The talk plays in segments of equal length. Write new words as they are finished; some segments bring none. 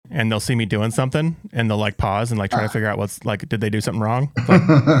and they'll see me doing something and they'll like pause and like try to figure out what's like, did they do something wrong?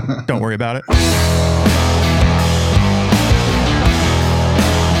 Like, don't worry about it.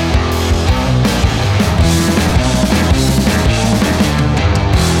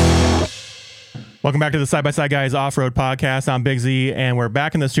 Welcome back to the Side by Side Guys Off-Road Podcast. I'm Big Z, and we're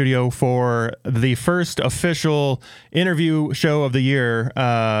back in the studio for the first official interview show of the year.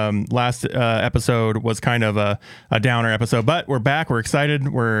 Last episode was kind of a downer episode, but we're back. We're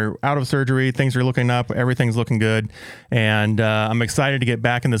excited. We're out of surgery. Things are looking up. Everything's looking good, and I'm excited to get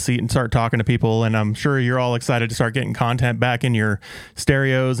back in the seat and start talking to people, and I'm sure you're all excited to start getting content back in your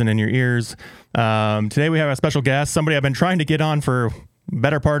stereos and in your ears. Today we have a special guest, somebody I've been trying to get on for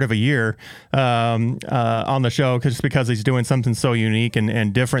better part of a year on the show, just because he's doing something so unique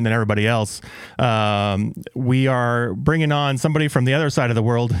and different than everybody else. We are bringing on somebody from the other side of the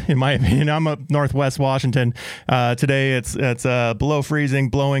world, in my opinion. I'm up Northwest Washington. Today it's below freezing,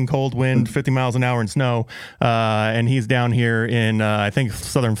 blowing cold wind, 50 miles an hour and snow. And he's down here in, I think,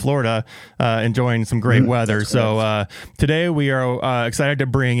 southern Florida, enjoying some great weather. So today we are excited to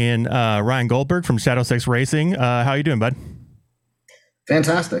bring in Ryan Goldberg from Shadow 6 Racing. How you doing, bud?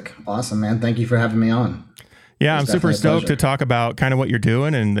 Fantastic. Awesome, man. Thank you for having me on. Yeah, I'm super stoked to talk about kind of what you're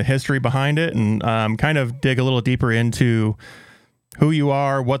doing and the history behind it, and kind of dig a little deeper into who you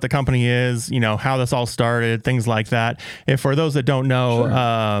are, what the company is, you know, how this all started, things like that. If for those that don't know,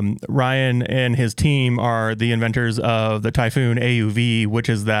 sure. Ryan and his team are the inventors of the Typhoon AUV, which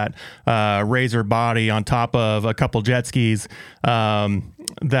is that razor body on top of a couple jet skis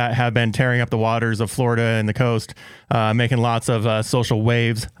that have been tearing up the waters of Florida and the coast, making lots of social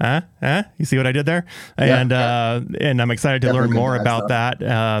waves. You see what I did there? Yeah, and I'm excited to learn more about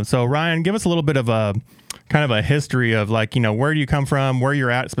that. So Ryan, give us a little bit of a kind of a history of, like, you know, where do you come from, where you're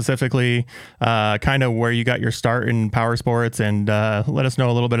at specifically, kind of where you got your start in power sports, and let us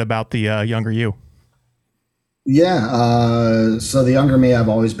know a little bit about the younger you. Yeah. So the younger me, I've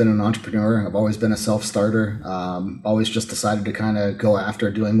always been an entrepreneur. I've always been a self-starter. Always just decided to kind of go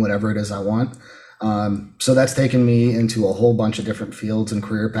after doing whatever it is I want. So that's taken me into a whole bunch of different fields and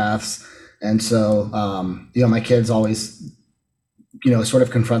career paths. And so, you know, my kids always, you know, sort of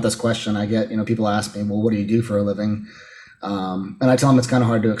confront this question. I get, you know, people ask me, well, what do you do for a living? And I tell them it's kind of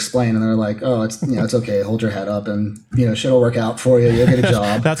hard to explain, and they're like, oh, it's, you know, it's okay. Hold your head up, and, you know, shit'll work out for you. You'll get a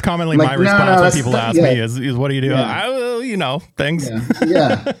job. That's commonly my response when people ask me is, what do you do? Yeah. You know, things.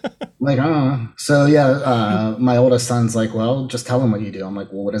 Yeah. Like, so yeah, my oldest son's like, well, just tell him what you do. I'm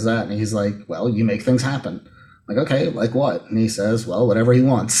like, well, what is that? And he's like, well, you make things happen. I'm like, okay, like what? And he says, well, whatever he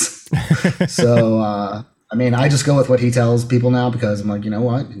wants. So, I mean, I just go with what he tells people now, because I'm like, you know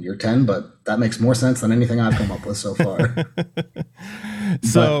what, you're 10, but that makes more sense than anything I've come up with so far.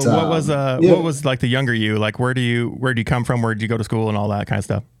 So what was like the younger you, like, where do you come from? Where did you go to school and all that kind of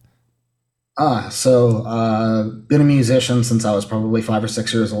stuff? Been a musician since I was probably 5 or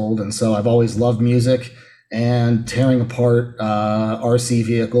 6 years old. And so I've always loved music and tearing apart RC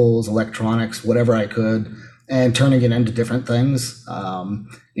vehicles, electronics, whatever I could, and turning it into different things.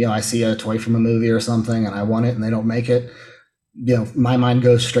 You know, I see a toy from a movie or something and I want it and they don't make it. You know, my mind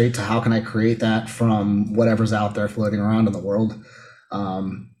goes straight to how can I create that from whatever's out there floating around in the world.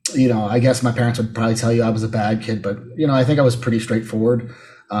 You know, I guess my parents would probably tell you I was a bad kid, but, you know, I think I was pretty straightforward.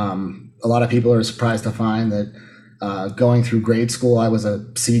 A lot of people are surprised to find that going through grade school, I was a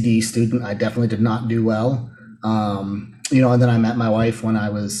CD student. I definitely did not do well. You know, and then I met my wife when I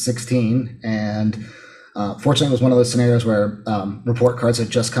was 16, and fortunately, it was one of those scenarios where report cards had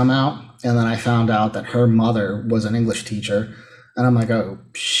just come out, and then I found out that her mother was an English teacher, and I'm like, oh,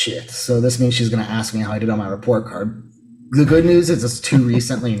 shit. So this means she's going to ask me how I did on my report card. The good news is it's too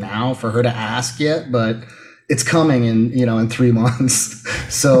recently now for her to ask yet, but it's coming in 3 months.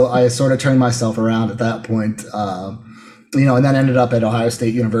 So I sort of turned myself around at that point, you know, and then ended up at Ohio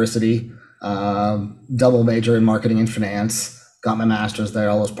State University, double major in marketing and finance, got my master's there,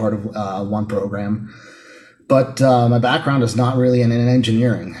 all as part of one program. But my background is not really in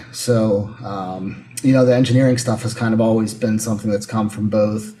engineering. So, you know, the engineering stuff has kind of always been something that's come from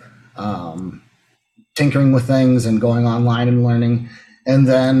both tinkering with things and going online and learning, and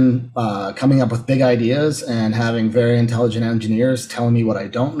then coming up with big ideas and having very intelligent engineers telling me what I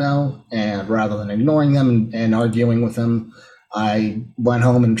don't know. And rather than ignoring them and arguing with them, I went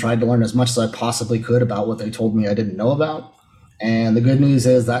home and tried to learn as much as I possibly could about what they told me I didn't know about. And the good news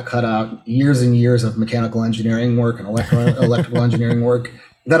is that cut out years and years of mechanical engineering work and electrical engineering work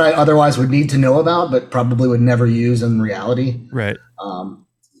that I otherwise would need to know about, but probably would never use in reality. Right.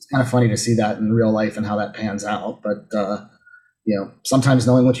 It's kind of funny to see that in real life and how that pans out. But sometimes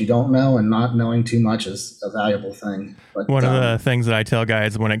knowing what you don't know and not knowing too much is a valuable thing. But one of the things that I tell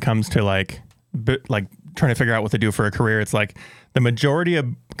guys when it comes to like trying to figure out what to do for a career, it's like the majority of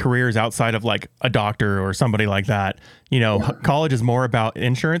careers outside of like a doctor or somebody like that, college is more about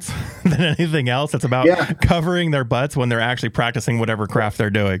insurance than anything else. It's about covering their butts when they're actually practicing whatever craft they're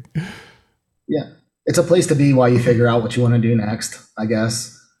doing. Yeah. It's a place to be while you figure out what you want to do next, I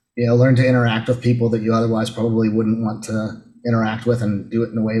guess. Learn to interact with people that you otherwise probably wouldn't want to interact with and do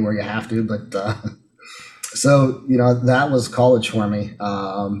it in a way where you have to. But so, that was college for me.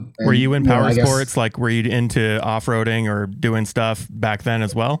 Were you in power sports? Like, were you into off-roading or doing stuff back then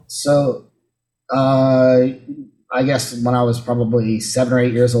as well? So, I guess when I was probably 7 or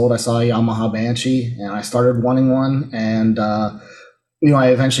 8 years old, I saw a Yamaha Banshee and I started wanting one. And, I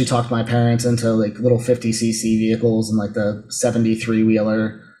eventually talked my parents into like little 50cc vehicles and like the 73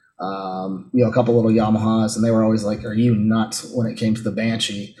 wheeler, a couple little Yamahas, and they were always like, "Are you nuts?" when it came to the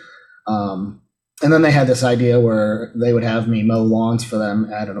Banshee. And then they had this idea where they would have me mow lawns for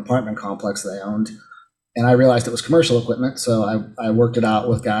them at an apartment complex they owned. And I realized it was commercial equipment. So I worked it out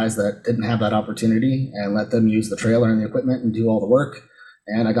with guys that didn't have that opportunity and let them use the trailer and the equipment and do all the work.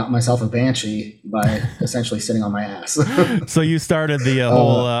 And I got myself a Banshee by essentially sitting on my ass. So you started the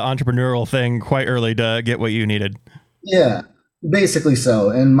whole entrepreneurial thing quite early to get what you needed. Yeah. Basically so.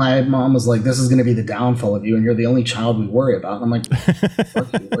 And my mom was like, "This is going to be the downfall of you, and you're the only child we worry about." And I'm like,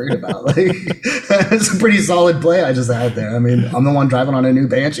 "What are you worried about?" Like, it's a pretty solid play I just had there. I mean, I'm the one driving on a new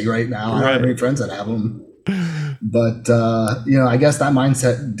Banshee right now. I don't have any friends that have them. But, I guess that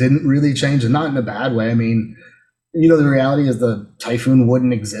mindset didn't really change, and not in a bad way. I mean, the reality is the Typhoon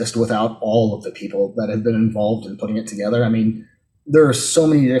wouldn't exist without all of the people that have been involved in putting it together. I mean, there are so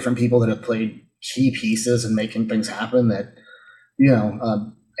many different people that have played key pieces in making things happen that,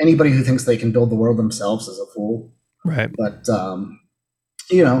 anybody who thinks they can build the world themselves is a fool. Right. But,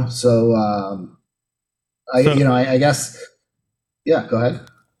 I guess, yeah, go ahead.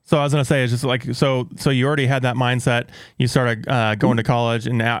 So I was going to say, it's just like, so you already had that mindset. You started going to college,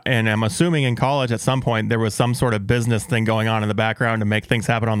 and I'm assuming in college at some point there was some sort of business thing going on in the background to make things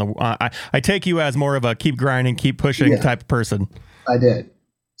happen on the, I take you as more of a keep grinding, keep pushing type of person. I did.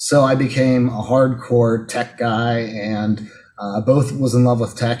 So I became a hardcore tech guy, and both was in love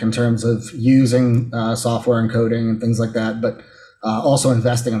with tech in terms of using software and coding and things like that, but also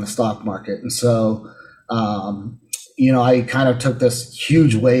investing in the stock market. And so, I kind of took this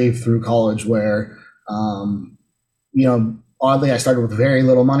huge wave through college where, oddly, I started with very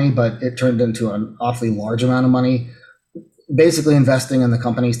little money, but it turned into an awfully large amount of money, basically investing in the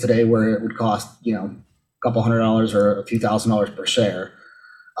companies today where it would cost, a couple $100 or a few $1,000s per share.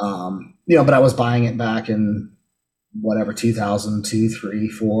 But I was buying it back in whatever, 2002, 3,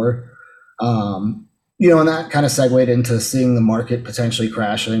 4. And that kind of segued into seeing the market potentially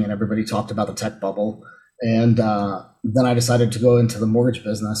crashing, and everybody talked about the tech bubble. And then I decided to go into the mortgage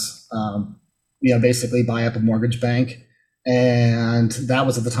business, basically buy up a mortgage bank. And that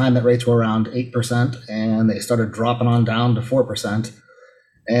was at the time that rates were around 8%, and they started dropping on down to 4%.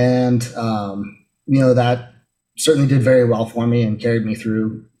 And, that certainly did very well for me and carried me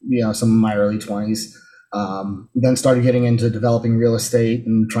through, some of my early 20s. Then started getting into developing real estate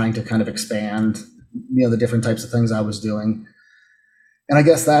and trying to kind of expand, the different types of things I was doing. And I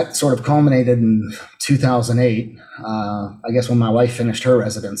guess that sort of culminated in 2008. I guess when my wife finished her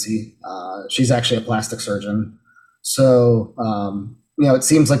residency, she's actually a plastic surgeon. So, it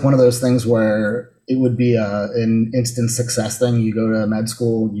seems like one of those things where it would be an instant success thing. You go to med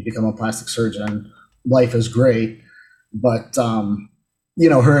school, you become a plastic surgeon, life is great. But,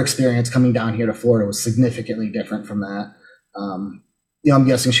 her experience coming down here to Florida was significantly different from that. I'm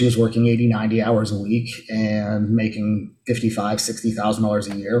guessing she was working 80, 90 hours a week and making $55,000,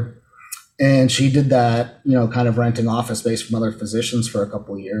 $60,000 a year. And she did that, kind of renting office space from other physicians for a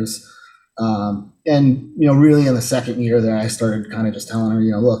couple of years. Really in the second year there, I started kind of just telling her,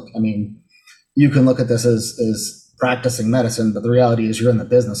 look, I mean, you can look at this as practicing medicine, but the reality is you're in the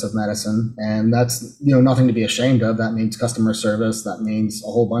business of medicine, and that's, nothing to be ashamed of. That means customer service. That means a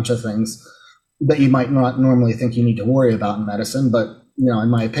whole bunch of things that you might not normally think you need to worry about in medicine, but in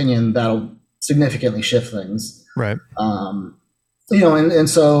my opinion, that'll significantly shift things. Right. So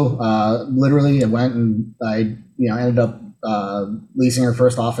literally I went and I, ended up leasing her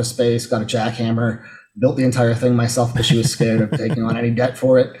first office space, got a jackhammer, built the entire thing myself because she was scared of taking on any debt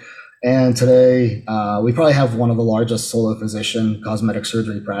for it. And today we probably have one of the largest solo physician cosmetic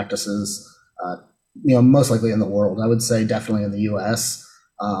surgery practices, most likely in the world. I would say definitely in the US,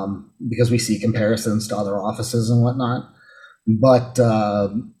 because we see comparisons to other offices and whatnot. But,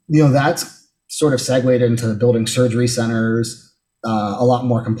 that's sort of segued into building surgery centers, a lot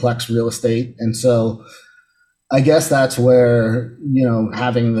more complex real estate. And so I guess that's where,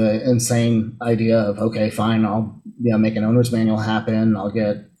 having the insane idea of, okay, fine, I'll, make an owner's manual happen. I'll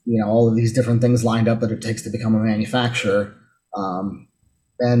get, all of these different things lined up that it takes to become a manufacturer.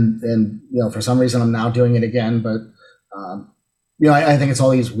 And for some reason I'm now doing it again, but, I think it's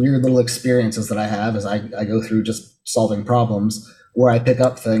all these weird little experiences that I have as I go through just solving problems where I pick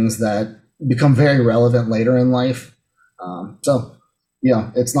up things that become very relevant later in life. So,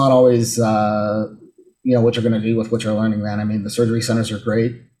 it's not always, what you're going to do with what you're learning then. I mean, the surgery centers are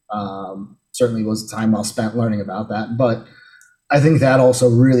great. Certainly was time well spent learning about that. But I think that also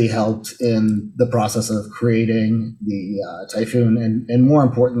really helped in the process of creating the Typhoon and more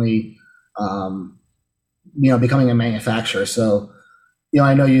importantly, becoming a manufacturer. So,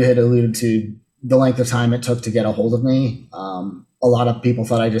 I know you had alluded to the length of time it took to get a hold of me. A lot of people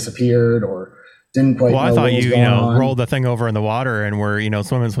thought I disappeared or didn't quite know I thought what was you, going on. rolled the thing over in the water and were,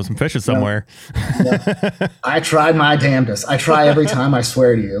 swimming with some fishes somewhere. No. I tried my damnedest. I try every time, I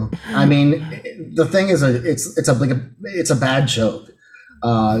swear to you. I mean, the thing is, it's a bad joke,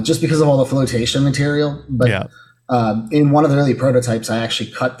 just because of all the flotation material. But in one of the early prototypes, I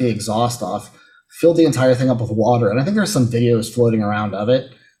actually cut the exhaust off, filled the entire thing up with water, and I think there's some videos floating around of it.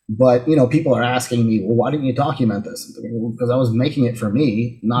 But, people are asking me, well, why didn't you document this? Because I was making it for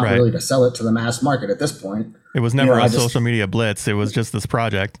me, not really to sell it to the mass market at this point. It was never a social media blitz. It was just this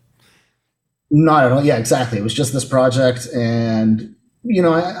project. Not at all. Yeah, exactly. It was just this project. And,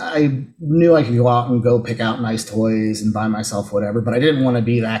 I knew I could go out and go pick out nice toys and buy myself whatever, but I didn't want to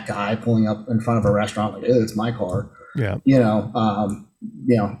be that guy pulling up in front of a restaurant like, it's my car. Yeah.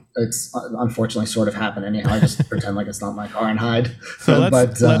 It's unfortunately sort of happened anyhow. I just pretend like it's not my car and hide. So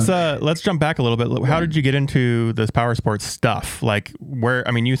let's jump back a little bit. How did you get into this power sports stuff? Like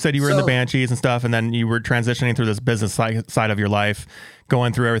you said you were in the Banshees and stuff, and then you were transitioning through this business side of your life,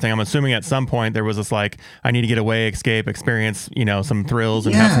 going through everything. I'm assuming at some point there was this I need to get away, escape, experience, some thrills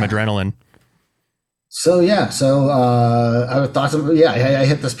and have some adrenaline. So I thought, I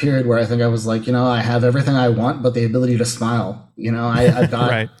hit this period where I think I was like, I have everything I want, but the ability to smile. I've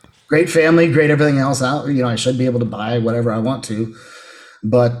got great family, great everything else out. I should be able to buy whatever I want to,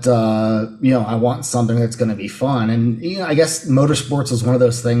 but I want something that's going to be fun. And I guess motorsports was one of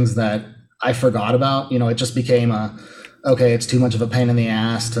those things that I forgot about. It just became it's too much of a pain in the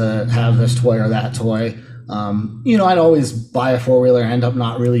ass to have this toy or that toy. I'd always buy a four-wheeler, end up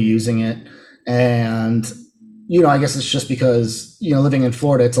not really using it. And, I guess it's just because, living in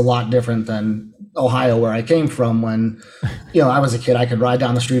Florida, it's a lot different than Ohio, where I came from. When, I was a kid, I could ride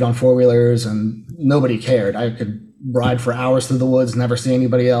down the street on four-wheelers and nobody cared. I could ride for hours through the woods, never see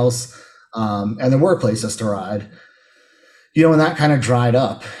anybody else. And there were places to ride, and that kind of dried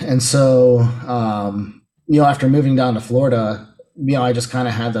up. And so, after moving down to Florida, I just kind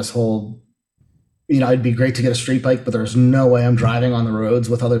of had this whole, it'd be great to get a street bike, but there's no way I'm driving on the roads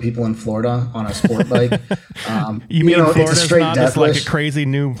with other people in Florida on a sport bike. You mean Florida's it's a straight not death just like wish. a crazy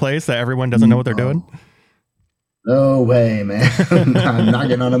new place that everyone doesn't know what they're doing? No way, man. I'm not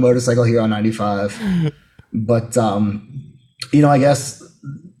getting on a motorcycle here on 95. But, I guess,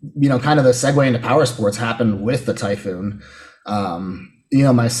 kind of the segue into power sports happened with the Typhoon.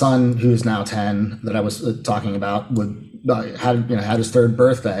 My son, who's now 10, that I was talking about, had his third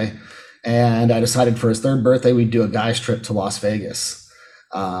birthday. And I decided for his third birthday, we'd do a guy's trip to Las Vegas.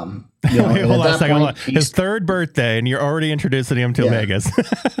 Hold on a second. His third birthday, and you're already introducing him to Vegas.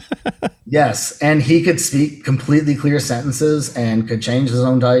 Yes. And he could speak completely clear sentences and could change his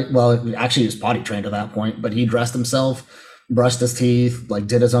own diet. Well, actually, he was potty trained at that point, but he dressed himself, brushed his teeth,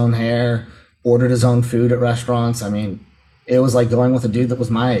 did his own hair, ordered his own food at restaurants. I mean, it was like going with a dude that was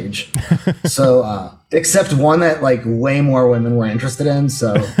my age. So, except one that way more women were interested in.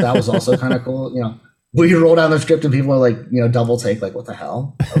 So that was also kind of cool. We roll down the script and people are double take, what the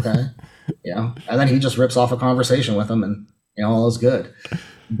hell? Okay. And then he just rips off a conversation with them and, all is good.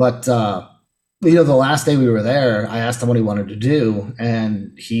 But, the last day we were there, I asked him what he wanted to do,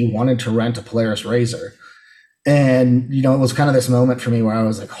 and he wanted to rent a Polaris RZR. And, it was kind of this moment for me where I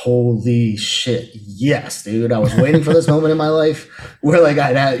was like, holy shit. Yes, dude. I was waiting for this moment in my life where I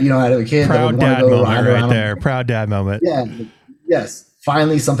had a kid Proud that would want to go ride around. Right there. Proud dad moment. Yeah. Yes.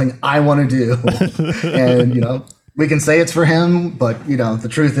 Finally something I want to do. And, we can say it's for him, but, the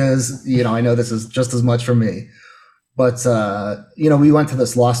truth is, I know this is just as much for me. But, we went to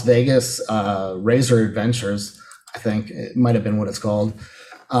this Las Vegas RZR Adventures. I think it might have been what it's called.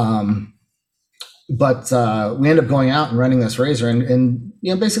 But we ended up going out and renting this RZR and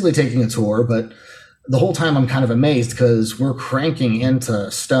basically taking a tour. But the whole time I'm kind of amazed because we're cranking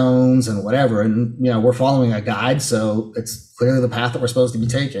into stones and whatever, and we're following a guide, so it's clearly the path that we're supposed to be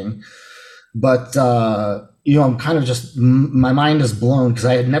taking. But I'm kind of just, my mind is blown because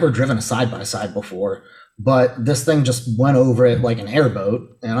I had never driven a side by side before, but this thing just went over it like an airboat,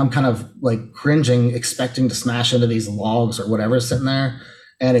 and I'm kind of like cringing, expecting to smash into these logs or whatever sitting there,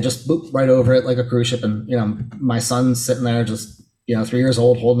 and it just booped right over it like a cruise ship. And my son's sitting there just 3 years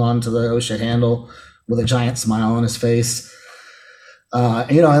old, holding on to the oh shit handle with a giant smile on his face. And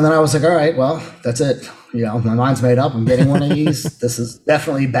then I was like, all right, well, that's it. My mind's made up. I'm getting one of these. This is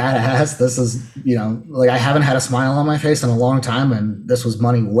definitely badass. This is, like I haven't had a smile on my face in a long time, and this was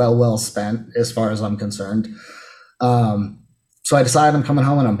money well spent as far as I'm concerned. So I decided I'm coming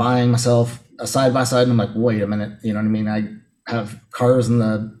home and I'm buying myself a side-by-side, and I'm like, wait a minute, you know what I mean? I have cars in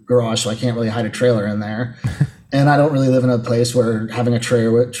the garage, so I can't really hide a trailer in there. And I don't really live in a place where having a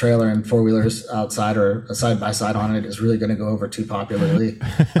trailer and four-wheelers outside or a side-by-side on it is really going to go over too popularly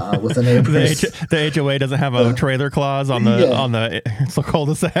with the neighbors. The HOA doesn't have a trailer clause on the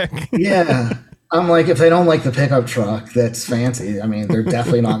cul-de-sac. Yeah. I'm like, if they don't like the pickup truck that's fancy, I mean, they're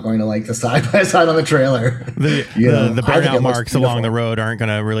definitely not going to like the side-by-side on the trailer. The burnout marks along the road aren't going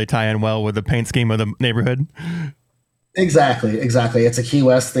to really tie in well with the paint scheme of the neighborhood. Exactly. It's a Key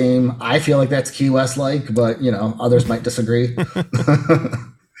West theme. I feel like that's Key West like, but others might disagree.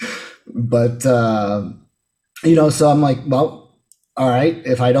 But so I'm like, well, all right,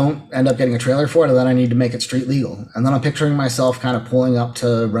 if I don't end up getting a trailer for it, then I need to make it street legal. And then I'm picturing myself kind of pulling up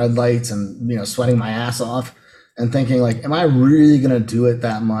to red lights and sweating my ass off and thinking like, am I really going to do it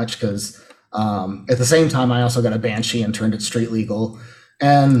that much? Because at the same time, I also got a Banshee and turned it street legal.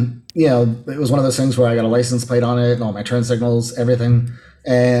 And, it was one of those things where I got a license plate on it and all my turn signals, everything.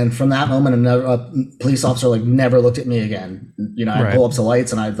 And from that moment, a police officer never looked at me again. I'd pull up to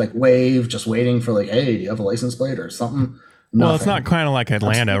lights and I'd wave, just waiting for hey, do you have a license plate or something? Nothing. Well, it's not kind of like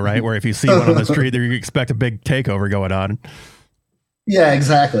Atlanta, right? Where if you see one on the street, you expect a big takeover going on. Yeah,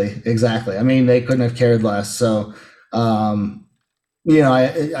 exactly. I mean, they couldn't have cared less. So, I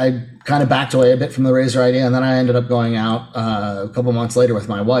kind of backed away a bit from the RZR idea, and then I ended up going out a couple months later with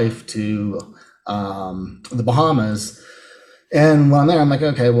my wife to the Bahamas. And when I'm there, I'm like,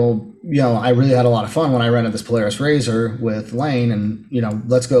 okay, well, I really had a lot of fun when I rented this Polaris RZR with Lane, and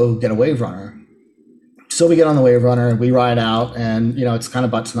let's go get a wave runner. So we get on the wave runner, we ride out, and it's kind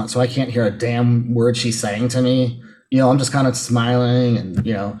of butt to nuts, so I can't hear a damn word she's saying to me. I'm just kind of smiling and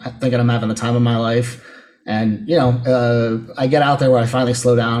thinking I'm having the time of my life. And, I get out there where I finally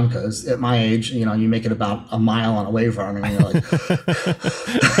slow down because at my age, you make it about a mile on a wave runner and you're like,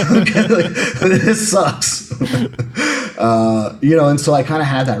 okay, this sucks. And so I kind of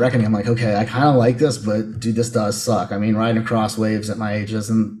had that reckoning. I'm like, okay, I kind of like this, but dude, this does suck. I mean, riding across waves at my age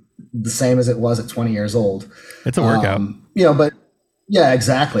isn't the same as it was at 20 years old. It's a workout. But yeah,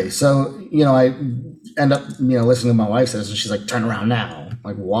 exactly. So, I end up, listening to my wife says, and she's like, turn around now. I'm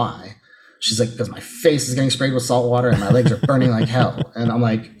like, why? She's like, because my face is getting sprayed with salt water and my legs are burning like hell. And I'm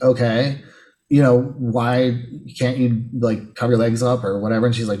like, okay, why can't you cover your legs up or whatever?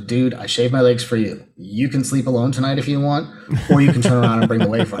 And she's like, dude, I shaved my legs for you. You can sleep alone tonight if you want, or you can turn around and bring the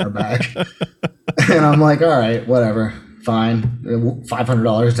wave runner back. And I'm like, all right, whatever, fine.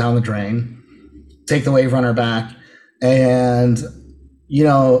 $500 down the drain. Take the wave runner back. And,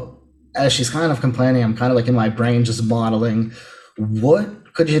 as she's kind of complaining, I'm kind of in my brain just modeling, what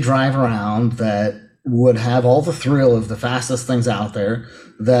could you drive around that would have all the thrill of the fastest things out there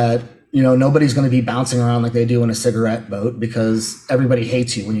that, nobody's going to be bouncing around like they do in a cigarette boat because everybody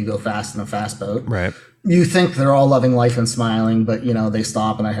hates you when you go fast in a fast boat. Right. You think they're all loving life and smiling, but, they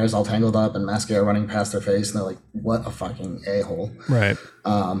stop and their hair's all tangled up and mascara running past their face and they're like, what a fucking a-hole. Right.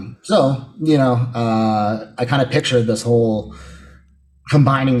 So, I kind of pictured this whole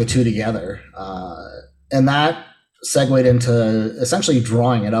combining the two together. And that segued into essentially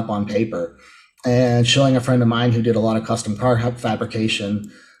drawing it up on paper and showing a friend of mine who did a lot of custom car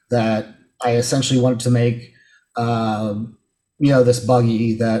fabrication that I essentially wanted to make, this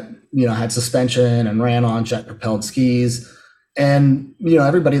buggy that, had suspension and ran on jet propelled skis. And,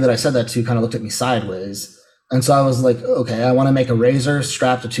 everybody that I said that to kind of looked at me sideways. And so I was like, okay, I want to make a RZR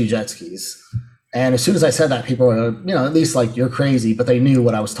strapped to 2 jet skis. And as soon as I said that, people were, at least you're crazy, but they knew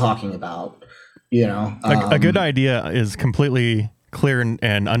what I was talking about. A good idea is completely clear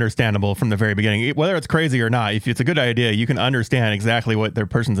and understandable from the very beginning, whether it's crazy or not. If it's a good idea, you can understand exactly what their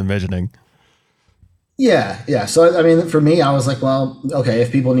person's envisioning. Yeah. So, I mean, for me, I was like, well, okay,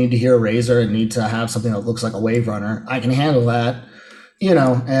 if people need to hear a RZR and need to have something that looks like a wave runner, I can handle that,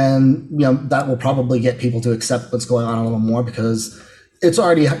 and, that will probably get people to accept what's going on a little more because,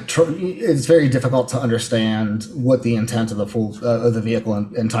 it's very difficult to understand what the intent of the vehicle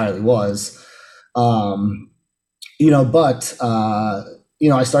entirely was. But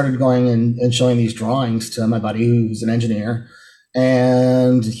I started going and showing these drawings to my buddy who's an engineer,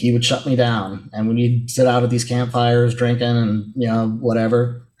 and he would shut me down. And we'd sit out at these campfires drinking and,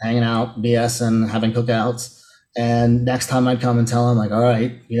 whatever, hanging out, BSing, having cookouts. And next time I'd come and tell him, like, all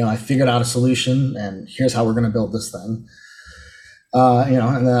right, I figured out a solution and here's how we're going to build this thing.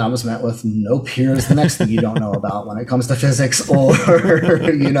 And then I was met with nope, here's the next thing you don't know about when it comes to physics or,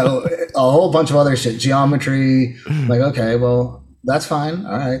 a whole bunch of other shit, geometry. Like, okay, well, that's fine.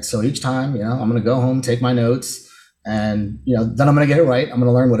 All right. So each time, I'm going to go home, take my notes, and, then I'm going to get it right. I'm going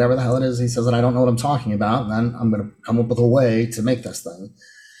to learn whatever the hell it is he says that I don't know what I'm talking about. And then I'm going to come up with a way to make this thing.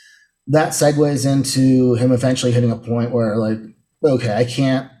 That segues into him eventually hitting a point where, like, okay, I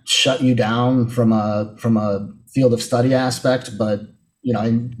can't shut you down from a field of study aspect, but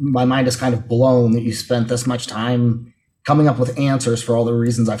my mind is kind of blown that you spent this much time coming up with answers for all the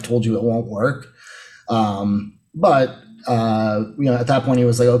reasons I've told you it won't work. But at that point he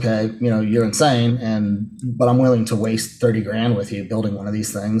was like, okay, you're insane, but I'm willing to waste 30 grand with you building one of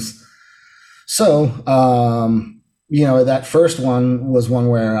these things. So, that first one was one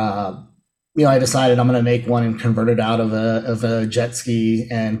where, I decided I'm going to make one and convert it out of a jet ski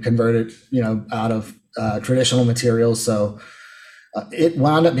and convert it, out of traditional materials. So it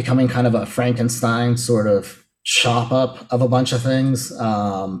wound up becoming kind of a Frankenstein sort of chop up of a bunch of things.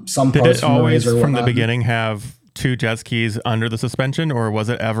 Some Did parts it always from the whatnot. beginning have two jet skis under the suspension, or was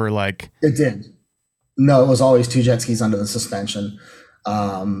it ever like? It did. No, it was always two jet skis under the suspension.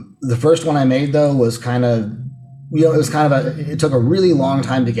 The first one I made though was kind of, it took a really long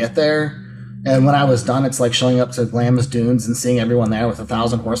time to get there. And when I was done, it's like showing up to Glamis Dunes and seeing everyone there with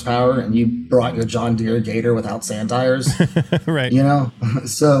 1,000 horsepower, and you brought your John Deere Gator without sand tires. Right.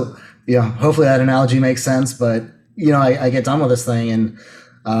 So, hopefully that analogy makes sense. But, I get done with this thing, and,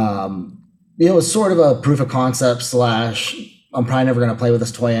 it was sort of a proof of concept / I'm probably never going to play with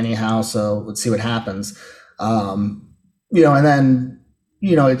this toy anyhow, so let's see what happens. And then,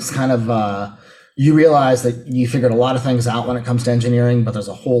 it's kind of, you realize that you figured a lot of things out when it comes to engineering, but there's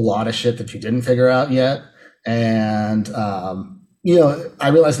a whole lot of shit that you didn't figure out yet. And, I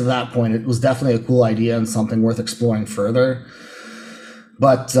realized at that point it was definitely a cool idea and something worth exploring further.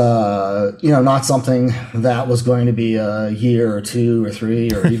 But, not something that was going to be a year or 2 or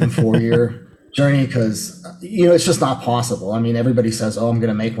 3 or even 4-year journey, because, it's just not possible. I mean, everybody says, oh, I'm going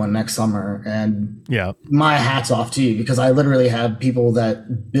to make one next summer. And my hat's off to you, because I literally have people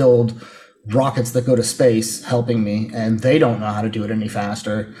that build rockets that go to space helping me, and they don't know how to do it any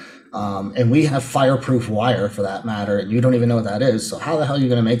faster. And we have fireproof wire for that matter, and you don't even know what that is. So how the hell are you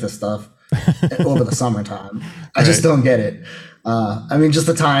going to make this stuff over the summertime? I just don't get it. Just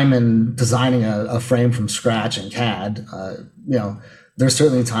the time in designing a frame from scratch in CAD, there's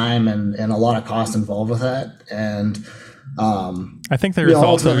certainly time and a lot of cost involved with that. And I think there's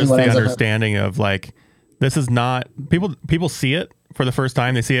also just the understanding of like, this is not people see it for the first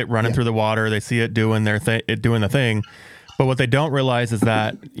time. They see it running through the water. They see it doing doing the thing. But what they don't realize is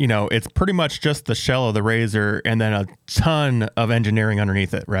that, it's pretty much just the shell of the razor and then a ton of engineering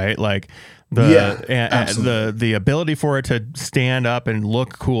underneath it, right? Like the ability for it to stand up and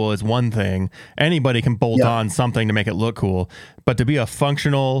look cool is one thing. Anybody can bolt on something to make it look cool. But to be a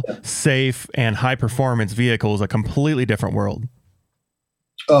functional, safe, and high performance vehicle is a completely different world.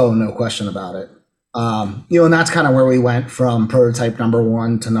 Oh, no question about it. And that's kind of where we went from prototype number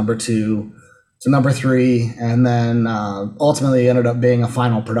 1 to number 2 to number 3, and then ultimately ended up being a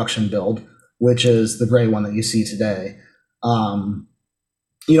final production build, which is the gray one that you see today. As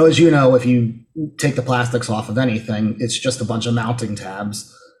if you take the plastics off of anything, it's just a bunch of mounting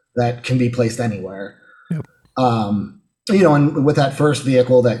tabs that can be placed anywhere. Yep. And with that first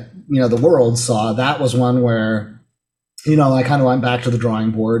vehicle that, the world saw, that was one where, I kind of went back to the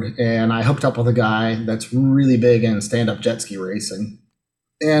drawing board, and I hooked up with a guy that's really big in stand-up jet ski racing.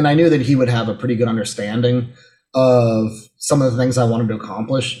 And I knew that he would have a pretty good understanding of some of the things I wanted to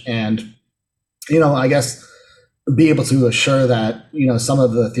accomplish. And, I guess be able to assure that, some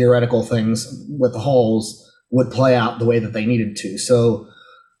of the theoretical things with the hulls would play out the way that they needed to. So,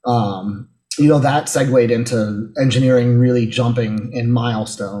 that segued into engineering really jumping in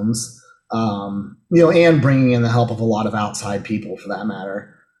milestones. And bringing in the help of a lot of outside people for that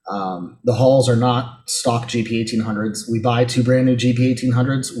matter. The hulls are not stock GP1800s. We buy 2 brand new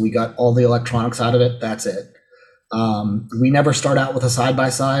GP1800s. We got all the electronics out of it. That's it. We never start out with a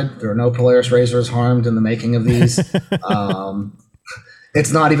side-by-side. There are no Polaris RZRs harmed in the making of these.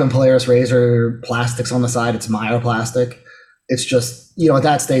 It's not even Polaris RZR plastics on the side. It's Meyer plastic. It's just, at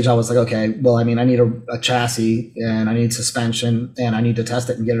that stage, I was like, okay, well, I mean, I need a chassis and I need suspension and I need to test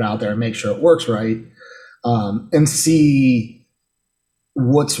it and get it out there and make sure it works right, and see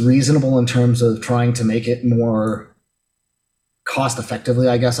what's reasonable in terms of trying to make it more cost effectively,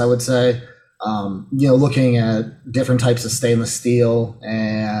 I guess I would say. Looking at different types of stainless steel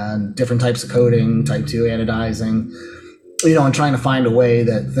and different types of coating, type 2 anodizing, and trying to find a way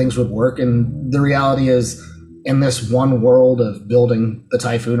that things would work. And the reality is, in this one world of building the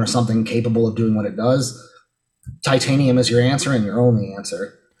Typhoon or something capable of doing what it does, titanium is your answer and your only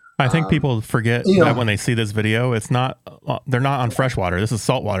answer. I think people forget that when they see this video, they're not on freshwater. This is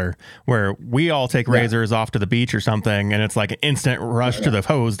saltwater, where we all take razors off to the beach or something, and it's like an instant rush to the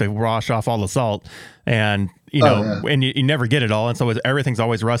hose to wash off all the salt, and and you never get it all, and so everything's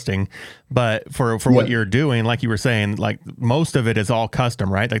always rusting. But for what you're doing, like you were saying, like most of it is all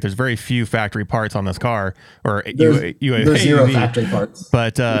custom, right? Like there's very few factory parts on this car, or there's zero factory parts.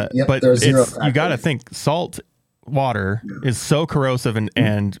 But you got to think salt water is so corrosive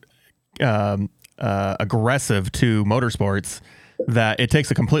and aggressive to motorsports that it takes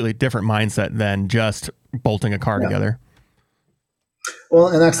a completely different mindset than just bolting a car together. Well,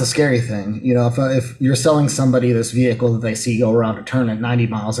 and that's the scary thing. If you're selling somebody this vehicle that they see go around a turn at 90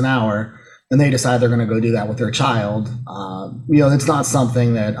 miles an hour and they decide they're going to go do that with their child, it's not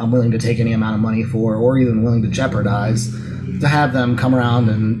something that I'm willing to take any amount of money for, or even willing to jeopardize to have them come around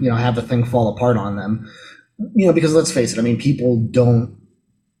and, have the thing fall apart on them. Because let's face it, I mean, people don't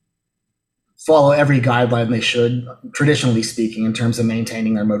follow every guideline they should, traditionally speaking, in terms of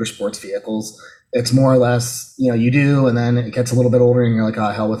maintaining their motorsports vehicles. It's more or less, you do, and then it gets a little bit older and you're like,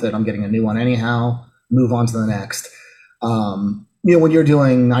 oh, hell with it, I'm getting a new one anyhow, move on to the next. When you're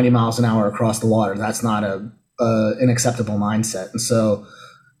doing 90 miles an hour across the water, that's not an acceptable mindset. And so,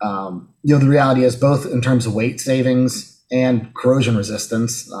 the reality is, both in terms of weight savings and corrosion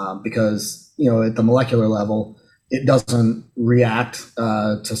resistance, because, at the molecular level, it doesn't react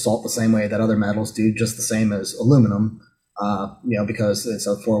to salt the same way that other metals do, just the same as aluminum, because it's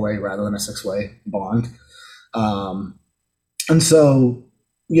a 4-way rather than a 6-way bond. And so,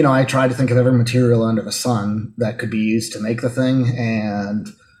 I try to think of every material under the sun that could be used to make the thing, and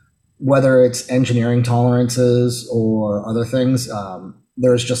whether it's engineering tolerances or other things,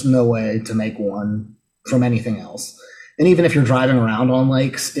 there's just no way to make one from anything else. And even if you're driving around on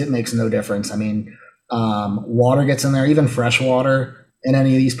lakes, it makes no difference. I mean, water gets in there, even fresh water, in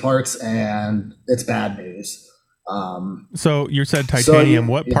any of these parts, and it's bad news. So you said titanium.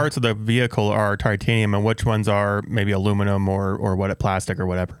 What parts of the vehicle are titanium, and which ones are maybe aluminum or what, plastic or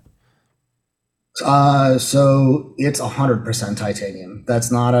whatever? So it's 100% titanium.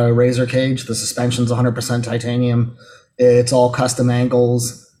 That's not a razor cage. The suspension's 100% titanium. It's all custom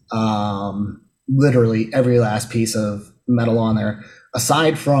angles. Literally every last piece of metal on there.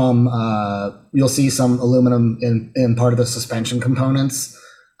 Aside from, you'll see some aluminum in part of the suspension components.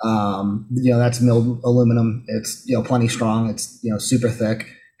 That's milled aluminum. It's, plenty strong. It's, super thick,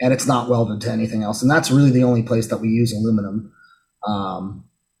 and it's not welded to anything else. And that's really the only place that we use aluminum.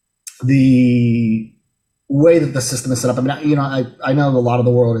 The way that the system is set up, I mean, I know a lot of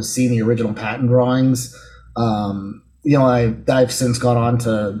the world has seen the original patent drawings. I've since gone on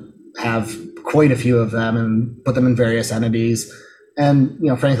to have quite a few of them and put them in various entities. And,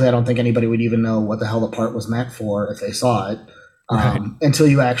 frankly, I don't think anybody would even know what the hell the part was meant for if they saw it, until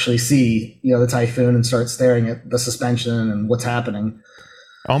you actually see, the Typhoon and start staring at the suspension and what's happening.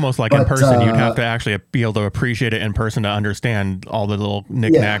 Almost like in person, you'd have to actually be able to appreciate it in person to understand all the little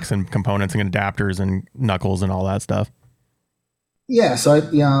knickknacks and components and adapters and knuckles and all that stuff. Yeah. So,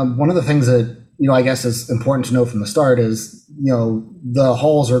 one of the things that, I guess is important to know from the start is, the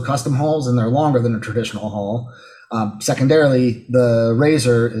hulls are custom hulls and they're longer than a traditional hull. Secondarily, the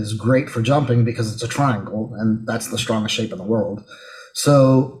razor is great for jumping because it's a triangle, and that's the strongest shape in the world.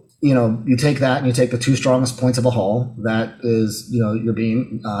 So, you take that and you take the two strongest points of a hull. That is, your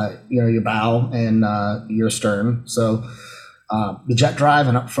beam, your bow and your stern. So the jet drive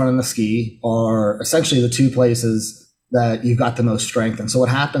and up front in the ski are essentially the two places that you've got the most strength. And so what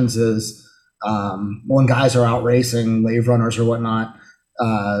happens is, when guys are out racing, wave runners or whatnot,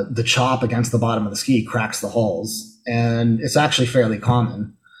 the chop against the bottom of the ski cracks the hulls, and it's actually fairly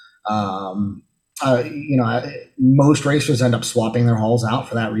common. Most racers end up swapping their hulls out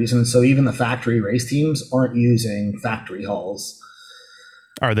for that reason. So even the factory race teams aren't using factory hulls.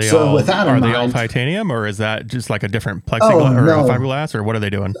 Are they all titanium, or is that just like a different plexiglass or a fiberglass, or what are they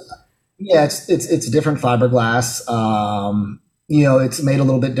doing? Yeah, it's a different fiberglass. It's made a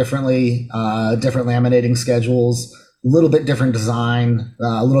little bit differently, different laminating schedules, a little bit different design,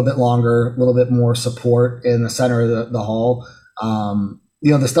 a little bit longer, a little bit more support in the center of the hull.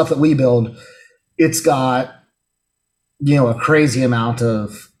 The stuff that we build, it's got, a crazy amount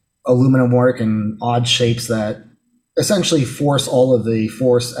of aluminum work and odd shapes that essentially force all of the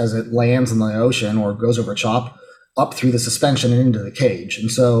force as it lands in the ocean or goes over chop up through the suspension and into the cage.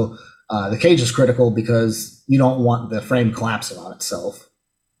 And so the cage is critical because you don't want the frame collapsing on itself.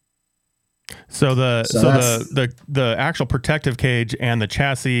 So the actual protective cage and the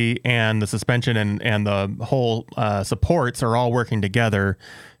chassis and the suspension and the whole supports are all working together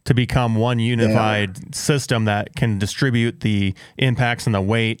to become one unified system that can distribute the impacts and the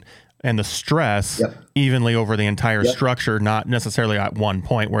weight and the stress evenly over the entire structure, not necessarily at one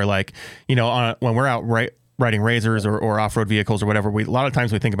point where, like, when we're out riding RZRs or off-road vehicles or whatever, a lot of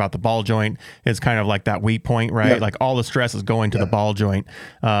times we think about the ball joint is kind of like that weak point, right? Like all the stress is going to the ball joint.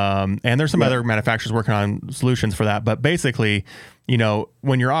 And there's some other manufacturers working on solutions for that. But basically,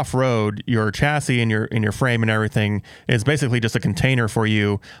 when you're off-road, your chassis and your frame and everything is basically just a container for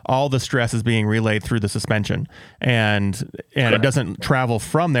you. All the stress is being relayed through the suspension, and it doesn't travel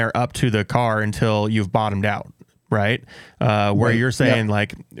from there up to the car until you've bottomed out. Right. Where you're saying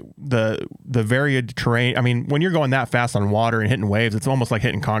like the varied terrain. I mean, when you're going that fast on water and hitting waves, it's almost like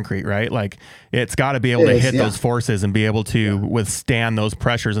hitting concrete, right? Like it's got to be able to hit those forces and be able to withstand those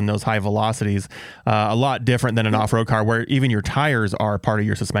pressures and those high velocities. A lot different than an off-road car where even your tires are part of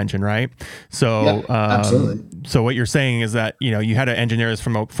your suspension, right? So, absolutely. So what you're saying is that, you had to engineer this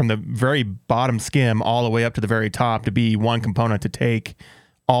from the very bottom skim all the way up to the very top to be one component to take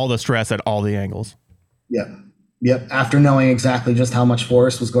all the stress at all the angles. Yeah. Yep. After knowing exactly just how much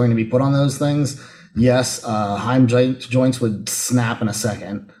force was going to be put on those things, yes, Heim joints would snap in a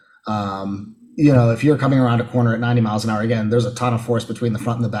second. If you're coming around a corner at 90 miles an hour, again, there's a ton of force between the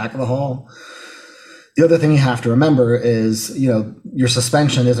front and the back of the hull. The other thing you have to remember is, your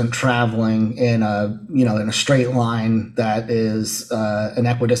suspension isn't traveling in a straight line that is an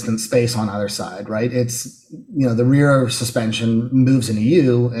equidistant space on either side, right? It's, the rear suspension moves in a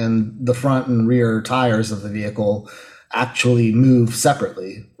U and the front and rear tires of the vehicle actually move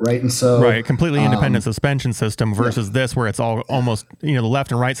separitely, right? And so completely independent suspension system versus this where it's all almost, the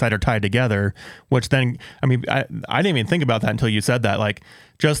left and right side are tied together, which then, I didn't even think about that until you said that. Like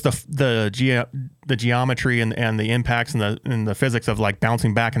just the geometry and the impacts and the physics of like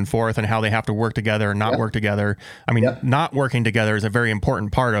bouncing back and forth and how they have to work together and not work together. Not working together is a very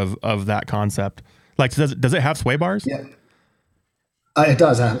important part of that concept. Like, does it have sway bars? Yeah, it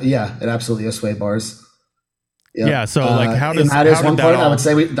does. It absolutely has sway bars. Yep. Yeah. So like how does that is one part I would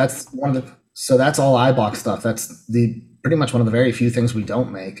say that's one of the, so that's all iBox stuff. That's pretty much one of the very few things we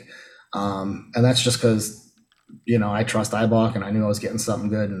don't make. And that's just because, I trust iBoch and I knew I was getting something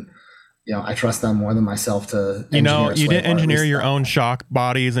good, and, I trust them more than myself to engineer. You didn't engineer your own shock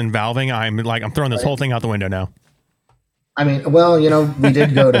bodies and valving. I'm throwing this whole thing out the window now. We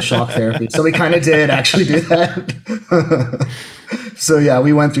did go to shock therapy, so we kind of did actually do that. So yeah,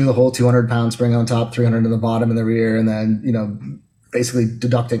 we went through the whole 200-pound spring on top, 300 in the bottom and the rear, and then, basically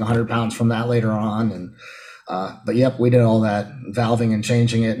deducting 100 pounds from that later on. And, but yep, we did all that valving and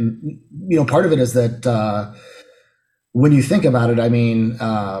changing it. And, part of it is that, when you think about it,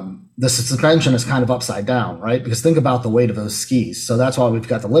 the suspension is kind of upside down, right? Because think about the weight of those skis. So that's why we've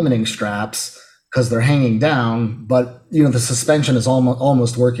got the limiting straps, because they're hanging down, but, the suspension is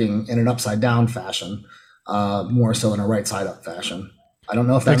almost working in an upside down fashion. More so in a right side up fashion. I don't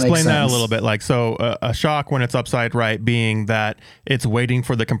know if that makes sense. Explain that a little bit. Like, so a shock when it's upside right being that it's waiting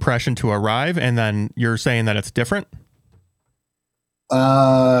for the compression to arrive, and then you're saying that it's different?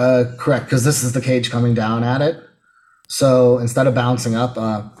 Correct, because this is the cage coming down at it. So instead of bouncing up,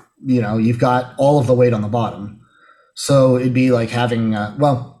 you've got all of the weight on the bottom. So it'd be like having,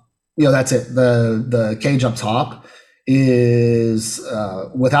 that's it. The cage up top is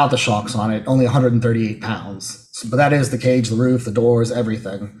without the shocks on it, only 138 pounds. But that is the cage, the roof, the doors,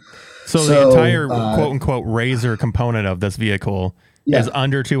 everything. So the entire quote unquote RZR component of this vehicle is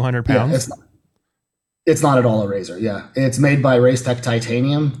under 200 pounds. Yeah, it's not at all a RZR. Yeah, it's made by Racetech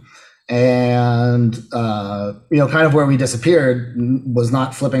Titanium, and kind of where we disappeared was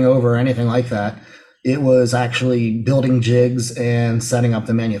not flipping over or anything like that. It was actually building jigs and setting up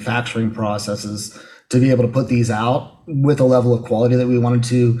the manufacturing processes to be able to put these out with a level of quality that we wanted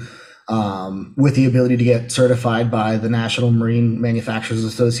to, with the ability to get certified by the National Marine Manufacturers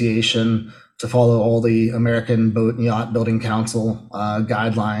Association, to follow all the American Boat and Yacht Building Council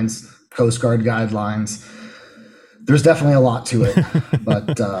guidelines, Coast Guard guidelines. There's definitely a lot to it,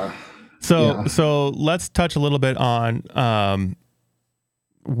 but so let's touch a little bit on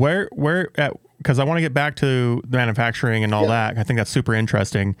where at, because I want to get back to the manufacturing and all that. I think that's super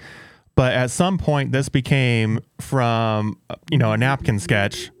interesting. But at some point, this became from, a napkin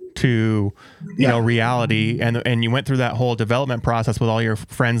sketch to, reality. And you went through that whole development process with all your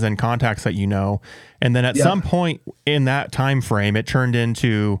friends and contacts that you know. And then at some point in that time frame, it turned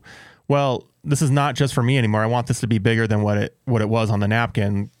into, well, this is not just for me anymore. I want this to be bigger than what it was on the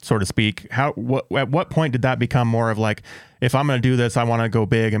napkin, so to speak. At what point did that become more of like, if I'm going to do this, I want to go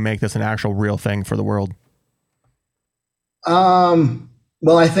big and make this an actual real thing for the world?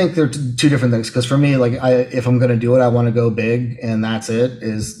 Well, I think they're two different things. Because for me, like, if I'm going to do it, I want to go big, and that's it.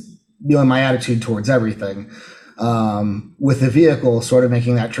 Is my attitude towards everything. With the vehicle, sort of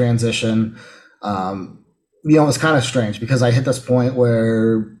making that transition, it was kind of strange because I hit this point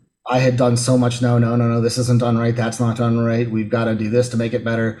where I had done so much. No, this isn't done right. That's not done right. We've got to do this to make it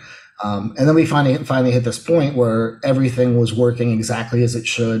better. And then we finally hit this point where everything was working exactly as it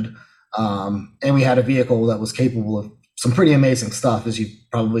should, and we had a vehicle that was capable of some pretty amazing stuff, as you've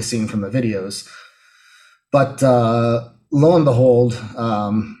probably seen from the videos. But lo and behold,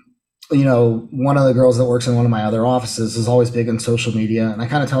 one of the girls that works in one of my other offices is always big in social media. And I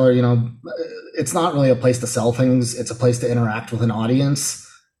kind of tell her, it's not really a place to sell things. It's a place to interact with an audience,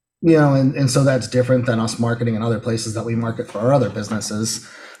 and so that's different than us marketing in other places that we market for our other businesses.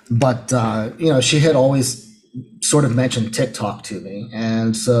 But, she had always sort of mentioned TikTok to me.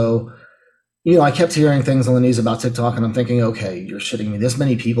 And so, I kept hearing things on the news about TikTok, and I'm thinking, okay, you're shitting me. This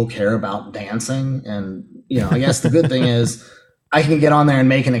many people care about dancing. And, I guess the good thing is I can get on there and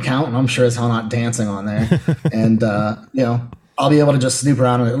make an account, and I'm sure as hell not dancing on there. And, I'll be able to just snoop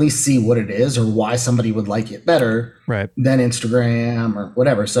around and at least see what it is or why somebody would like it better than Instagram or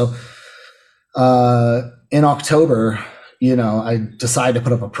whatever. So in October, I decided to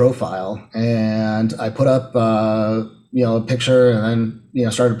put up a profile, and I put up, a picture, and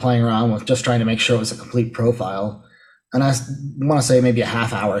then, started playing around with just trying to make sure it was a complete profile. And I want to say maybe a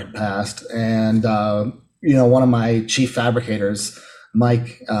half hour had passed. And, one of my chief fabricators,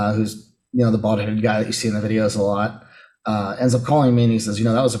 Mike, who's, the bald-headed guy that you see in the videos a lot, ends up calling me, and he says,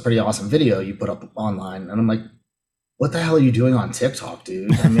 that was a pretty awesome video you put up online. And I'm like, what the hell are you doing on TikTok,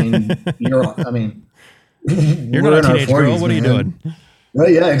 dude? I mean, you're not a teenage girl. What are you doing?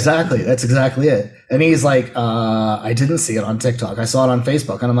 Right. Yeah, exactly. That's exactly it. And he's like, I didn't see it on TikTok. I saw it on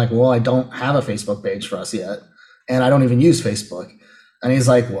Facebook. And I'm like, well, I don't have a Facebook page for us yet. And I don't even use Facebook. And he's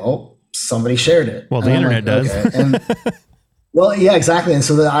like, well, somebody shared it. Well, the internet does. Okay. And well, yeah, exactly. And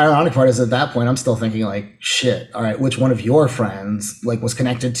so the ironic part is at that point, I'm still thinking like, shit, all right, which one of your friends was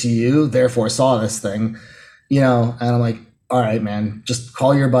connected to you, therefore saw this thing, and I'm like, all right, man, just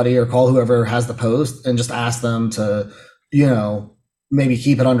call your buddy or call whoever has the post and just ask them to, maybe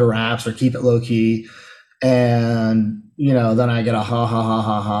keep it under wraps or keep it low key. And, then I get a ha ha ha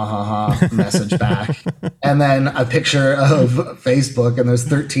ha ha ha ha message back. And then a picture of Facebook, and there's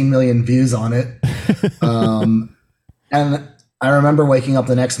 13 million views on it. And I remember waking up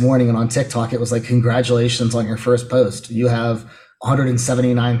the next morning, and on TikTok, it was like, congratulations on your first post. You have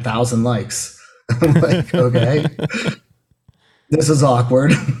 179,000 likes. I'm like, okay, this is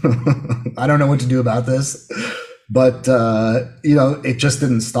awkward. I don't know what to do about this. But, it just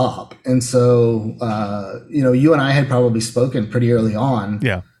didn't stop. And so, you and I had probably spoken pretty early on.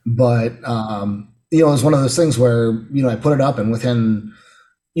 Yeah. But, it was one of those things where, I put it up, and within,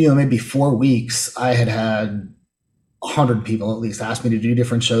 maybe 4 weeks, I had 100 people at least ask me to do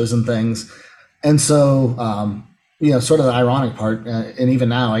different shows and things. And so, sort of the ironic part, and even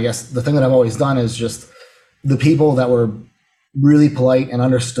now, I guess the thing that I've always done is just the people that were really polite and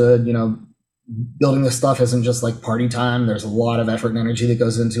understood, building this stuff isn't just like party time. There's a lot of effort and energy that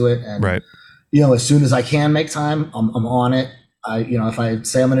goes into it. And, as soon as I can make time, I'm on it. If I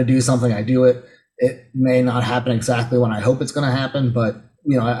say I'm going to do something, I do it. It may not happen exactly when I hope it's going to happen, but,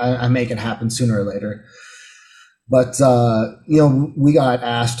 I make it happen sooner or later. But, we got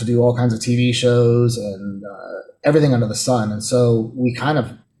asked to do all kinds of TV shows and everything under the sun. And so we kind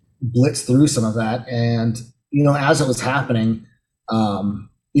of blitzed through some of that. And, as it was happening,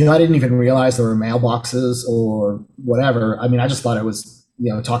 I didn't even realize there were mailboxes or whatever. I mean, I just thought it was,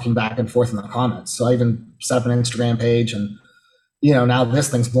 talking back and forth in the comments. So I even set up an Instagram page, and, now this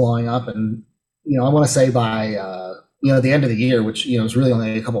thing's blowing up. And, I want to say by, the end of the year, which, is really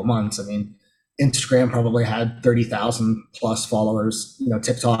only a couple of months. I mean, Instagram probably had 30,000 plus followers.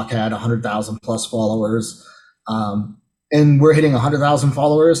 TikTok had 100,000 plus followers. And we're hitting 100,000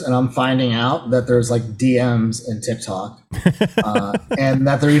 followers, and I'm finding out that there's like DMs in TikTok, and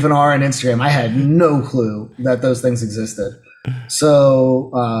that there even are on Instagram. I had no clue that those things existed. So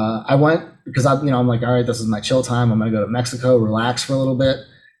I went because I'm like, all right, this is my chill time. I'm going to go to Mexico, relax for a little bit,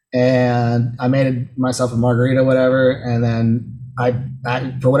 and I made myself a margarita, whatever, and then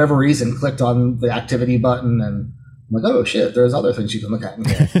I for whatever reason clicked on the activity button, and I'm like, oh shit, there's other things you can look at in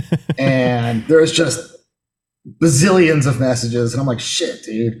here. And there's just bazillions of messages, and I'm like, shit,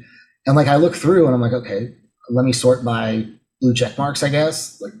 dude. And like I look through and I'm like, okay, let me sort by blue check marks, I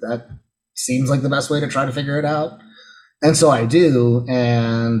guess. Like that seems like the best way to try to figure it out. And so I do,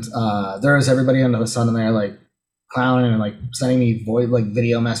 and there's everybody under the sun in there like clowning and like sending me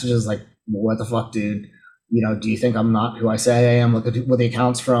video messages like, what the fuck, dude? You know, do you think I'm not who I say I am? Look at what the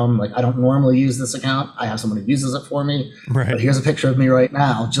account's from. Like, I don't normally use this account. I have someone who uses it for me. Right. But here's a picture of me right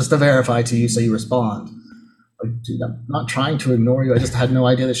now just to verify to you so you respond. Like, dude, I'm not trying to ignore you. I just had no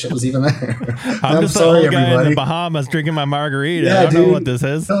idea this shit was even there. I'm just sorry, everybody. Guy in the Bahamas drinking my margarita. Yeah, I don't know what this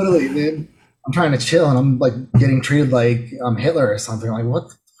is. Totally, dude. I'm trying to chill, and I'm like getting treated like I'm Hitler or something. Like, what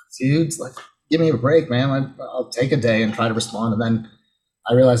the fuck, dude? Like, give me a break, man. I'll take a day and try to respond. And then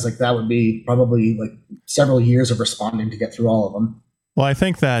I realized like that would be probably like several years of responding to get through all of them. Well, I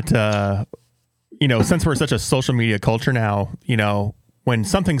think that, you know, since we're such a social media culture now, you know, when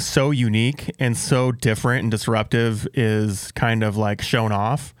something so unique and so different and disruptive is kind of like shown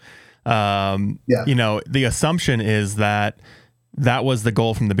off, you know, the assumption is that that was the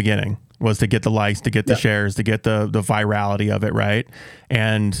goal from the beginning, was to get the likes, to get the shares, to get the virality of it, right?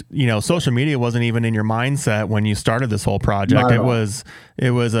 And you know, social media wasn't even in your mindset when you started this whole project. It was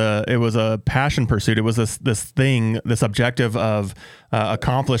a passion pursuit. It was this objective of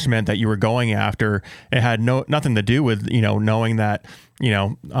accomplishment that you were going after. It had nothing to do with, you know, knowing that, you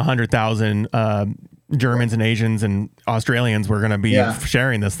know, 100,000 Germans and Asians and Australians were going to be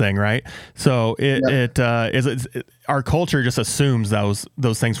sharing this thing, right? So our culture just assumes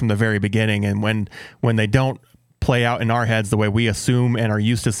those things from the very beginning, and when they don't play out in our heads the way we assume and are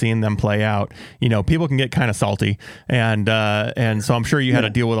used to seeing them play out, you know, people can get kind of salty, and so I'm sure you had to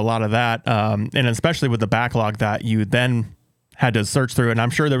deal with a lot of that, and especially with the backlog that you then had to search through. And I'm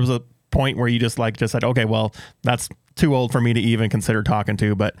sure there was a point where you just said, okay, well, that's too old for me to even consider talking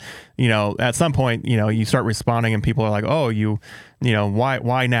to. But, you know, at some point, you know, you start responding and people are like, oh, you know,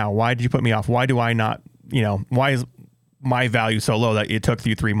 why now? Why did you put me off? Why do I not, you know, why is my value so low that it took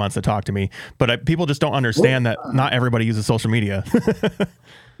you 3 months to talk to me? But people just don't understand that not everybody uses social media.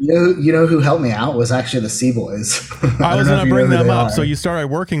 You know who helped me out was actually the Sea Boys. I was going to bring them up. So you started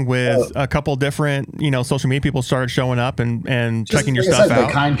working with a couple different, you know, social media people started showing up and just checking your stuff out.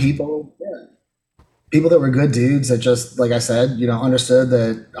 The kind people, people that were good dudes that just, like I said, you know, understood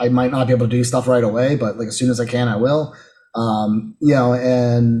that I might not be able to do stuff right away, but like as soon as I can, I will. You know,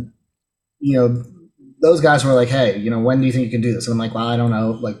 and you know, those guys were like, hey, you know, when do you think you can do this? And I'm like, well, I don't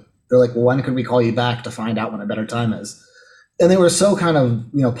know. Like, they're like, well, when could we call you back to find out when a better time is? And they were so kind of,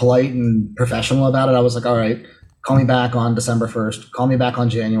 you know, polite and professional about it. I was like, all right, call me back on December 1st. Call me back on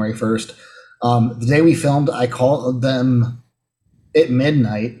January 1st. The day we filmed, I called them at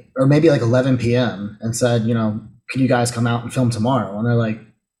midnight or maybe like 11 p.m. and said, you know, can you guys come out and film tomorrow? And they're like,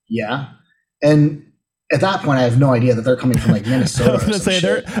 yeah. And at that point, I have no idea that they're coming from like Minnesota. I was going to say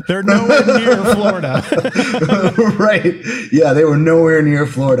they're nowhere near Florida. Right. Yeah, they were nowhere near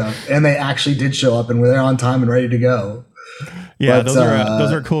Florida. And they actually did show up and were there on time and ready to go. Yeah, but,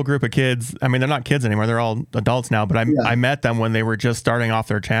 those are a cool group of kids. I mean, they're not kids anymore; they're all adults now. But I met them when they were just starting off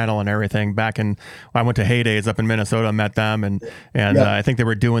their channel and everything. Back in, I went to Heydays up in Minnesota, met them, and I think they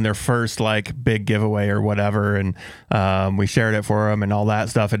were doing their first like big giveaway or whatever, and we shared it for them and all that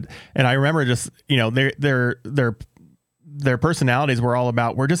stuff. And I remember just, you know, their personalities were all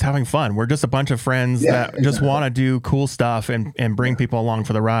about, we're just having fun. We're just a bunch of friends that just want to do cool stuff and bring people along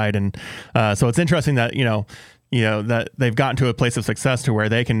for the ride. And so it's interesting that you know, that they've gotten to a place of success to where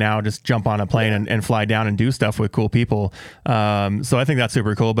they can now just jump on a plane and fly down and do stuff with cool people. So I think that's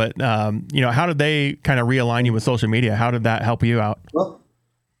super cool. But, you know, how did they kind of realign you with social media? How did that help you out? Well,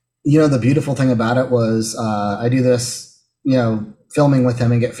 you know, the beautiful thing about it was I do this, you know, filming with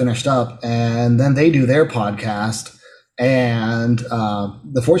them and get finished up. And then they do their podcast. And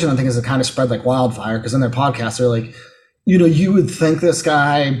the fortunate thing is it kind of spread like wildfire, because in their podcast, they're like, you know, you would think this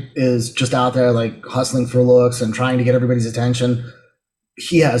guy is just out there like hustling for looks and trying to get everybody's attention.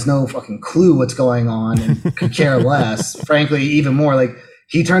 He has no fucking clue what's going on and could care less. Frankly, even more, like,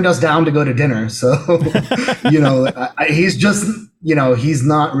 he turned us down to go to dinner. So, you know, he's just, you know, he's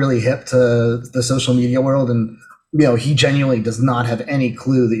not really hip to the social media world. And, you know, he genuinely does not have any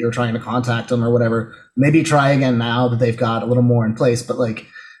clue that you're trying to contact him or whatever. Maybe try again now that they've got a little more in place. But like,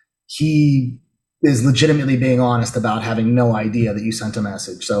 he is legitimately being honest about having no idea that you sent a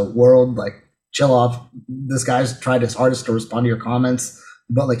message. So world, like, chill off. This guy's tried his hardest to respond to your comments,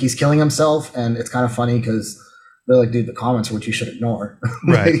 but like, he's killing himself. And it's kind of funny because They're like, dude, the comments are what you should ignore.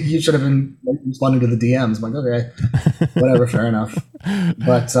 Right. Like, you should have been responding to the DMs. I'm like, okay, whatever, fair enough.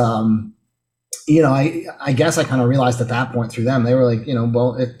 But, I guess I kind of realized at that point through them, they were like,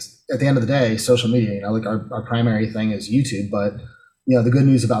 well, it's at the end of the day, social media, like our primary thing is YouTube, but the good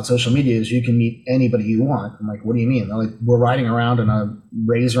news about social media is you can meet anybody you want. I'm like, what do you mean? They're like, we're riding around in a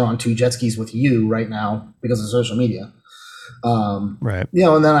RZR on 2 jet skis with you right now because of social media. Right.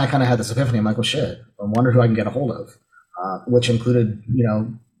 And then I kind of had this epiphany. I'm like, well, shit, I wonder who I can get a hold of, which included,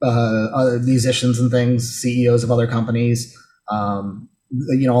 other musicians and things, CEOs of other companies,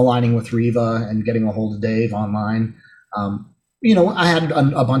 aligning with Riva and getting a hold of Dave online. I had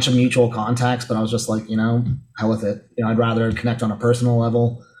a bunch of mutual contacts, but I was just like, hell with it. I'd rather connect on a personal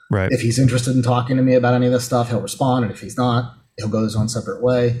level. Right. If he's interested in talking to me about any of this stuff, he'll respond. And if he's not, he'll go his own separate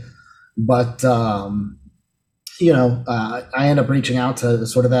way. But, I end up reaching out to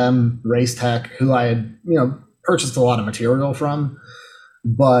sort of them, Race Tech, who I had, purchased a lot of material from,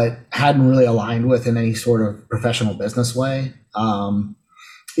 but hadn't really aligned with in any sort of professional business way.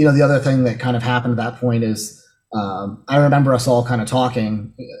 The other thing that kind of happened at that point is, I remember us all kind of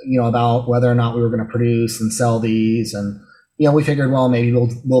talking, about whether or not we were going to produce and sell these. And, we figured, well, maybe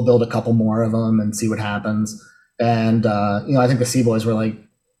we'll build a couple more of them and see what happens. And, I think the C-Boys were like,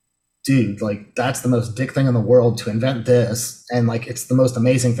 dude, like, that's the most dick thing in the world to invent this. And like, it's the most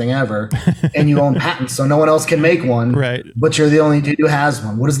amazing thing ever. And you own patents, so no one else can make one. Right. But you're the only dude who has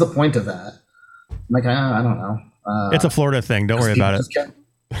one. What is the point of that? I'm like, I don't know. It's a Florida thing. Don't worry about it.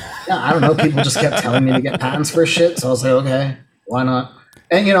 I don't know. People just kept telling me to get patents for shit. So I was like, okay, why not?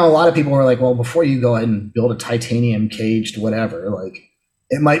 And, a lot of people were like, well, before you go ahead and build a titanium caged whatever, like,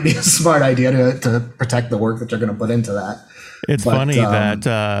 it might be a smart idea to protect the work that you're going to put into that. It's funny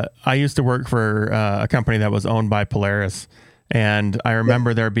that I used to work for a company that was owned by Polaris. And I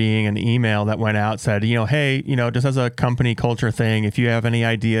remember there being an email that went out, said, hey, just as a company culture thing, if you have any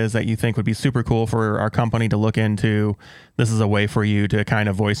ideas that you think would be super cool for our company to look into, this is a way for you to kind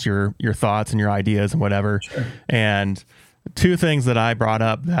of voice your thoughts and your ideas and whatever. Sure. And 2 things that I brought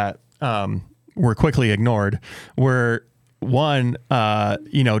up that were quickly ignored were, one,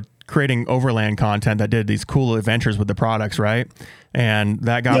 creating overland content that did these cool adventures with the products, right? And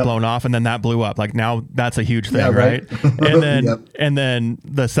that got blown off, and then that blew up. Like, now that's a huge thing, right? And then and then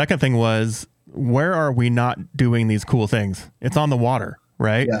the second thing was, where are we not doing these cool things? It's on the water,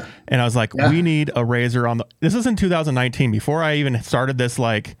 right? Yeah. And I was like, we need a RZR on the. This is in 2019, before I even started this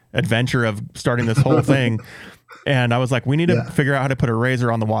like adventure of starting this whole thing. And I was like, we need to figure out how to put a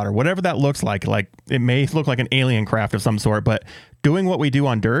RZR on the water, whatever that looks like. Like, it may look like an alien craft of some sort, but doing what we do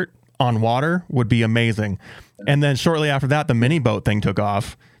on dirt, on water, would be amazing. And then shortly after that, the mini boat thing took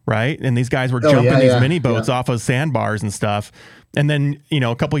off, right? And these guys were jumping these mini boats off of sandbars and stuff. And then,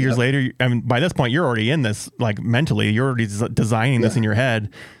 a couple years later, I mean, by this point, you're already in this, like, mentally, you're already designing this in your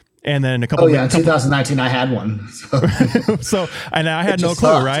head. And then a couple. In 2019, I had one. So and I had no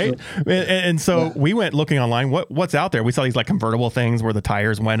clue, right? And so we went looking online. What's out there? We saw these like convertible things where the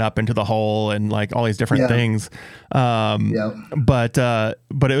tires went up into the hole and like all these different things. But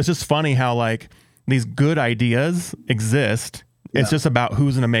it was just funny how like these good ideas exist. It's just about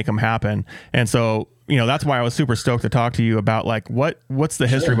who's going to make them happen. And so, that's why I was super stoked to talk to you about like what's the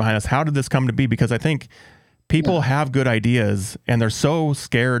history behind this? How did this come to be? Because I think people have good ideas and they're so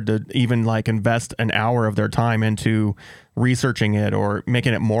scared to even like invest an hour of their time into researching it or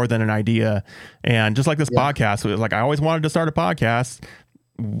making it more than an idea. And just like this podcast, it was like, I always wanted to start a podcast.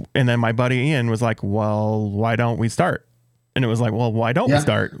 And then my buddy Ian was like, well, why don't we start? And it was like, well, why don't we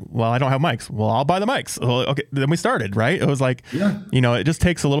start? Well, I don't have mics. Well, I'll buy the mics. Well, okay. Then we started, right? It was like, it just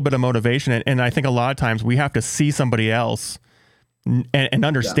takes a little bit of motivation. And I think a lot of times we have to see somebody else and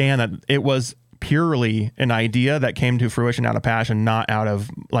understand that it was purely an idea that came to fruition out of passion, not out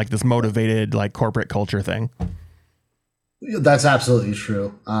of like this motivated like corporate culture thing. That's absolutely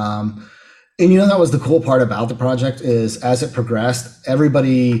true. And that was the cool part about the project is as it progressed,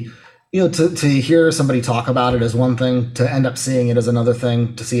 everybody, to hear somebody talk about it is one thing, to end up seeing it is another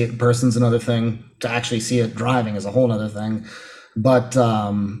thing, to see it in person is another thing, to actually see it driving is a whole other thing. But,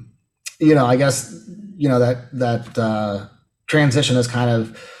 I guess, that transition has kind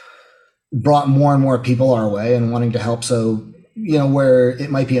of brought more and more people our way and wanting to help. So, where it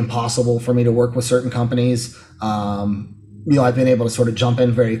might be impossible for me to work with certain companies, I've been able to sort of jump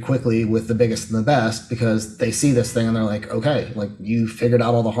in very quickly with the biggest and the best because they see this thing and they're like, okay, like you figured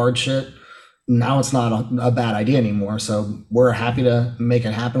out all the hard shit. Now it's not a bad idea anymore. So we're happy to make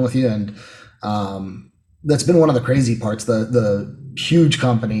it happen with you. And that's been one of the crazy parts, the huge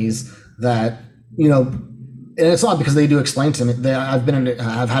companies that, and it's not because they do explain to me.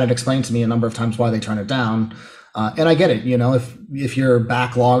 I've had it explained to me a number of times why they turn it down. And I get it, if you're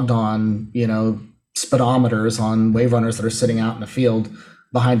backlogged on, speedometers on wave runners that are sitting out in the field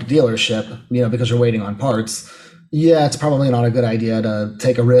behind a dealership, because you're waiting on parts. Yeah, it's probably not a good idea to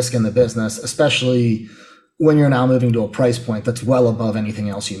take a risk in the business, especially when you're now moving to a price point that's well above anything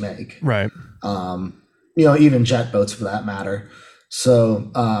else you make. Right. Even jet boats for that matter.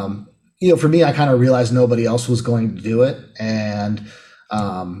 So, for me, I kind of realized nobody else was going to do it. And,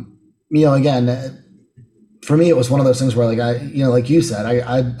 again, for me, it was one of those things where, like you said,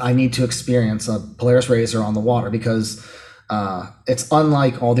 I need to experience a Polaris RZR on the water because it's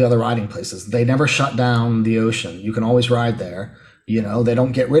unlike all the other riding places. They never shut down the ocean. You can always ride there. They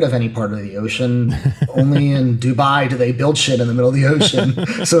don't get rid of any part of the ocean. Only in Dubai do they build shit in the middle of the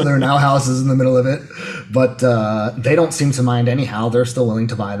ocean. So there are now houses in the middle of it. But they don't seem to mind anyhow. They're still willing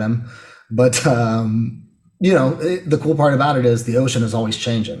to buy them. But, the cool part about it is the ocean is always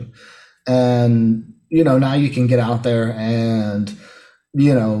changing. And, now you can get out there and,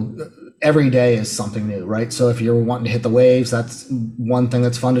 every day is something new, right? So if you're wanting to hit the waves, that's one thing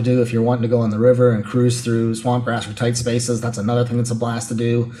that's fun to do. If you're wanting to go on the river and cruise through swamp grass or tight spaces, that's another thing that's a blast to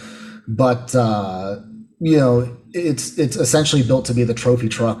do. But, it's essentially built to be the trophy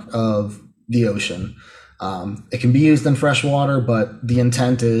truck of the ocean. It can be used in freshwater, but the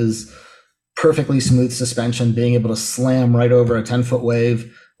intent is perfectly smooth suspension, being able to slam right over a 10-foot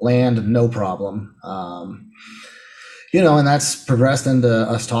wave, land, no problem. And that's progressed into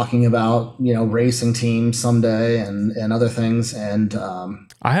us talking about, racing teams someday and other things. And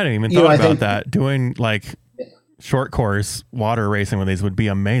I hadn't even thought about that. Doing short course water racing with these would be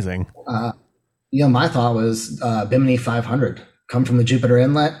amazing. My thought was Bimini 500. Come from the Jupiter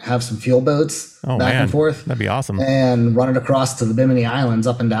Inlet, have some fuel boats back and forth. That'd be awesome. And run it across to the Bimini Islands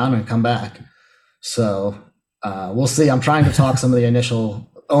up and down and come back. So we'll see. I'm trying to talk some of the initial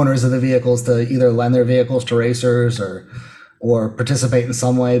owners of the vehicles to either lend their vehicles to racers or participate in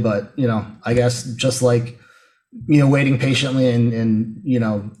some way. But, I guess just waiting patiently and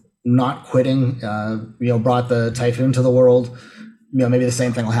not quitting, brought the Typhoon to the world, maybe the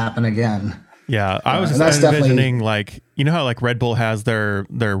same thing will happen again. Yeah. I was just envisioning how Red Bull has their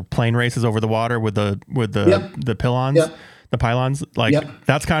plane races over the water with the pylons. Yep. The pylons,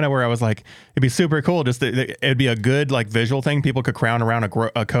 That's kind of where I was like, it'd be super cool. Just it'd be a good visual thing. People could crowd around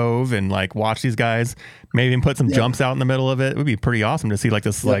a cove and watch these guys. Maybe even put some jumps out in the middle of it. It would be pretty awesome to see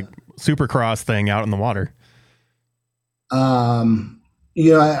this supercross thing out in the water.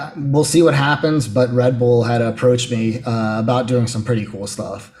 We'll see what happens. But Red Bull had approached me about doing some pretty cool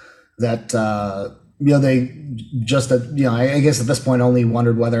stuff. That they just I guess at this point only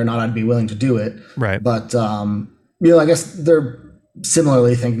wondered whether or not I'd be willing to do it. Right. But I guess they're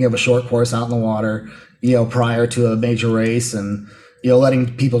similarly thinking of a short course out in the water, prior to a major race and,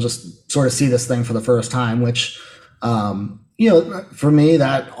 letting people just sort of see this thing for the first time, which, for me,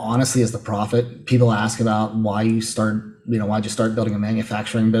 that honestly is the profit. People ask about why'd you start building a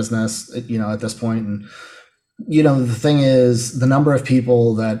manufacturing business, at this point. And, the thing is the number of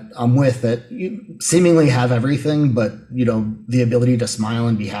people that I'm with that seemingly have everything, but, the ability to smile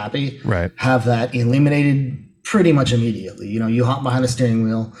and be happy, right, have that eliminated pretty much immediately. You hop behind a steering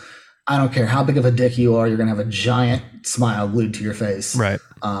wheel. I don't care how big of a dick you are. You're going to have a giant smile glued to your face. Right.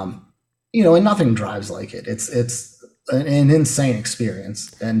 And nothing drives like it. It's an insane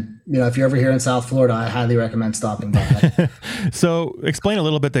experience. And, if you're ever here in South Florida, I highly recommend stopping by. So explain a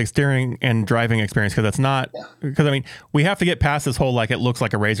little bit the steering and driving experience. Because we have to get past this whole, it looks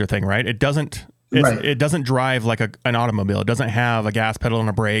like a RZR thing, right? It doesn't drive like an automobile. It doesn't have a gas pedal and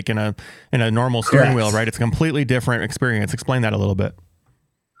a brake and a normal steering wheel, right? It's a completely different experience. Explain that a little bit.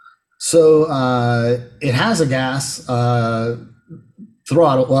 So it has a gas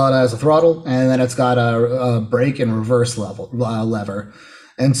throttle. Well, it has a throttle, and then it's got a brake and reverse lever.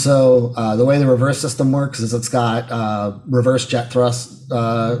 And so the way the reverse system works is it's got reverse jet thrust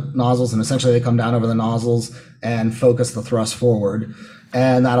nozzles, and essentially they come down over the nozzles and focus the thrust forward.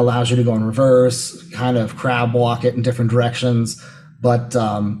 And that allows you to go in reverse, kind of crab walk it in different directions. But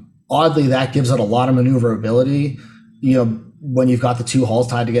oddly, that gives it a lot of maneuverability, when you've got the two hulls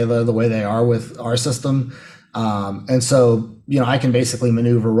tied together the way they are with our system. And so, I can basically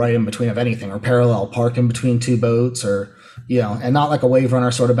maneuver right in between of anything, or parallel park in between two boats, or, and not like a wave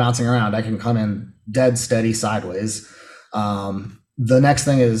runner sort of bouncing around. I can come in dead steady sideways. The next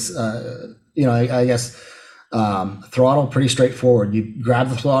thing is, I guess, throttle, pretty straightforward. You grab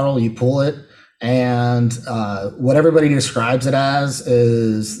the throttle, you pull it, and what everybody describes it as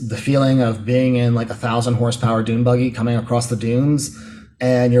is the feeling of being in 1,000 horsepower dune buggy coming across the dunes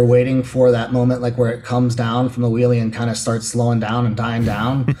and you're waiting for that moment, like where it comes down from the wheelie and kind of starts slowing down and dying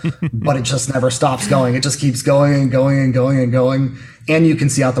down, but it just never stops going. It just keeps going and going and going and going. And you can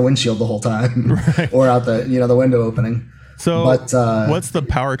see out the windshield the whole time, right. Or out the, the window opening. So what's the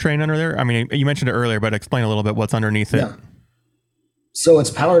powertrain under there? I mean, you mentioned it earlier, but explain a little bit what's underneath it. Yeah. So it's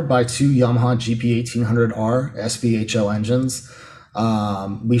powered by two Yamaha GP1800R SBHO engines.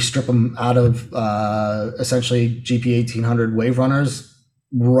 We strip them out of essentially GP1800 wave runners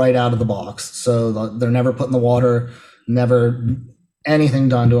right out of the box. So they're never put in the water, never anything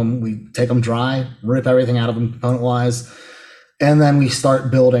done to them. We take them dry, rip everything out of them component-wise, and then we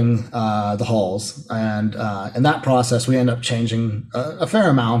start building the hulls. And in that process, we end up changing a fair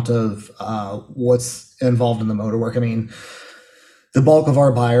amount of what's involved in the motor work. I mean, the bulk of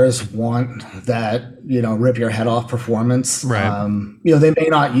our buyers want that, rip your head off performance. Right. They may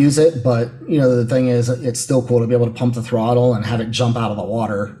not use it, but, the thing is, it's still cool to be able to pump the throttle and have it jump out of the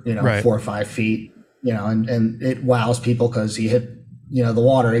water, right. 4 or 5 feet, and it wows people because you hit, the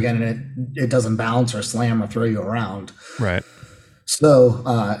water again, and it doesn't bounce or slam or throw you around. Right. So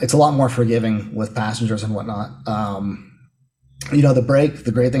it's a lot more forgiving with passengers and whatnot. The brake,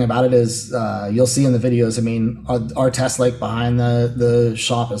 the great thing about it is you'll see in the videos, I mean, our test lake behind the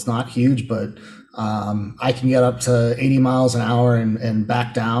shop is not huge, but I can get up to 80 miles an hour and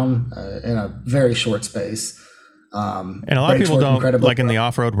back down in a very short space. And a lot of people don't, like in the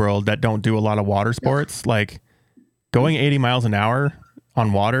off-road world, that don't do a lot of water sports. Yeah. Like going 80 miles an hour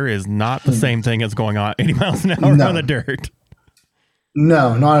on water is not the same thing as going on 80 miles an hour on the dirt.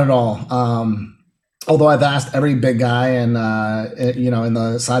 No, not at all. Although I've asked every big guy in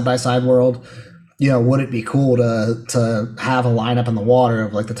the side-by-side world, would it be cool to have a lineup in the water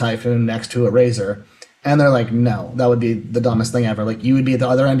of like the Typhoon next to a RZR? And they're like, no, that would be the dumbest thing ever. Like you would be at the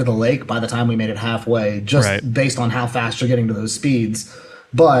other end of the lake by the time we made it halfway, just right. Based on how fast you're getting to those speeds.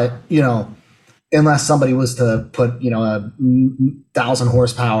 But, unless somebody was to put, a 1,000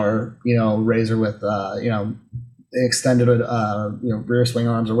 horsepower, RZR with, extended rear swing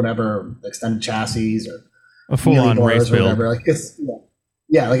arms or whatever, extended chassis or a full-on race build. Whatever. Like it's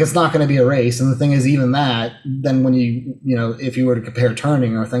like it's not going to be a race. And the thing is, even that, then when if you were to compare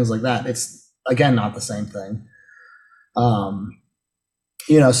turning or things like that, it's again not the same thing. So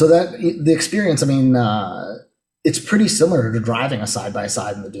that the experience, I mean, it's pretty similar to driving a side by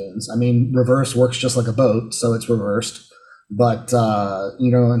side in the dunes. I mean, reverse works just like a boat, so it's reversed. But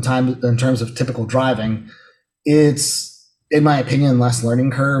in terms of typical driving, it's, in my opinion, less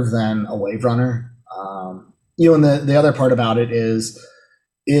learning curve than a wave runner. And the other part about it is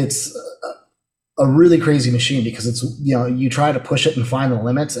it's a really crazy machine because it's, you try to push it and find the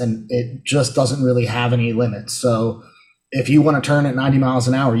limits and it just doesn't really have any limits. So if you want to turn at 90 miles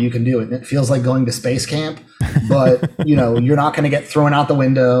an hour, you can do it. And it feels like going to space camp, but you're not going to get thrown out the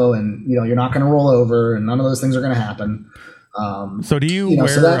window and, you're not going to roll over and none of those things are going to happen. So do you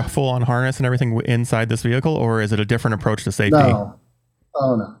wear a full-on harness and everything inside this vehicle, or is it a different approach to safety? No.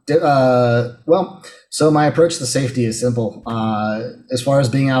 Oh, no. Well, so my approach to safety is simple. As far as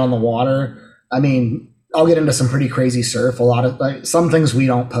being out on the water, I mean, I'll get into some pretty crazy surf. A lot of some things we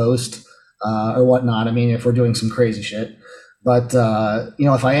don't post or whatnot. I mean, if we're doing some crazy shit. But,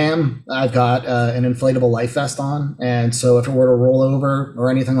 if I am, I've got an inflatable life vest on. And so if it were to roll over or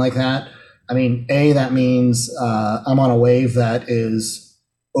anything like that, I mean, that means I'm on a wave that is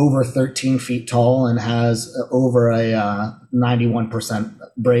over 13 feet tall and has over a 91%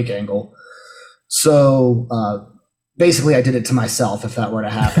 brake angle. So basically, I did it to myself if that were to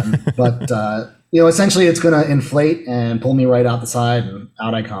happen. But, essentially it's going to inflate and pull me right out the side and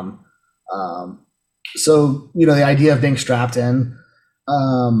out I come. So, the idea of being strapped in,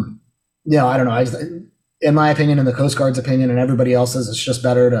 I don't know. In my opinion, in the Coast Guard's opinion, and everybody else's, it's just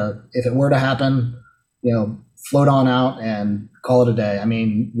better to, if it were to happen, float on out and call it a day. I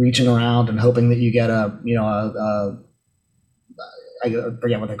mean, reaching around and hoping that you get I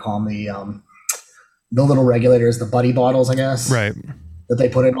forget what they call them, the little regulators, the buddy bottles, I guess, right? That they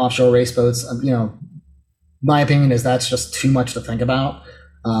put in offshore race boats. My opinion is that's just too much to think about.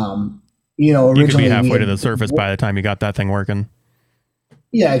 Originally you could be halfway to the surface by the time you got that thing working.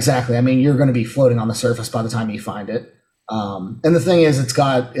 Yeah, exactly. I mean, you're going to be floating on the surface by the time you find it. And the thing is, it's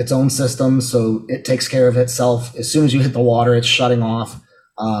got its own system, so it takes care of itself. As soon as you hit the water, it's shutting off.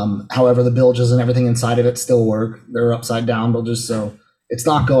 However, the bilges and everything inside of it still work. They're upside down bilges, so it's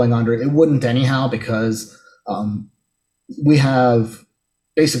not going under. It wouldn't anyhow because we have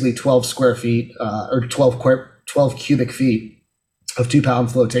basically 12 square feet or 12 cubic feet of 2-pound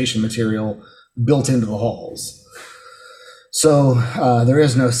flotation material built into the hulls. So there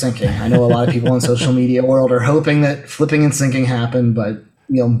is no sinking. I know a lot of people in social media world are hoping that flipping and sinking happen, but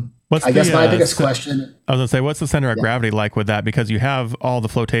I guess my biggest question. I was gonna say, what's the center of gravity like with that? Because you have all the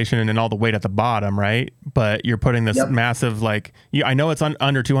flotation and all the weight at the bottom, right? But you're putting this massive, I know it's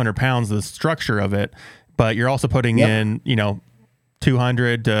under 200 pounds, the structure of it, but you're also putting in,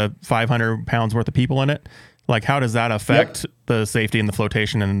 200 to 500 pounds worth of people in it. Like, how does that affect the safety and the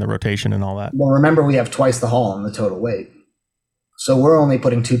flotation and the rotation and all that? Well, remember, we have twice the hull on the total weight. So we're only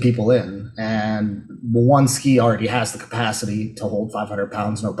putting 2 people in, and one ski already has the capacity to hold 500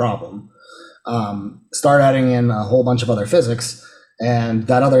 pounds, no problem. Start adding in a whole bunch of other physics, and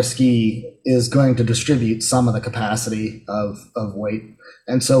that other ski is going to distribute some of the capacity of weight.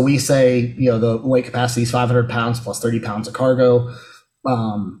 And so we say, the weight capacity is 500 pounds plus 30 pounds of cargo.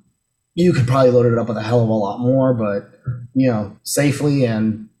 You could probably load it up with a hell of a lot more, but, safely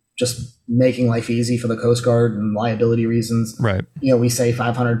and just making life easy for the Coast Guard and liability reasons. Right. We say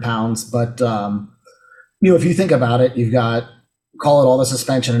 500 pounds, but, if you think about it, you've got, call it all the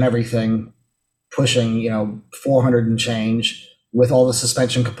suspension and everything, pushing, 400 and change with all the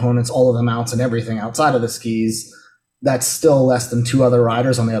suspension components, all of the mounts and everything outside of the skis. That's still less than 2 other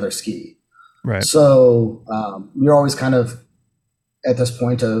riders on the other ski. Right. So, you're always kind of at this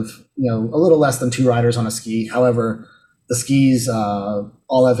point of, a little less than 2 riders on a ski. However, the skis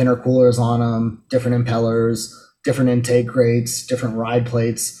all have intercoolers on them, different impellers, different intake grates, different ride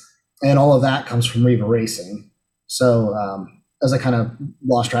plates, and all of that comes from Riva Racing. So as I kind of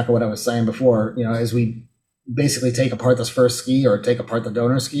lost track of what I was saying before, as we basically take apart this first ski or take apart the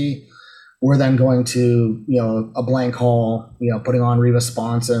donor ski, we're then going to, a blank hull, putting on Riva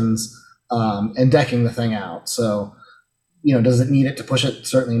sponsons and decking the thing out. So, does it need it to push it?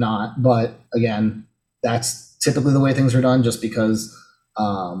 Certainly not. But again, that's typically the way things are done, just because,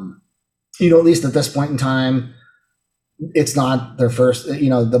 at least at this point in time, it's not their first,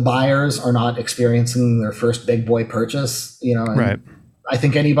 the buyers are not experiencing their first big boy purchase, and right. I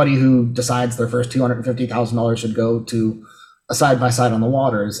think anybody who decides their first $250,000 should go to a side-by-side on the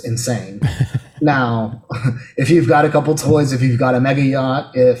water is insane. Now, if you've got a couple toys, if you've got a mega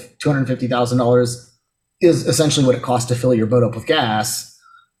yacht, if $250,000 is essentially what it costs to fill your boat up with gas,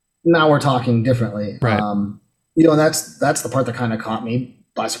 now we're talking differently. Right. And that's the part that kind of caught me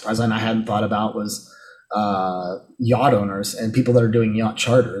by surprise, and I hadn't thought about was yacht owners and people that are doing yacht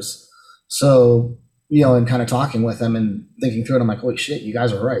charters. So, and kind of talking with them and thinking through it, I'm like, holy shit, you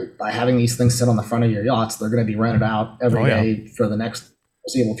guys are right. By having these things sit on the front of your yachts, they're going to be rented out every day for the next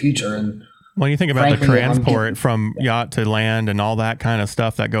foreseeable future. And when you think about the transport from yacht to land and all that kind of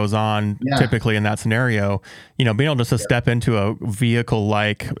stuff that goes on typically in that scenario, being able just to step into a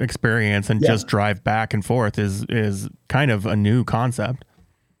vehicle-like experience and just drive back and forth is kind of a new concept.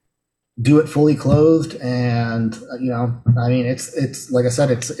 Do it fully clothed, and it's like I said,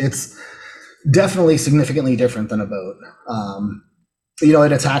 it's definitely significantly different than a boat.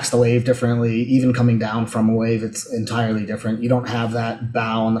 It attacks the wave differently. Even coming down from a wave, it's entirely different. You don't have that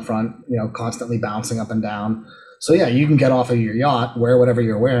bow on the front, constantly bouncing up and down. So yeah, you can get off of your yacht, wear whatever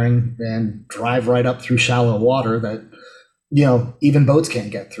you're wearing, and drive right up through shallow water that, even boats can't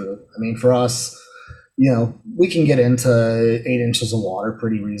get through. I mean, for us, we can get into 8 inches of water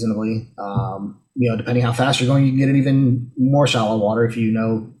pretty reasonably. Depending how fast you're going, you can get in even more shallow water if you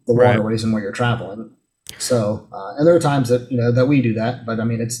know the waterways and where you're traveling. So, and there are times that, that we do that, but I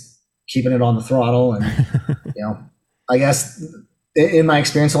mean, it's keeping it on the throttle. And, I guess in my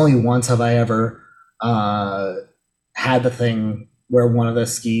experience, only once have I ever had the thing where one of the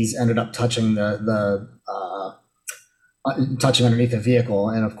skis ended up touching touching underneath the vehicle.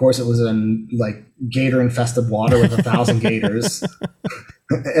 And of course it was in like gator infested water with 1,000 gators.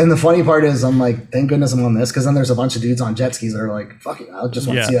 And the funny part is I'm like, thank goodness I'm on this, because then there's a bunch of dudes on jet skis that are like, fuck it, I just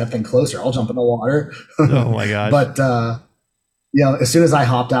want to see that thing closer. I'll jump in the water. Oh my gosh. But, as soon as I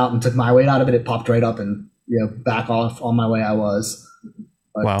hopped out and took my weight out of it, it popped right up and, back off on my way I was.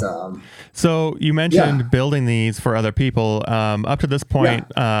 But, wow. So you mentioned building these for other people. Up to this point,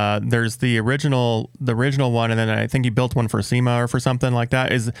 there's the original one, and then I think you built one for SEMA or for something like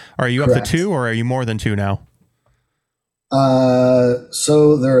that. Are you Correct. Up to 2, or are you more than 2 now?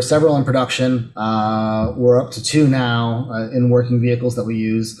 So there are several in production. We're up to 2 now in working vehicles that we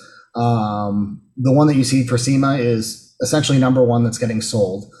use. The one that you see for SEMA is essentially number 1 that's getting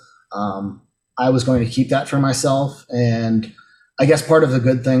sold. I was going to keep that for myself, and I guess part of the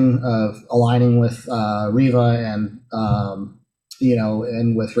good thing of aligning with Riva and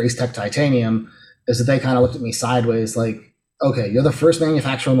and with Race Tech Titanium is that they kind of looked at me sideways, like, okay, you're the first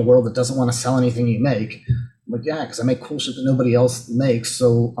manufacturer in the world that doesn't want to sell anything you make. I'm like, yeah, because I make cool shit that nobody else makes,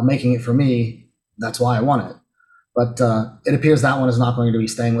 so I'm making it for me. That's why I want it. But it appears that one is not going to be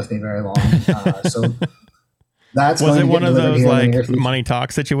staying with me very long. So That's Was going it to one get of delivered those here in the like near future. money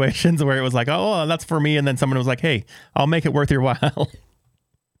talk situations where it was like, oh, that's for me, and then someone was like, hey, I'll make it worth your while?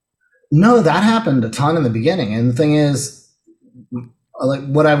 No, that happened a ton in the beginning. And the thing is, like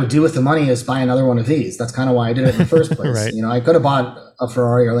what I would do with the money is buy another one of these. That's kind of why I did it in the first place. Right. You know, I could have bought a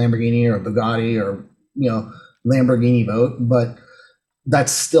Ferrari or Lamborghini or a Bugatti or, you know, Lamborghini boat, but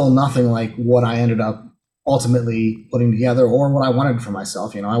that's still nothing like what I ended up ultimately putting together or what I wanted for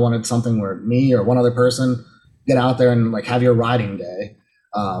myself. You know, I wanted something where me or one other person get out there and like have your riding day.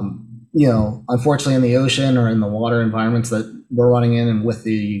 You know, unfortunately in the ocean or in the water environments that we're running in and with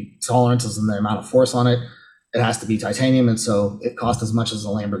the tolerances and the amount of force on it, it has to be titanium. And so it costs as much as a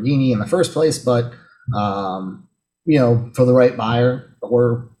Lamborghini in the first place, but, you know, for the right buyer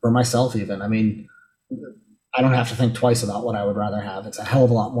or for myself even, I mean, I don't have to think twice about what I would rather have. It's a hell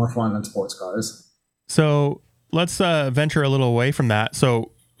of a lot more fun than sports cars. So let's venture a little away from that.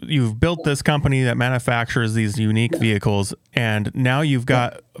 So you've built this company that manufactures these unique vehicles, and now you've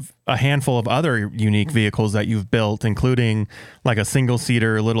got a handful of other unique vehicles that you've built, including like a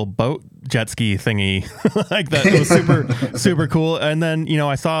single-seater little boat jet ski thingy, like that. It was super cool. And then, you know,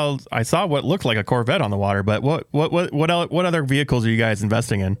 I saw what looked like a Corvette on the water. But what other vehicles are you guys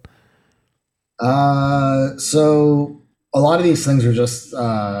investing in? So a lot of these things are just,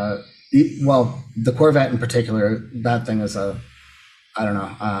 well, the Corvette in particular, that thing is I don't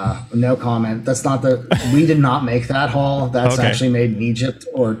know, no comment. That's not we did not make that haul. That's Okay. actually made in Egypt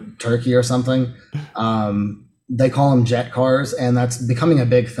or Turkey or something. They call them jet cars, and that's becoming a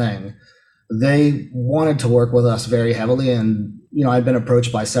big thing. They wanted to work with us very heavily, and, you know, I've been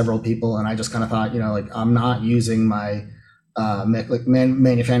approached by several people, and I just kind of thought, you know, like, I'm not using my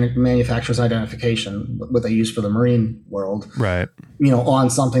manufacturer's identification, what they use for the marine world, Right. you know, on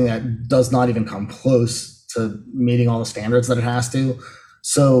something that does not even come close to meeting all the standards that it has to.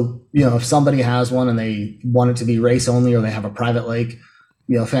 So, you know, if somebody has one and they want it to be race only or they have a private lake,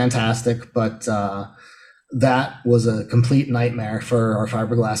 you know, fantastic. But that was a complete nightmare for our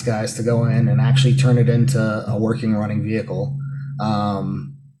fiberglass guys to go in and actually turn it into a working, running vehicle.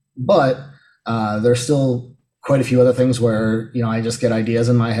 But there's still quite a few other things where, you know, I just get ideas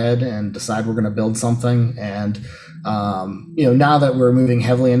in my head and decide we're going to build something. And, you know, now that we're moving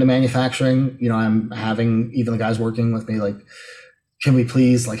heavily into manufacturing, you know, I'm having even the guys working with me, like, can we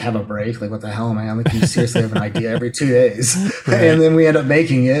please like have a break? Like, what the hell, man? Like, you seriously have an idea every 2 days. Right. And then we end up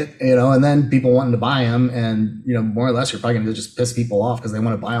making it, you know, and then people wanting to buy them. And, you know, more or less, you're probably going to just piss people off because they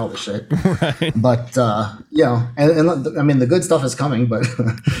want to buy all the shit. Right. But, you know, and I mean, the good stuff is coming, but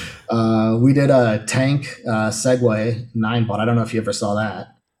we did a tank Segway 9-bot. I don't know if you ever saw that.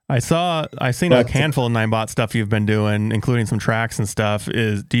 I've seen a handful of 9-bot stuff you've been doing, including some tracks and stuff.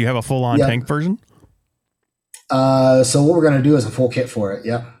 Do you have a full on tank version? So what we're going to do is a full kit for it.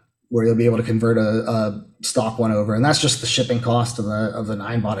 Yep. Where you'll be able to convert a stock one over. And that's just the shipping cost of the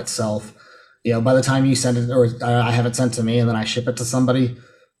 9-bot itself. You know, by the time you send it, or I have it sent to me and then I ship it to somebody,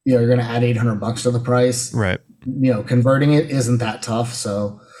 you know, you're going to add $800 to the price. Right. You know, converting it isn't that tough.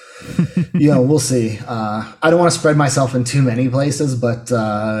 So, you know, we'll see. I don't want to spread myself in too many places, but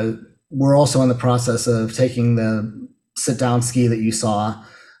we're also in the process of taking the sit down ski that you saw,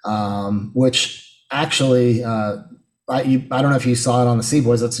 which actually, I don't know if you saw it on the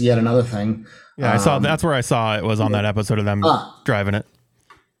Seaboys. That's yet another thing. Yeah, I saw. That's where I saw it was on that episode of them driving it.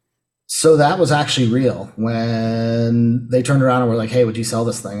 So that was actually real when they turned around and were like, "Hey, would you sell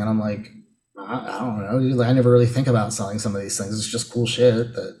this thing?" And I'm like, I don't know. I never really think about selling some of these things. It's just cool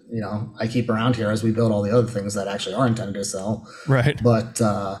shit that, you know, I keep around here as we build all the other things that actually are intended to sell. Right. But,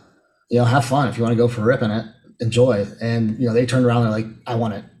 you know, have fun. If you want to go for ripping it, enjoy. And, you know, they turned around and they're like, I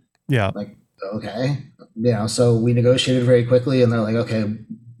want it. Yeah. I'm like, okay. You know, so we negotiated very quickly and they're like, okay,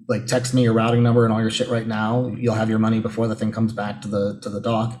 like text me your routing number and all your shit right now. You'll have your money before the thing comes back to the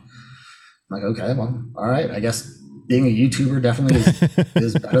dock. I'm like, okay, well, all right. I guess being a YouTuber definitely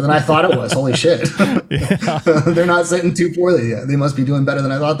is better than I thought it was. Holy shit. Yeah. They're not sitting too poorly yet. They must be doing better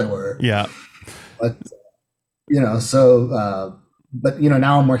than I thought they were. Yeah. But, you know, so, but, you know,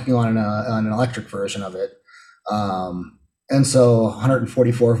 now I'm working on an electric version of it. And so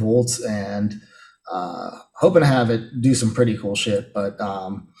 144 volts and hoping to have it do some pretty cool shit. But,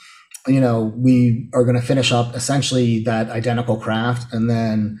 you know, we are going to finish up essentially that identical craft. And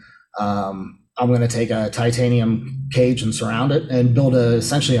then I'm going to take a titanium cage and surround it and build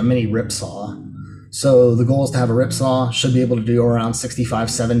essentially a mini rip saw. So the goal is to have a rip saw, should be able to do around 65,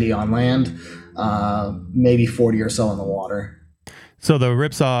 70 on land, maybe 40 or so in the water. So the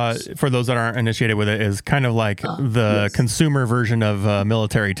rip saw, for those that aren't initiated with it, is kind of like the consumer version of a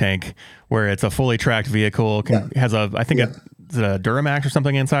military tank, where it's a fully tracked vehicle, has a, I think is it a Duramax or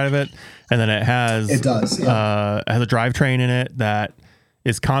something inside of it, and then it has it does it has a drivetrain in it that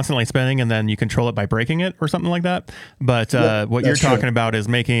is constantly spinning, and then you control it by braking it or something like that. But what you're talking about is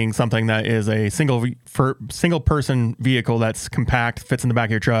making something that is a single person vehicle that's compact, fits in the back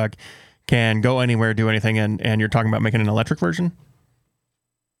of your truck, can go anywhere, do anything, and you're talking about making an electric version?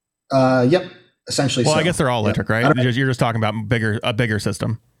 Yep, essentially. Well, I guess they're all electric, right? You're just talking about a bigger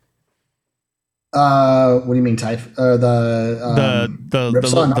system. What do you mean type? The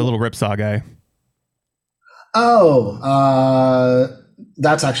little Ripsaw guy. Oh,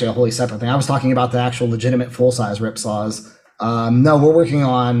 that's actually a wholly separate thing. I was talking about the actual legitimate full-size Ripsaws. No, we're working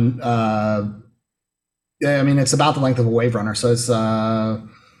on, it's about the length of a wave runner. So it's, I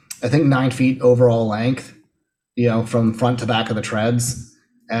think 9 feet overall length, from front to back of the treads,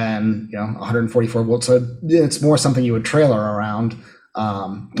 and, 144 volts. So it's more something you would trailer around.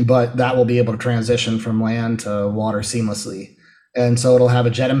 But that will be able to transition from land to water seamlessly. And so it'll have a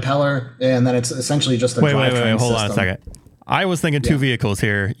jet impeller, and then it's essentially just a drivetrain system. Hold on a second. I was thinking two vehicles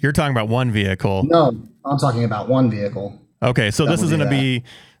here. You're talking about one vehicle. No, I'm talking about one vehicle. Okay, so this is going to be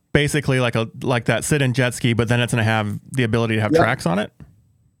basically like that sit-in jet ski, but then it's going to have the ability to have tracks on it?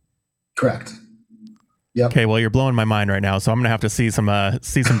 Correct. Yep. Okay, well, you're blowing my mind right now, so I'm going to have to see some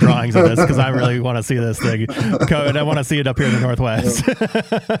drawings of this, because I really want to see this thing. I want to see it up here in the Northwest.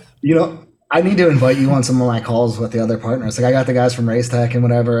 I need to invite you on some of my calls with the other partners. Like, I got the guys from Race Tech and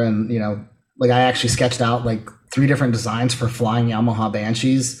whatever, and, I actually sketched out, 3 different designs for flying Yamaha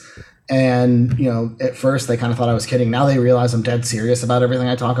Banshees. And, at first they kind of thought I was kidding. Now they realize I'm dead serious about everything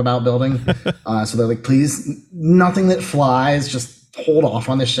I talk about building. So they're like, please, nothing that flies, just hold off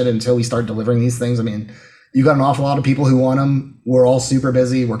on this shit until we start delivering these things. I mean, you got an awful lot of people who want them. We're all super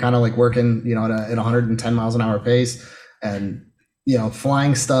busy. We're kind of working, at 110 miles an hour pace, and,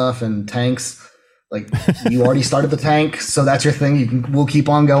 flying stuff and tanks. You already started the tank, so that's your thing. We'll keep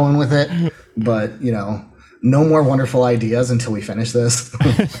on going with it. But, no more wonderful ideas until we finish this.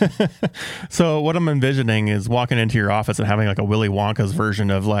 So what I'm envisioning is walking into your office and having a Willy Wonka's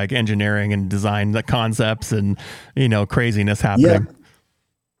version of engineering and design, the concepts and, craziness happening. Yeah,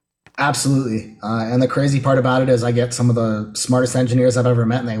 absolutely. And the crazy part about it is I get some of the smartest engineers I've ever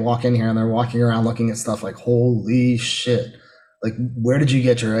met, and they walk in here and they're walking around looking at stuff like, holy shit. Where did you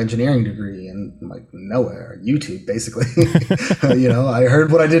get your engineering degree? And I'm like, nowhere. YouTube, basically. I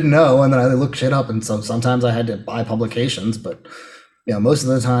heard what I didn't know, and then I looked shit up. And so sometimes I had to buy publications, but most of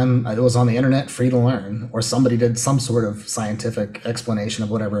the time it was on the internet, free to learn, or somebody did some sort of scientific explanation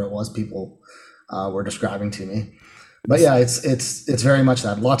of whatever it was people were describing to me. But yeah, it's very much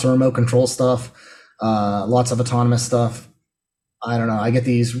that. Lots of remote control stuff, lots of autonomous stuff. I don't know. I get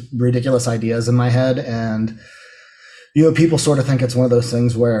these ridiculous ideas in my head, and people sort of think it's one of those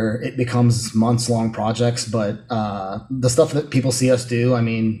things where it becomes months-long projects, but the stuff that people see us do,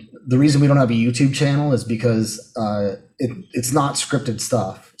 the reason we don't have a YouTube channel is because it's not scripted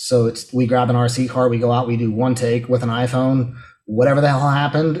stuff. So we grab an RC car, we go out, we do one take with an iPhone. Whatever the hell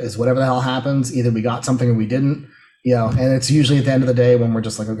happened is whatever the hell happens. Either we got something or we didn't, and it's usually at the end of the day when we're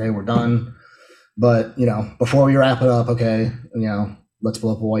just like, okay, we're done. But, before we wrap it up, okay, let's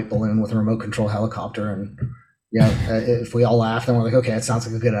blow up a white balloon with a remote control helicopter, and if we all laugh, then we're like, okay, it sounds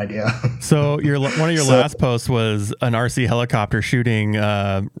like a good idea. So one of your last posts was an RC helicopter shooting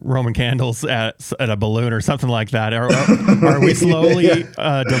Roman candles at a balloon or something like that. Are we slowly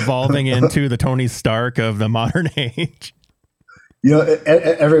devolving into the Tony Stark of the modern age?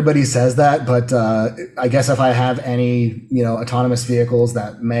 Everybody says that, but I guess if I have any, autonomous vehicles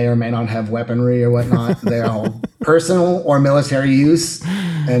that may or may not have weaponry or whatnot, they're all personal or military use.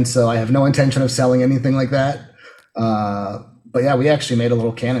 And so I have no intention of selling anything like that. But yeah, we actually made a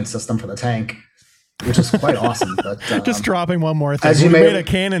little cannon system for the tank, which is quite awesome. But just dropping one more thing, we made a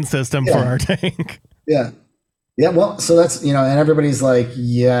cannon system for our tank. Yeah. Well, so that's, and everybody's like,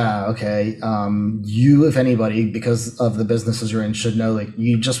 yeah, okay. You, if anybody, because of the businesses you're in, should know,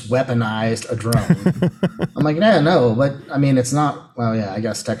 you just weaponized a drone. I'm like, no, but it's not, well, yeah, I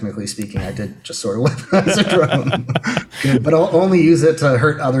guess technically speaking, I did just sort of weaponize a drone, but I'll only use it to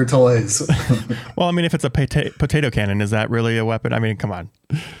hurt other toys. Well, if it's a potato cannon, is that really a weapon? Come on.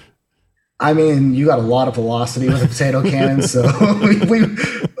 You got a lot of velocity with a potato cannon, so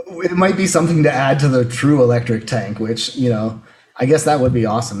it might be something to add to the true electric tank, which, I guess that would be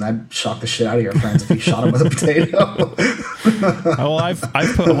awesome. That'd shock the shit out of your friends if you shot them with a potato. Well, I've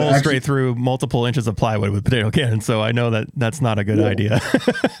put holes straight through multiple inches of plywood with potato cannons, so I know that's not a good idea.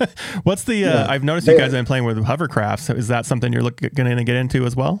 What's the, I've noticed you guys have been playing with hovercrafts. Is that something you're going to get into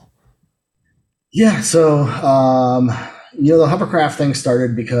as well? Yeah. So, the hovercraft thing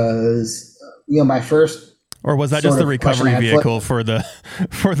started because, my first Or was that just the recovery vehicle for the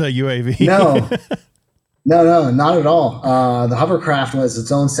UAV? No, no, not at all. The hovercraft was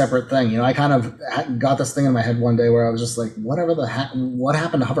its own separate thing. I kind of got this thing in my head one day where I was just like, what happened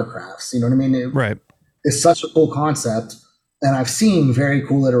to hovercrafts? You know what I mean? Right. It's such a cool concept. And I've seen very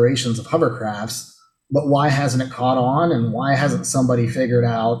cool iterations of hovercrafts, but why hasn't it caught on? And why hasn't somebody figured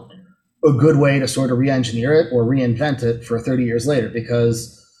out a good way to sort of re-engineer it or reinvent it for 30 years later?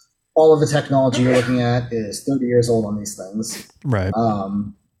 Because all of the technology you're looking at is 30 years old on these things. Right.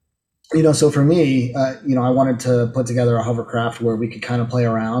 So for me, I wanted to put together a hovercraft where we could kind of play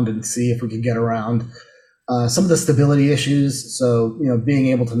around and see if we could get around some of the stability issues. So, being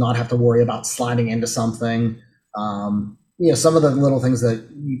able to not have to worry about sliding into something. Some of the little things that,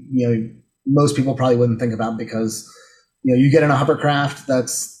 most people probably wouldn't think about because, you get in a hovercraft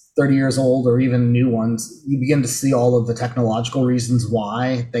that's 30 years old or even new ones, you begin to see all of the technological reasons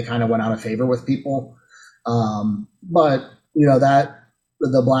why they kind of went out of favor with people. But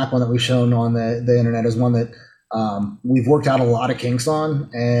the black one that we've shown on the internet is one that we've worked out a lot of kinks on,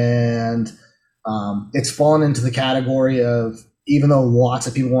 and it's fallen into the category of, even though lots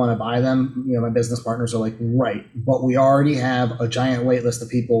of people want to buy them, my business partners are like, right, but we already have a giant wait list of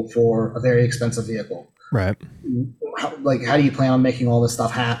people for a very expensive vehicle. Right. How do you plan on making all this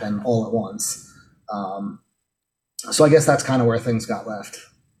stuff happen all at once? So I guess that's kind of where things got left.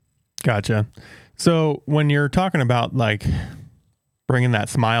 Gotcha. So when you're talking about bringing that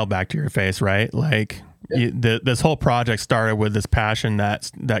smile back to your face, right? This whole project started with this passion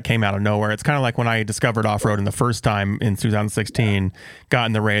that came out of nowhere. It's kind of like when I discovered off-roading the first time in 2016, got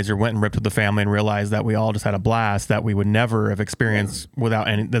in the RZR, went and ripped with the family and realized that we all just had a blast that we would never have experienced without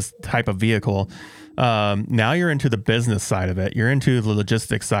this type of vehicle. Now you're into the business side of it. You're into the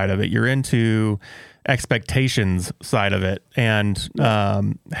logistics side of it. You're into expectations side of it. And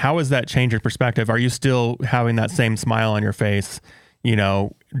how has that changed your perspective? Are you still having that same smile on your face,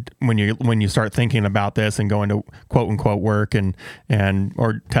 when you start thinking about this and going to quote unquote work and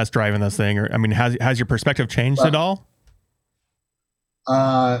or test driving this thing? Or, has your perspective changed at all?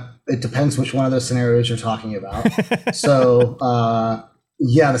 It depends which one of those scenarios you're talking about. So,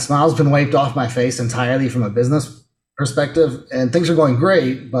 the smile's been wiped off my face entirely from a business perspective, and things are going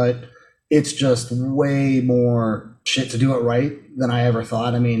great, but it's just way more shit to do it right than I ever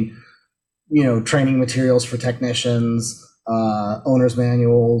thought. Training materials for technicians, owner's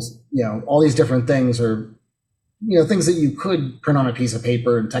manuals, all these different things are, things that you could print on a piece of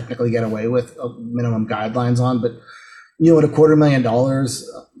paper and technically get away with minimum guidelines on. But, at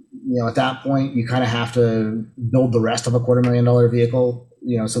 $250,000, at that point, you kind of have to build the rest of a $250,000 vehicle,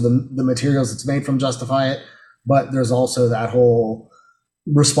 so the materials it's made from justify it. But there's also that whole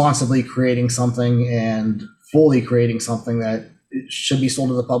responsibly creating something and fully creating something that it should be sold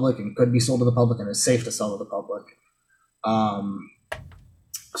to the public and could be sold to the public and is safe to sell to the public.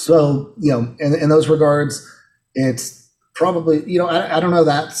 In those regards, it's probably, I don't know,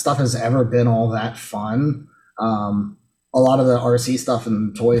 that stuff has ever been all that fun. A lot of the RC stuff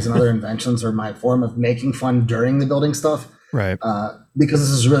and toys and other inventions are my form of making fun during the building stuff. Right. Because this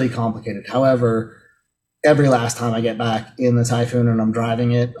is really complicated. However, every last time I get back in the Typhoon and I'm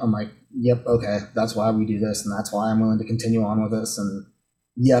driving it, I'm like, yep, okay, that's why we do this, and that's why I'm willing to continue on with this. And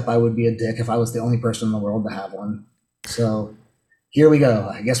yep, I would be a dick if I was the only person in the world to have one. So here we go.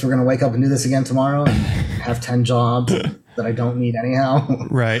 I guess we're going to wake up and do this again tomorrow and have 10 jobs that I don't need anyhow.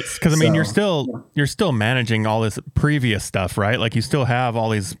 Right. Because you're still managing all this previous stuff, right? You still have all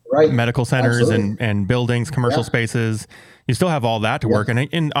these medical centers and buildings, commercial spaces. You still have all that to work.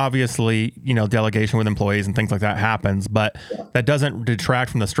 And obviously, delegation with employees and things like that happens, but that doesn't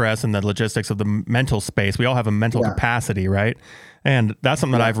detract from the stress and the logistics of the mental space. We all have a mental capacity, right? And that's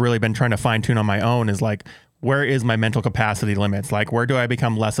something that I've really been trying to fine tune on my own, is where is my mental capacity limits? Where do I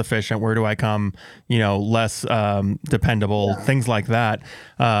become less efficient? Where do I become, less dependable? Things like that.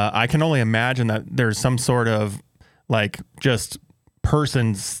 I can only imagine that there's some sort of just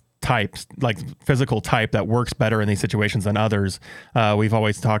person's types, physical type, that works better in these situations than others. We've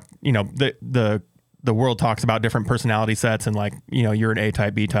always talked, the world talks about different personality sets and you're an A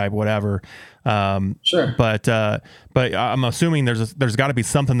type, B type, whatever. Sure. But I'm assuming there's got to be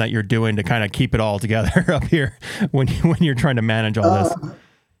something that you're doing to kind of keep it all together up here when you're trying to manage all this.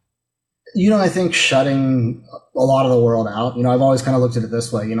 I think shutting a lot of the world out, I've always kind of looked at it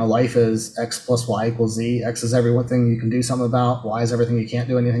this way, life is X plus Y equals Z. X is everything you can do something about. Y is everything you can't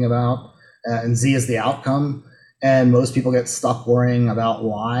do anything about. And Z is the outcome. And most people get stuck worrying about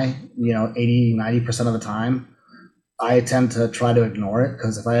why, 80, 90% of the time. I tend to try to ignore it,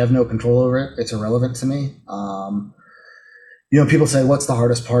 because if I have no control over it, it's irrelevant to me. People say, what's the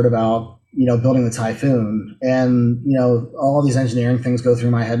hardest part about, building the Typhoon, and all these engineering things go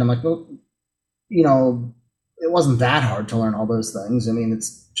through my head, and I'm like, well, it wasn't that hard to learn all those things. I mean,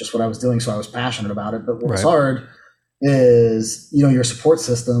 it's just what I was doing, so I was passionate about it. But what's hard is, your support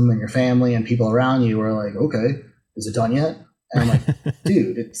system and your family and people around you are like, okay, is it done yet? And I'm like,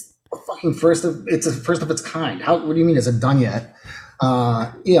 dude, it's a fucking first of its kind. What do you mean, is it done yet?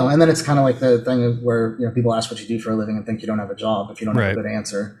 And then it's kind of like the thing of where, people ask what you do for a living and think you don't have a job if you don't have a good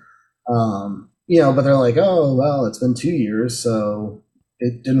answer. But they're like, oh, well, it's been 2 years, so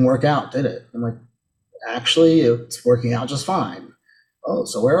it didn't work out, did it? I'm like, actually, it's working out just fine. Oh,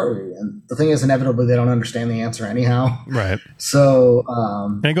 so where are we? And the thing is, inevitably, they don't understand the answer anyhow. Right. So,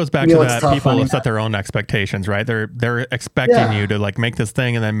 and it goes back to that people set their own expectations, right? They're expecting you to like make this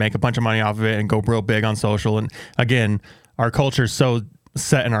thing and then make a bunch of money off of it and go real big on social. And again, our culture's so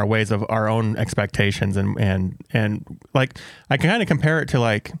set in our ways of our own expectations, and like I can kind of compare it to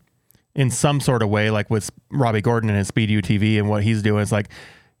like in some sort of way, like with Robbie Gordon and his Speed UTV and what he's doing is like.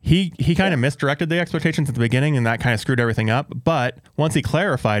 He kind of misdirected the expectations at the beginning, and that kind of screwed everything up. But once he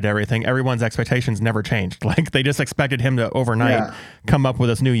clarified everything, everyone's expectations never changed. Like they just expected him to overnight come up with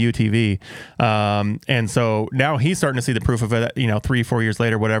this new UTV. And so now he's starting to see the proof of it, 3-4 years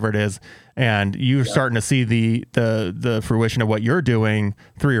later, whatever it is. And you're starting to see the fruition of what you're doing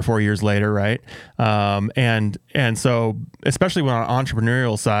 3 or 4 years later. Right. And so especially when on the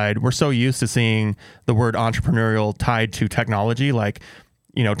entrepreneurial side, we're so used to seeing the word entrepreneurial tied to technology, like,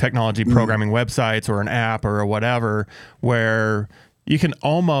 technology programming websites or an app or whatever, where you can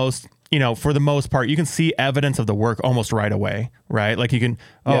almost, for the most part, you can see evidence of the work almost right away, right? Like you can,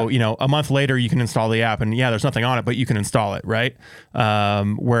 a month later you can install the app and there's nothing on it, but you can install it, right?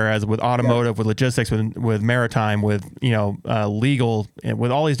 Whereas with automotive, with logistics, with maritime, with, legal,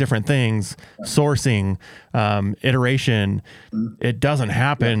 with all these different things, sourcing, iteration, it doesn't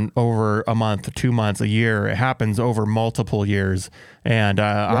happen over a month, 2 months, a year. It happens over multiple years. And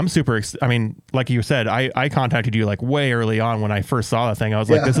I'm super, like you said, I contacted you like way early on when I first saw the thing. I was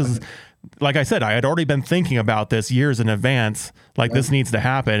like, this is, like I said, I had already been thinking about this years in advance. Like this needs to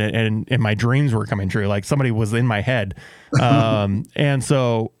happen. And my dreams were coming true. Like somebody was in my head. And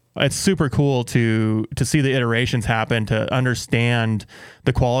so it's super cool to see the iterations happen, to understand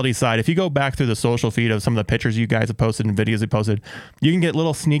the quality side. If you go back through the social feed of some of the pictures you guys have posted and videos you posted, you can get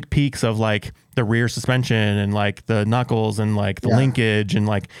little sneak peeks of like the rear suspension and like the knuckles and like the linkage, and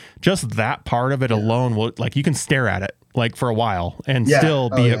like just that part of it alone will, like, you can stare at it like for a while and still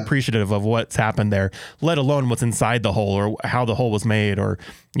be appreciative of what's happened there, let alone what's inside the hole or how the hole was made, or,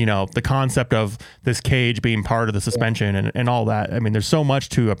 the concept of this cage being part of the suspension and all that. I mean, there's so much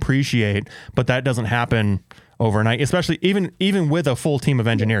to appreciate, but that doesn't happen overnight, especially even with a full team of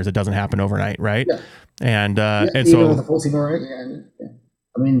engineers, it doesn't happen overnight. Right. Yeah. And even so with a full team, right?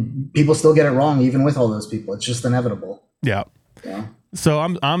 I mean, people still get it wrong, even with all those people. It's just inevitable. Yeah. So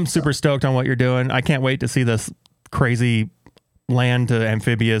I'm super stoked on what you're doing. I can't wait to see this crazy land to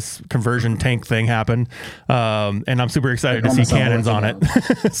amphibious conversion tank thing happen. And I'm super excited to see cannons on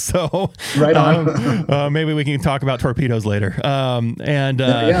it. So right on. Maybe we can talk about torpedoes later.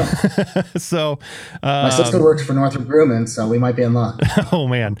 So my sister worked for Northrop Grumman, so we might be in luck. Oh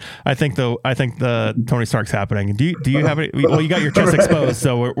man. I think the Tony Stark's happening. Do you have any, well, you got your chest exposed,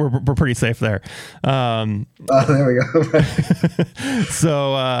 so we're pretty safe there. There we go.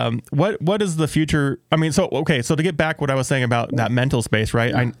 So, what is the future? I mean, so to get back what I was saying about that mental space,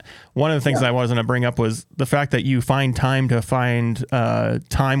 right? One of the things that I was going to bring up was the fact that you find time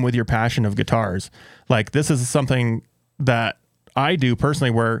with your passion of guitars. Like this is something that I do personally,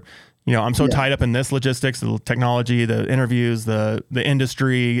 where I'm so tied up in this logistics, the technology, the interviews, the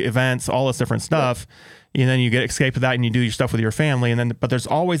industry, events, all this different stuff. And then you get escape to that and you do your stuff with your family. But there's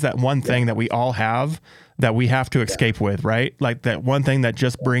always that one thing that we all have that we have to escape with, right? Like that one thing that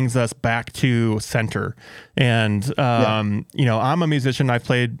just brings us back to center. And, I'm a musician. I've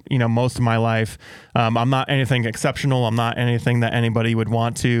played, most of my life. I'm not anything exceptional. I'm not anything that anybody would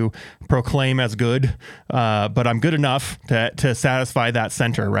want to proclaim as good. But I'm good enough to satisfy that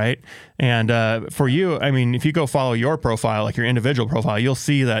center. Right. And, for you, I mean, if you go follow your profile, like your individual profile, you'll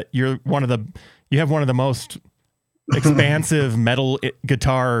see that you have one of the most expansive metal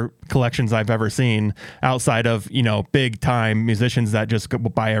guitar collections I've ever seen, outside of, big time musicians that just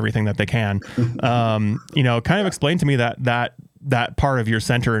buy everything that they can. Kind of explain to me that part of your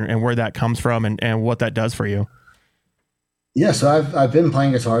center and where that comes from and what that does for you. Yeah. So I've been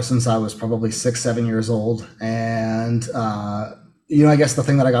playing guitar since I was probably 6-7 years old. And, I guess the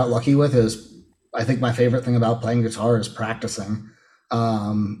thing that I got lucky with is, I think my favorite thing about playing guitar is practicing.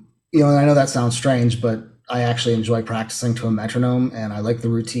 And I know that sounds strange, but I actually enjoy practicing to a metronome, and I like the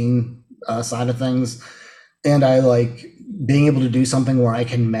routine side of things. And I like being able to do something where I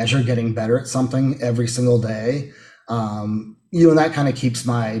can measure getting better at something every single day. And that kind of keeps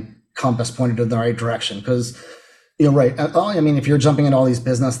my compass pointed in the right direction. Because, right. I mean, if you're jumping into all these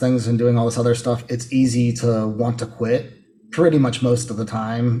business things and doing all this other stuff, it's easy to want to quit pretty much most of the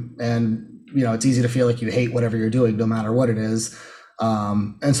time. And, it's easy to feel like you hate whatever you're doing, no matter what it is.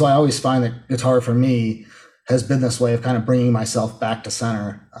 And so I always find that guitar for me has been this way of kind of bringing myself back to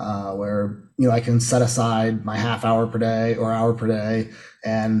center, where, I can set aside my half hour per day or hour per day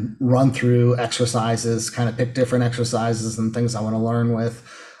and run through exercises, kind of pick different exercises and things I want to learn with.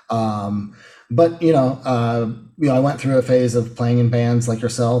 But I went through a phase of playing in bands like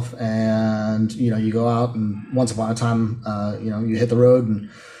yourself, and, you go out and once upon a time, you hit the road, and,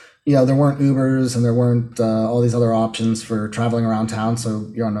 there weren't Ubers and there weren't all these other options for traveling around town. So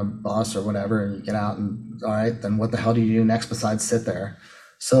you're on a bus or whatever, and you get out, and all right, then what the hell do you do next besides sit there?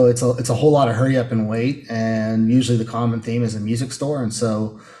 So it's a whole lot of hurry up and wait. And usually the common theme is a music store. And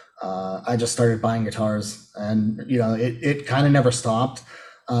so I just started buying guitars, and, it kind of never stopped.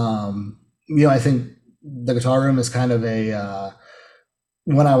 I think the guitar room is kind of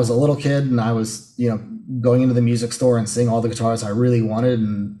when I was a little kid and I was, going into the music store and seeing all the guitars I really wanted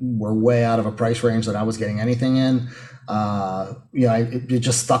and were way out of a price range that I was getting anything in, it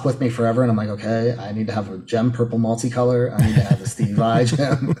just stuck with me forever. And I'm like, okay, I need to have a gem purple multicolor. I need to have the Steve Vai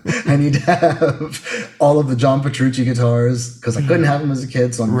gem. I need to have all of the John Petrucci guitars, because I couldn't have them as a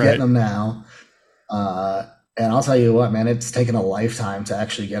kid. So I'm getting them now. And I'll tell you what, man, it's taken a lifetime to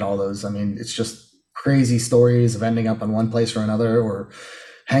actually get all those. I mean, it's just crazy stories of ending up in one place or another, or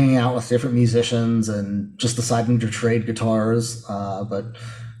hanging out with different musicians and just deciding to trade guitars. But,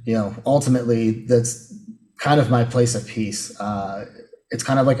 ultimately that's kind of my place of peace. It's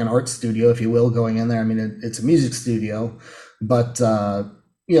kind of like an art studio, if you will, going in there. I mean, it's a music studio, but,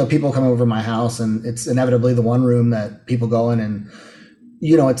 people come over my house, and it's inevitably the one room that people go in, and,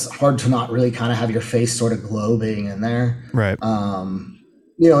 it's hard to not really kind of have your face sort of glow being in there. Right.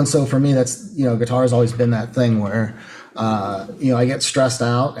 And so for me, that's, guitar has always been that thing where, I get stressed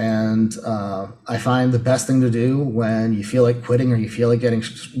out, and I find the best thing to do when you feel like quitting, or you feel like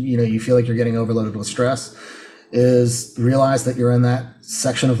you're getting overloaded with stress, is realize that you're in that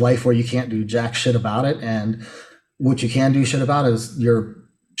section of life where you can't do jack shit about it. And what you can do shit about is your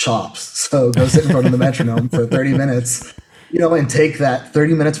chops. So go sit in front of the metronome for 30 minutes, and take that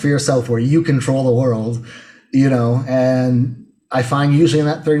 30 minutes for yourself where you control the world, and I find usually in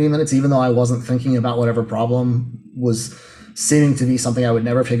that 30 minutes, even though I wasn't thinking about whatever problem was seeming to be something I would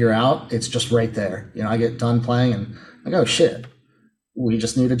never figure out, it's just right there. I get done playing and I go, shit, we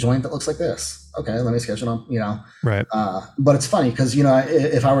just need a joint that looks like this. Okay, let me sketch it on, Right. But it's funny because,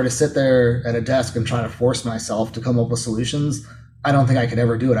 if I were to sit there at a desk and try to force myself to come up with solutions, I don't think I could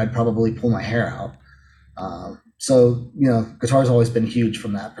ever do it. I'd probably pull my hair out. So, guitar's always been huge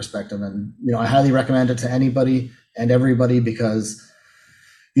from that perspective. And, I highly recommend it to anybody and everybody, because,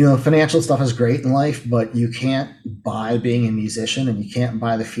 financial stuff is great in life, but you can't buy being a musician, and you can't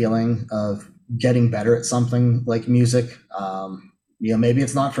buy the feeling of getting better at something like music. Maybe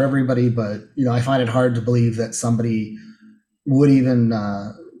it's not for everybody, but, I find it hard to believe that somebody would even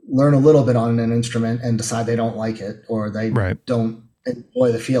learn a little bit on an instrument and decide they don't like it, or they don't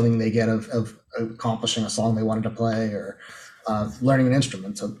enjoy the feeling they get of accomplishing a song they wanted to play, or learning an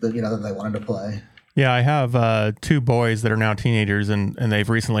instrument that they wanted to play. Yeah, I have 2 boys that are now teenagers, and they've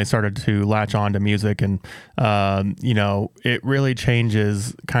recently started to latch on to music, and it really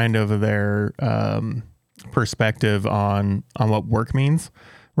changes kind of their perspective on what work means,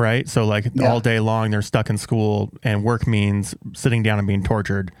 right? So all day long they're stuck in school, and work means sitting down and being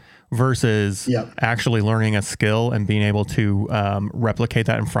tortured, versus actually learning a skill and being able to replicate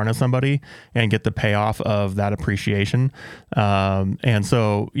that in front of somebody and get the payoff of that appreciation. And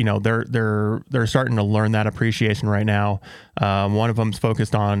so, they're starting to learn that appreciation right now. One of them's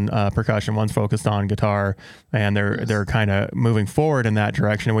focused on percussion, one's focused on guitar, and they're kind of moving forward in that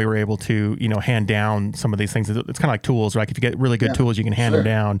direction. We were able to, hand down some of these things. It's kind of like tools, right? If you get really good tools, you can hand them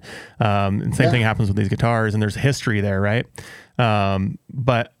down. And same thing happens with these guitars, and there's history there, right?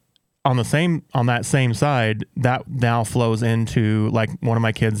 But on that same side, that now flows into like one of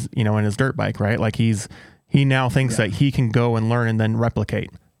my kids, in his dirt bike, right? Like he now thinks that he can go and learn and then replicate,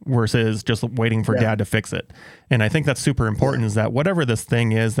 versus just waiting for dad to fix it. And I think that's super important, is that whatever this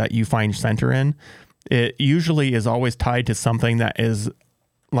thing is that you find center in, it usually is always tied to something that is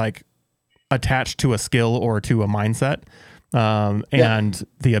like attached to a skill or to a mindset. And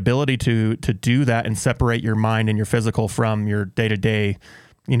the ability to do that and separate your mind and your physical from your day-to-day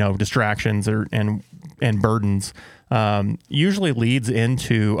distractions and burdens, usually leads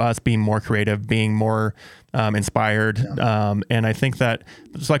into us being more creative, being more inspired. And I think that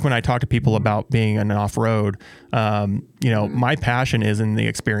just like when I talk to people about being an off-road, my passion is in the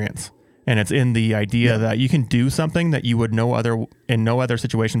experience. And it's in the idea that you can do something that you would in no other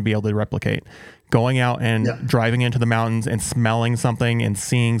situation be able to replicate. Going out and driving into the mountains and smelling something and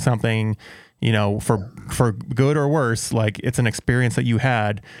seeing something, for good or worse, like it's an experience that you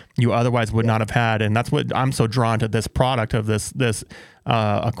otherwise would not have had. And that's what I'm so drawn to this product of this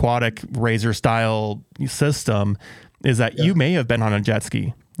aquatic RZR style system, is that you may have been on a jet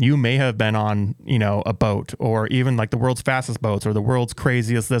ski. You may have been on, a boat, or even like the world's fastest boats or the world's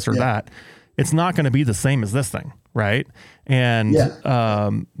craziest this or that. It's not going to be the same as this thing. Right. And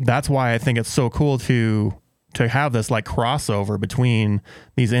that's why I think it's so cool to have this like crossover between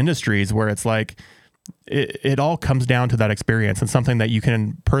these industries, where it's like it all comes down to that experience and something that you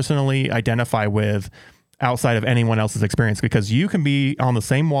can personally identify with outside of anyone else's experience, because you can be on the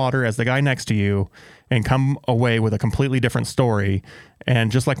same water as the guy next to you and come away with a completely different story.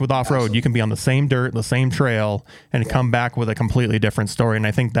 And just like with off-road, you can be on the same dirt, the same trail, and come back with a completely different story. And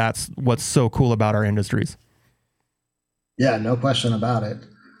I think that's what's so cool about our industries. Yeah, no question about it.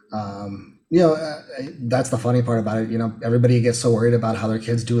 That's the funny part about it. Everybody gets so worried about how their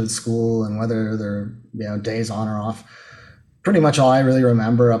kids do at school and whether they're, days on or off. Pretty much all I really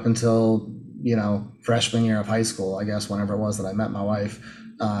remember up until, freshman year of high school, I guess, whenever it was that I met my wife,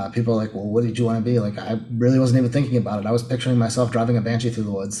 people are like, well, what did you want to be? Like, I really wasn't even thinking about it. I was picturing myself driving a Banshee through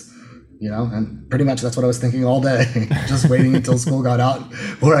the woods, and pretty much that's what I was thinking all day, just waiting until school got out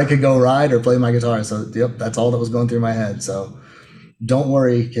where I could go ride or play my guitar. So, that's all that was going through my head. So don't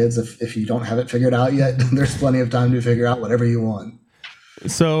worry, kids, if you don't have it figured out yet, there's plenty of time to figure out whatever you want.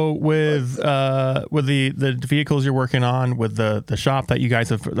 So with the vehicles you're working on, with the shop that you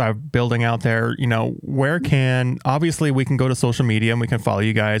guys are building out there, where obviously we can go to social media and we can follow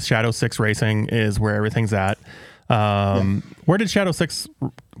you guys. Shadow 6 Racing is where everything's at. Where did Shadow 6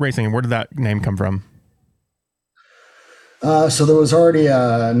 Racing, and where did that name come from? So there was already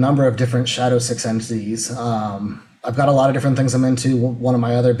a number of different Shadow 6 entities. I've got a lot of different things I'm into. One of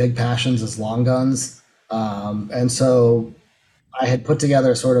my other big passions is long guns. And so I had put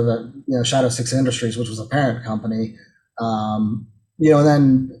together sort of a, Shadow 6 Industries, which was a parent company. And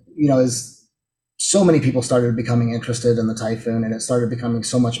then, as so many people started becoming interested in the Typhoon, and it started becoming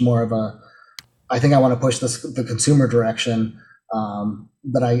so much more of I think I want to push the consumer direction,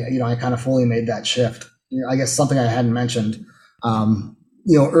 that I kind of fully made that shift. I guess something I hadn't mentioned,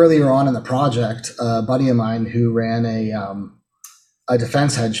 earlier on in the project, a buddy of mine who ran a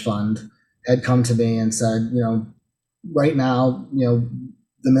defense hedge fund had come to me and said, right now,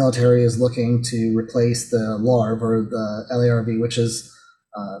 the military is looking to replace the LARV, or the LARV, which is,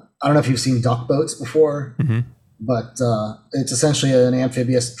 I don't know if you've seen duck boats before, but it's essentially an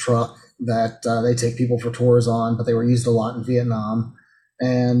amphibious truck that they take people for tours on, but they were used a lot in Vietnam.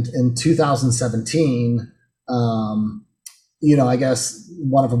 And in 2017, I guess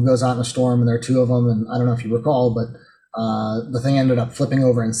one of them goes out in a storm, and there are two of them, and I don't know if you recall, but the thing ended up flipping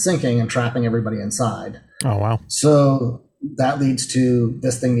over and sinking and trapping everybody inside. Oh, wow. So that leads to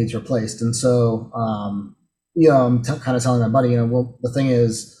this thing needs replaced. And so, I'm kind of telling my buddy, well, the thing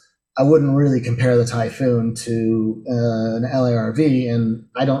is, I wouldn't really compare the Typhoon to an LARV, and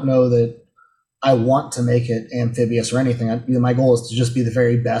I don't know that I want to make it amphibious or anything. My goal is to just be the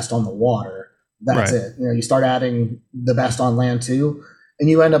very best on the water. That's it. You start adding the best on land too, and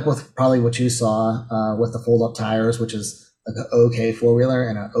you end up with probably what you saw with the fold-up tires, which is like an okay four-wheeler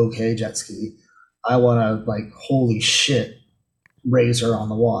and an okay jet ski. I want to holy shit RZR on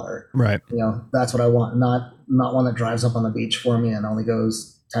the water. Right. That's what I want. Not one that drives up on the beach for me and only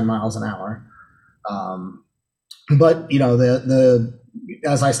goes 10 miles an hour. But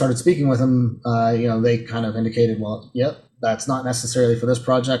as I started speaking with them, they kind of indicated, well, yep, that's not necessarily for this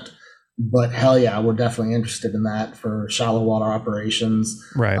project, but hell yeah, we're definitely interested in that for shallow water operations,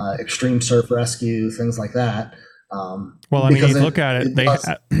 extreme surf rescue, things like that. Well, I mean, you look at it,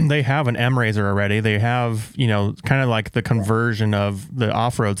 they have an M RZR already. They have, kind of like the conversion of the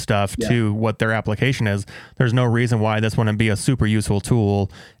off-road stuff to what their application is. There's no reason why this wouldn't be a super useful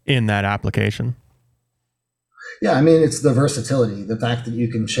tool in that application. Yeah, I mean, it's the versatility, the fact that you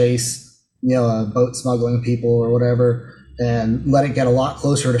can chase, a boat smuggling people or whatever, and let it get a lot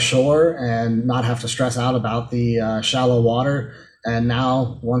closer to shore and not have to stress out about the shallow water. And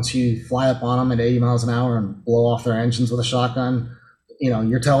now, once you fly up on them at 80 miles an hour and blow off their engines with a shotgun,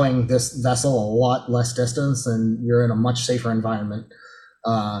 you're towing this vessel a lot less distance, and you're in a much safer environment.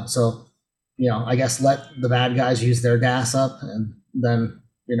 So, I guess let the bad guys use their gas up, and then,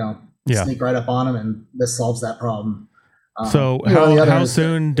 sneak right up on them, and this solves that problem. So how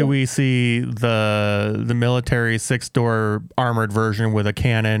soon do we see the military 6-door armored version with a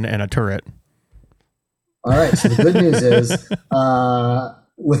cannon and a turret? All right. So the good news is,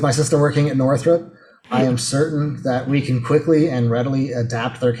 with my sister working at Northrop, I am certain that we can quickly and readily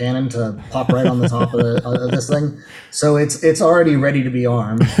adapt their cannon to pop right on the top of this thing. So it's already ready to be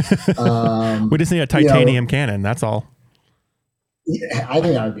armed. We just need a titanium cannon. That's all. Yeah, I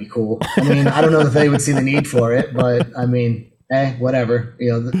think that would be cool. I mean, I don't know if they would see the need for it, but I mean, whatever.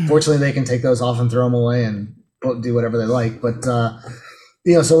 Fortunately, they can take those off and throw them away and do whatever they like. But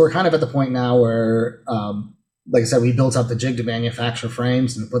so we're kind of at the point now where, like I said, we built up the jig to manufacture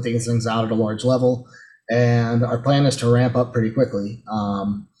frames and put these things out at a large level. And our plan is to ramp up pretty quickly.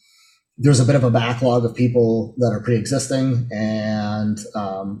 There's a bit of a backlog of people that are pre-existing. And,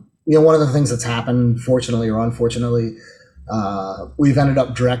 one of the things that's happened, fortunately or unfortunately, we've ended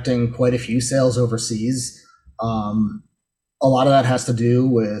up directing quite a few sales overseas. A lot of that has to do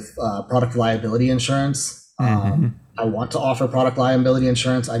with product liability insurance. I want to offer product liability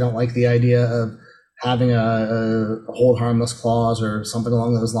insurance. I don't like the idea of having a hold harmless clause or something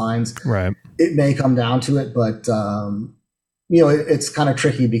along those lines. Right. It may come down to it, but it's kind of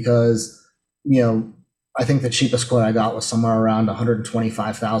tricky because I think the cheapest quote I got was somewhere around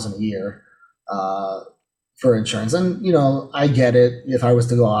 $125,000 a year for insurance. And I get it if I was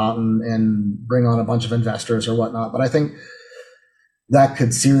to go out and bring on a bunch of investors or whatnot, but I think that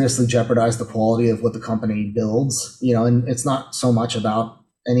could seriously jeopardize the quality of what the company builds. And it's not so much about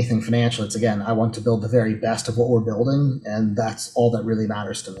anything financial. It's, again, I want to build the very best of what we're building, and that's all that really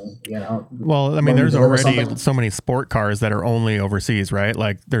matters to me. Well, I mean, there's already so many sport cars that are only overseas, right?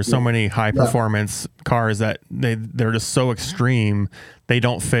 Like there's so many high performance cars that they're just so extreme. They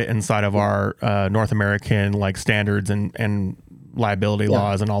don't fit inside of our North American like standards and liability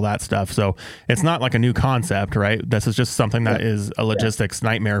laws and all that stuff. So it's not like a new concept, right? This is just something that is a logistics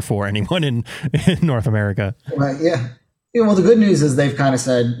nightmare for anyone in North America. Right. Yeah. Well, the good news is they've kind of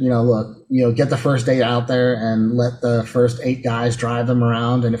said, look, get the first 8 out there and let the first 8 guys drive them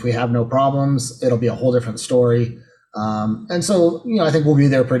around. And if we have no problems, it'll be a whole different story. And so, I think we'll be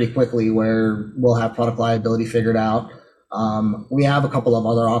there pretty quickly where we'll have product liability figured out. We have a couple of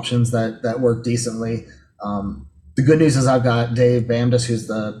other options that work decently. The good news is I've got Dave Bamdis, who's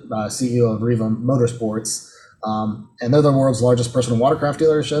the CEO of Riva Motorsports, and they're the world's largest personal watercraft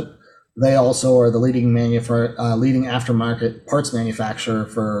dealership. They also are the leading aftermarket parts manufacturer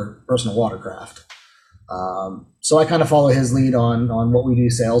for personal watercraft. So I kind of follow his lead on what we do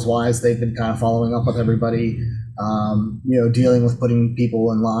sales-wise. They've been kind of following up with everybody, dealing with putting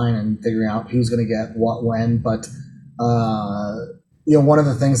people in line and figuring out who's going to get what when. But, one of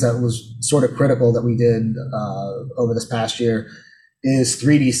the things that was sort of critical that we did over this past year is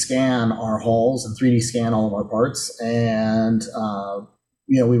 3D scan our hulls and 3D scan all of our parts. And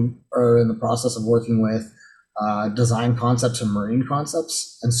we are in the process of working with design concepts and marine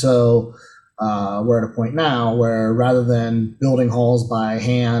concepts. And so we're at a point now where rather than building hulls by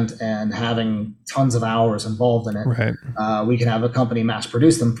hand and having tons of hours involved in it, right, we can have a company mass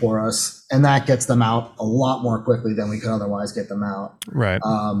produce them for us. And that gets them out a lot more quickly than we could otherwise get them out. Right.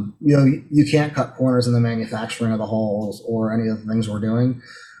 You can't cut corners in the manufacturing of the hulls or any of the things we're doing.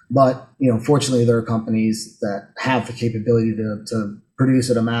 But, fortunately, there are companies that have the capability to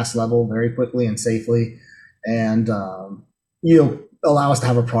produce at a mass level very quickly and safely, and allow us to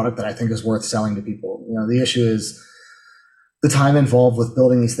have a product that I think is worth selling to people. The issue is the time involved with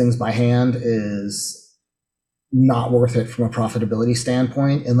building these things by hand is not worth it from a profitability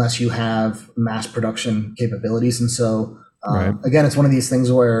standpoint unless you have mass production capabilities. And so, right, again, it's one of these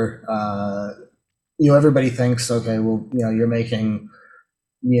things where everybody thinks, okay, well, you're making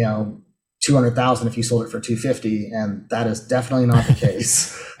 200,000 if you sold it for 250, and that is definitely not the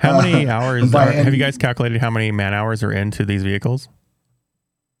case. How many hours have you guys calculated how many man hours are into these vehicles?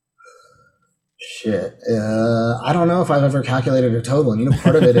 Shit. I don't know if I've ever calculated a total. And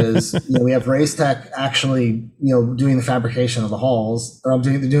part of it is, we have Race Tech actually, doing the fabrication of the hulls, or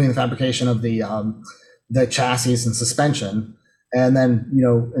doing the fabrication of the chassis and suspension. And then,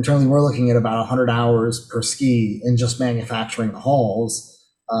 internally we're looking at about 100 hours per ski in just manufacturing the hulls.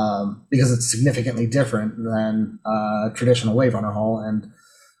 Because it's significantly different than traditional wave runner hull, and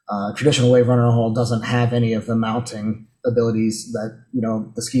traditional wave runner hull doesn't have any of the mounting abilities that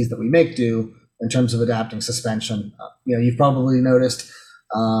the skis that we make do in terms of adapting suspension. You've probably noticed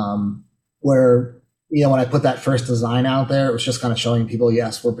where when I put that first design out there, it was just kind of showing people,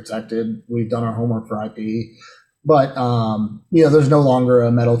 yes, we're protected, we've done our homework for IP, but there's no longer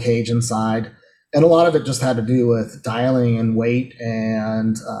a metal cage inside. And a lot of it just had to do with dialing in weight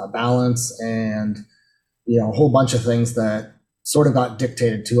and balance and, a whole bunch of things that sort of got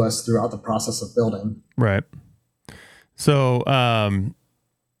dictated to us throughout the process of building. Right. So,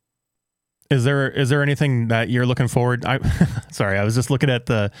 is there anything that you're looking forward? Sorry, I was just looking at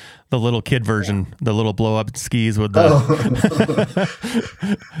the little kid version, the little blow up skis with the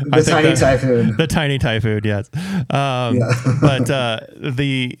tiny Typhoon. The tiny Typhoon, yes. But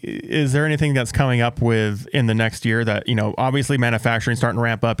is there anything that's coming up with in the next year that, obviously manufacturing starting to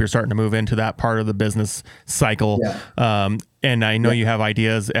ramp up, you're starting to move into that part of the business cycle. Yeah. And I know you have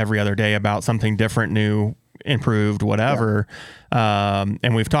ideas every other day about something different, new, improved, whatever.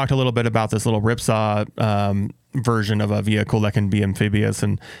 And we've talked a little bit about this little ripsaw version of a vehicle that can be amphibious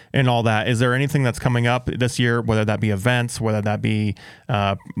and all that. Is there anything that's coming up this year, whether that be events, whether that be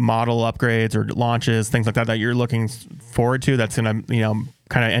model upgrades or launches, things like that you're looking forward to that's going to,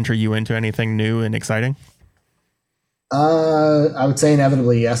 kind of enter you into anything new and exciting? I would say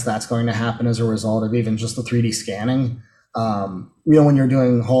inevitably, yes, that's going to happen as a result of even just the 3D scanning. When you're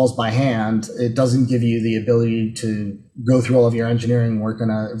doing hulls by hand, it doesn't give you the ability to go through all of your engineering work in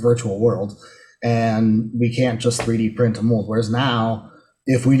a virtual world. And we can't just 3D print a mold. Whereas now,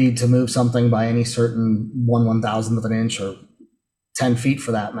 if we need to move something by any certain 1/1000th of an inch or 10 feet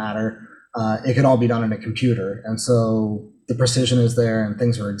for that matter, it can all be done in a computer. And so the precision is there and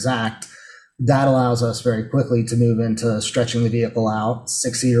things are exact. That allows us very quickly to move into stretching the vehicle out,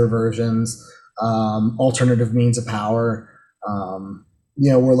 6-seater versions, alternative means of power.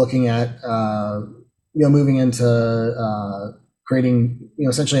 We're looking at, moving into creating,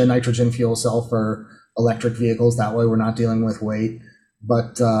 essentially a nitrogen fuel cell for electric vehicles. That way we're not dealing with weight.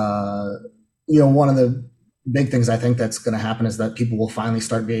 But, one of the big things I think that's going to happen is that people will finally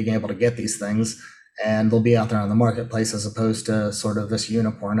start being able to get these things and they'll be out there on the marketplace as opposed to sort of this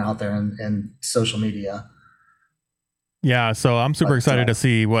unicorn out there in social media. Yeah, so I'm super excited to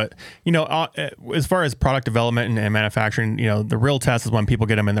see what, as far as product development and manufacturing, the real test is when people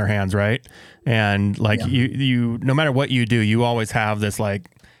get them in their hands, right? And you no matter what you do, you always have this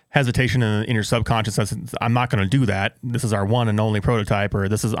hesitation in your subconscious that says, I'm not going to do that. This is our one and only prototype, or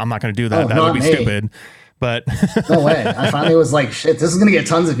I'm not going to do that. That would be stupid. But no way. I finally was like, shit, this is going to get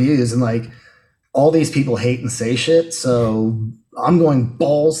tons of views. And all these people hate and say shit. So I'm going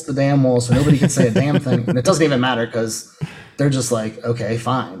balls to the damn wall so nobody can say a damn thing. And it doesn't even matter because they're just like, okay,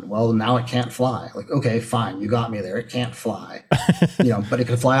 fine. Well, now it can't fly. Okay, fine. You got me there. It can't fly. But it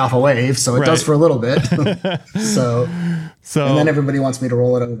can fly off a wave. So it does for a little bit. So and then everybody wants me to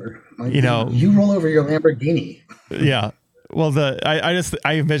roll it over. You roll over your Lamborghini. Yeah. Well, I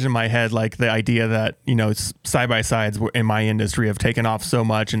envision in my head the idea that side by sides in my industry have taken off so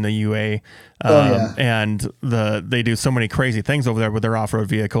much in the UA, and they do so many crazy things over there with their off road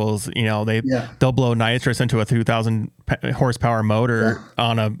vehicles. They'll blow nitrous into a 2,000 horsepower motor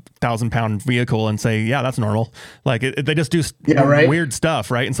on a 1,000-pound vehicle and say, yeah, that's normal. They just do weird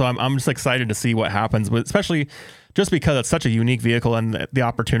stuff, right? And so I'm just excited to see what happens, but especially just because it's such a unique vehicle and the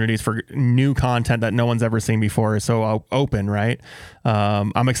opportunities for new content that no one's ever seen before is so open, right?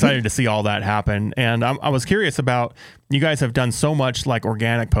 I'm excited to see all that happen. And I was curious about, you guys have done so much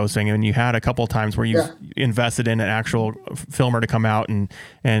organic posting, and you had a couple of times where you've invested in an actual filmer to come out and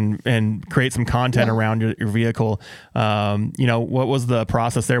create some content around your vehicle. What was the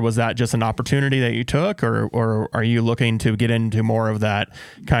process there? Was that just an opportunity that you took, or are you looking to get into more of that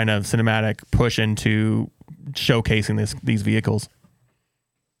kind of cinematic push into showcasing these vehicles?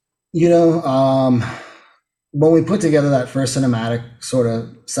 When we put together that first cinematic sort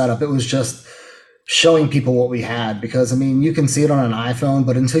of setup, it was just showing people what we had, because you can see it on an iPhone,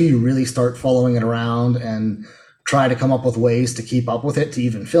 but until you really start following it around and try to come up with ways to keep up with it, to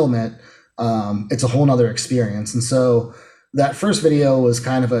even film it, it's a whole nother experience. And so that first video was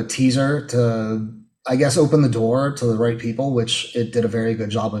kind of a teaser to, I guess, open the door to the right people, which it did a very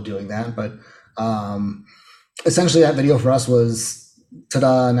good job of doing that. But essentially that video for us was,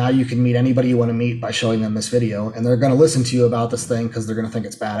 ta-da, now you can meet anybody you want to meet by showing them this video, and they're going to listen to you about this thing because they're going to think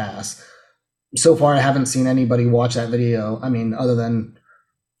it's badass. So far, I haven't seen anybody watch that video. Other than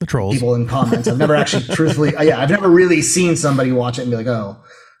the trolls, people in comments. I've never actually truthfully, I've never really seen somebody watch it and be like, oh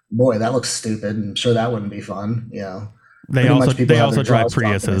boy, that looks stupid. I'm sure that wouldn't be fun. They also drive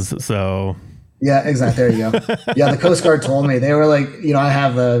Priuses. So yeah, exactly. There you go. Yeah. The Coast Guard told me, they were like, I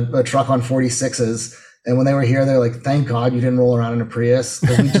have a truck on 46s. And when they were here, they're like, thank God you didn't roll around in a Prius.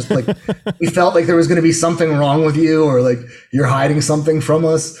 Because we just we felt like there was going to be something wrong with you, or you're hiding something from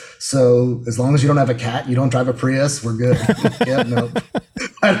us. So as long as you don't have a cat, you don't drive a Prius, we're good. Yeah, no.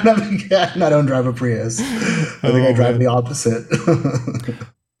 I don't have a cat and I don't drive a Prius. I think I drive the opposite.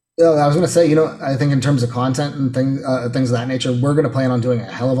 I was going to say, I think in terms of content and things of that nature, we're going to plan on doing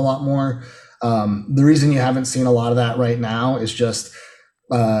a hell of a lot more. The reason you haven't seen a lot of that right now is just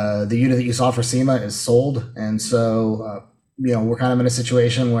the unit that you saw for SEMA is sold. And so, we're kind of in a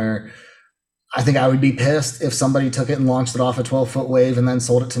situation where I think I would be pissed if somebody took it and launched it off a 12-foot wave and then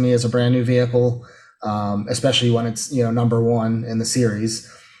sold it to me as a brand new vehicle, especially when it's, number one in the series.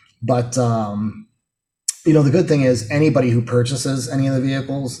 But, the good thing is anybody who purchases any of the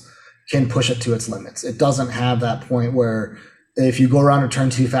vehicles can push it to its limits. It doesn't have that point where if you go around a turn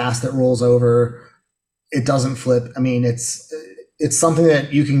too fast, it rolls over. It doesn't flip. I mean, it's something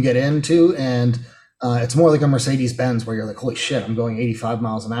that you can get into, and it's more like a Mercedes-Benz where you're like, holy shit, I'm going 85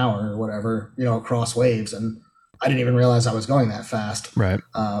 miles an hour or whatever, across waves, and I didn't even realize I was going that fast. Right.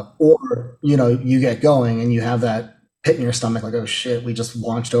 Or, you get going and you have that pit in your stomach, like, oh shit, we just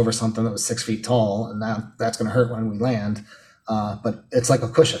launched over something that was 6 feet tall, and that's going to hurt when we land. But it's like a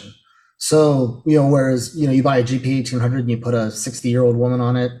cushion. So, whereas, you buy a GP 1800 and you put a 60-year-old woman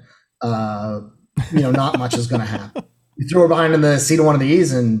on it, not much is going to happen. You throw her behind in the seat of one of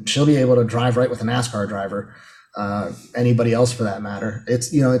these and she'll be able to drive right with a NASCAR driver, anybody else for that matter.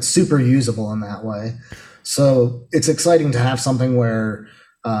 It's, it's super usable in that way. So it's exciting to have something where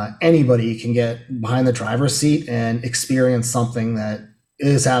anybody can get behind the driver's seat and experience something that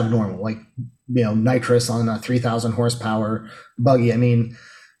is abnormal, like, nitrous on a 3,000 horsepower buggy. I mean,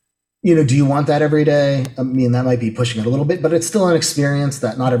 do you want that every day? I mean, that might be pushing it a little bit, but it's still an experience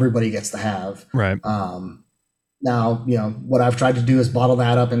that not everybody gets to have. Right. Now, what I've tried to do is bottle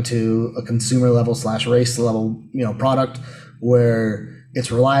that up into a consumer level / race level, product where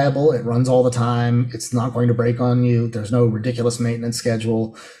it's reliable. It runs all the time. It's not going to break on you. There's no ridiculous maintenance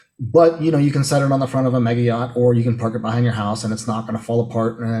schedule, but you can set it on the front of a mega yacht, or you can park it behind your house and it's not going to fall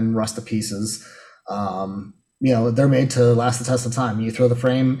apart and rust to pieces. They're made to last the test of time. You throw the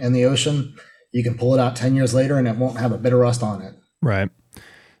frame in the ocean, you can pull it out 10 years later and it won't have a bit of rust on it. Right.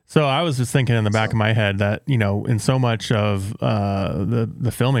 So I was just thinking in the back of my head that, in so much of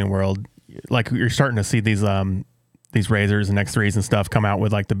the filming world, like you're starting to see these RZRs and X3s and stuff come out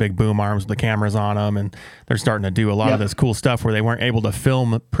with like the big boom arms with the cameras on them, and they're starting to do a lot of this cool stuff where they weren't able to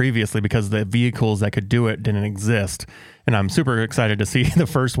film previously because the vehicles that could do it didn't exist. And I'm super excited to see the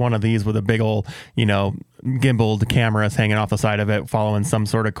first one of these with a big old, gimbaled cameras hanging off the side of it, following some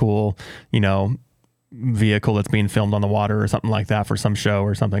sort of cool, vehicle that's being filmed on the water or something like that for some show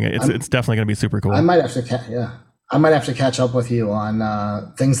or something. It's definitely going to be super cool. I might have to catch up with you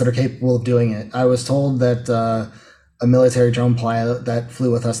on things that are capable of doing it. I was told that a military drone pilot that flew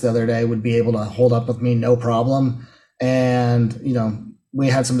with us the other day would be able to hold up with me no problem. And, we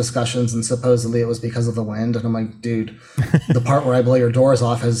had some discussions and supposedly it was because of the wind. And I'm like, dude, the part where I blow your doors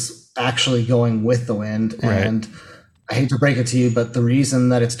off is actually going with the wind. Right. And I hate to break it to you, but the reason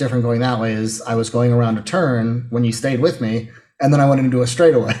that it's different going that way is I was going around a turn when you stayed with me, and then I went into a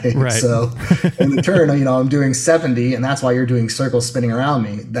straightaway. Right. So in the turn, I'm doing 70, and that's why you're doing circles spinning around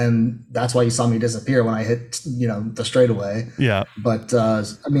me. Then that's why you saw me disappear when I hit, the straightaway. Yeah. But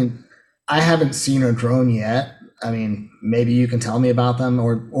I haven't seen a drone yet. I mean, maybe you can tell me about them,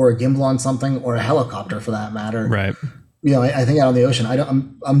 or a gimbal on something, or a helicopter for that matter. Right. I think out on the ocean,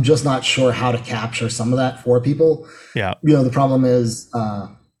 I'm just not sure how to capture some of that for people. Yeah. The problem is,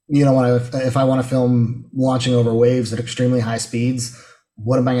 if I want to film launching over waves at extremely high speeds,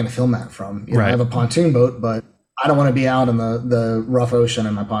 what am I going to film that from? I have a pontoon boat, but I don't want to be out in the rough ocean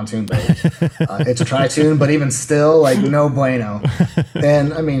in my pontoon boat. It's a tri-tune, but even still, like, no bueno.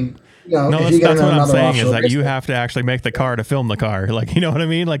 And I mean, no, if you get that's what I'm saying is that race, you have to actually make the car to film the car. Like, you know what I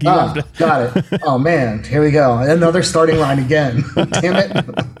mean? Like, you have to. Got it. Oh man, here we go. Another starting line again. Damn it.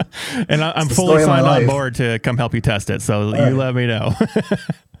 And I'm fully signed on board to come help you test it. So you let me know.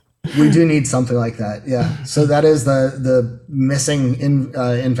 We do need something like that. Yeah. So that is the missing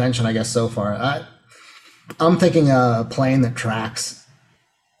invention, I guess, so far. I'm thinking a plane that tracks,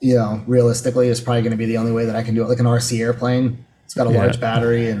 realistically is probably going to be the only way that I can do it. Like an RC airplane. It's got a large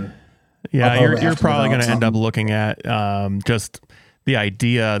battery and. Yeah, you're probably going to end up looking at just the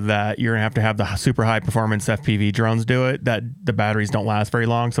idea that you're going to have the super high performance FPV drones do it, that the batteries don't last very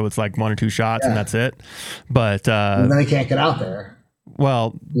long. So it's like 1 or 2 shots and that's it. But and then they can't get out there.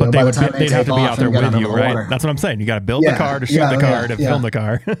 Well, but they'd have to be out there with you, right? That's what I'm saying. You got to build the car to shoot the car to film the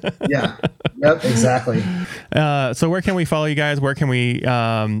car. Yeah. Yep. Exactly. So where can we follow you guys? Where can we,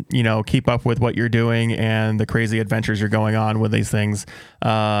 keep up with what you're doing and the crazy adventures you're going on with these things,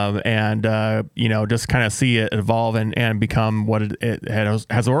 and just kind of see it evolve and become what it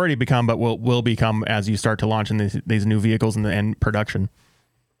has already become, but will become as you start to launch in these new vehicles and production.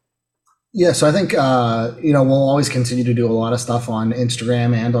 Yeah, so I think we'll always continue to do a lot of stuff on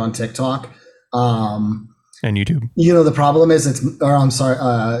Instagram and on TikTok. And YouTube. The problem is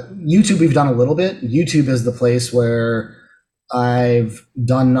YouTube we've done a little bit. YouTube is the place where I've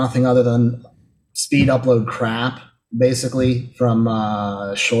done nothing other than speed upload crap, basically, from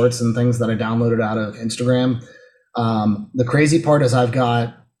shorts and things that I downloaded out of Instagram. The crazy part is I've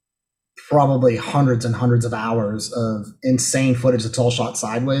got probably hundreds and hundreds of hours of insane footage that's all shot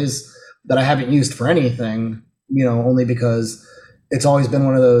sideways that I haven't used for anything, only because it's always been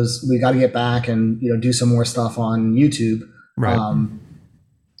one of those, we got to get back and, do some more stuff on YouTube. Right.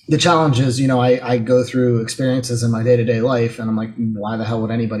 The challenge is, I go through experiences in my day-to-day life and I'm like, why the hell would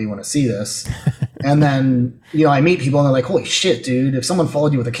anybody want to see this? And then, I meet people and they're like, holy shit, dude, if someone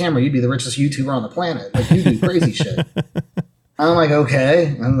followed you with a camera, you'd be the richest YouTuber on the planet. Like, you do crazy shit. I'm like,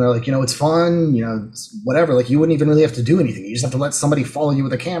 okay. And they're like, it's fun, it's whatever. Like, you wouldn't even really have to do anything. You just have to let somebody follow you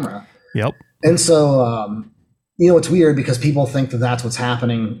with a camera. Yep. And so, it's weird because people think that that's what's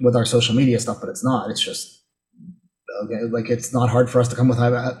happening with our social media stuff, but it's not. It's just, okay, like, it's not hard for us to come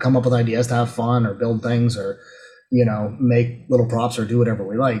up with ideas to have fun or build things or, make little props or do whatever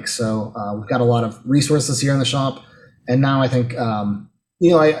we like. So we've got a lot of resources here in the shop. And now I think,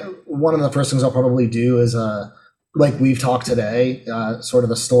 one of the first things I'll probably do is, like we've talked today, sort of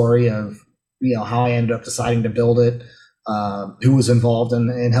the story of, how I ended up deciding to build it, who was involved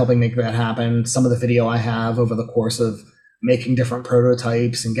in helping make that happen, some of the video I have over the course of making different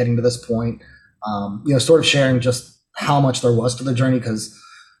prototypes and getting to this point, sort of sharing just how much there was to the journey. Because,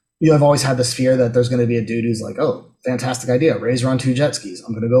 I've always had this fear that there's going to be a dude who's like, oh, fantastic idea, RZR on 2 jet skis.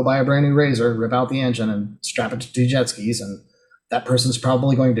 I'm going to go buy a brand new RZR, rip out the engine and strap it to 2 jet skis. And that person's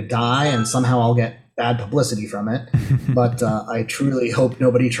probably going to die and somehow I'll get bad publicity from it. But I truly hope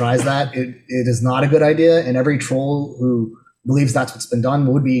nobody tries that. It is not a good idea. And every troll who believes that's what's been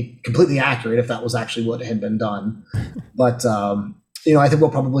done would be completely accurate if that was actually what had been done. But, I think we'll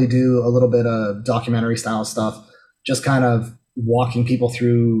probably do a little bit of documentary style stuff, just kind of walking people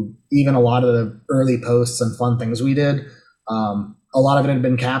through even a lot of the early posts and fun things we did. A lot of it had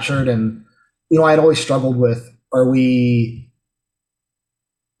been captured. And, I'd always struggled with, are we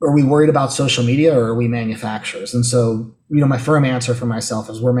worried about social media or are we manufacturers? And so, my firm answer for myself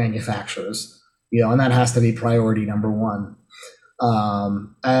is we're manufacturers, and that has to be priority number one.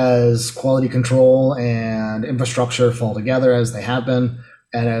 As quality control and infrastructure fall together as they have been,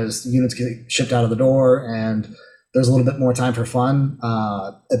 and as units get shipped out of the door and there's a little bit more time for fun,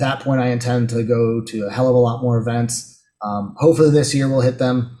 at that point I intend to go to a hell of a lot more events. Hopefully this year we'll hit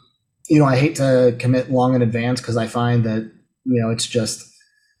them. I hate to commit long in advance because I find that, it's just,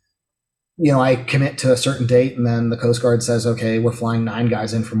 I commit to a certain date and then the Coast Guard says, okay, we're flying 9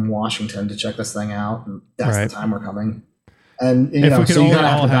 guys in from Washington to check this thing out. And that's right. The time we're coming. And, if we could only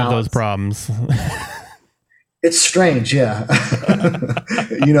all have those problems. It's strange. Yeah.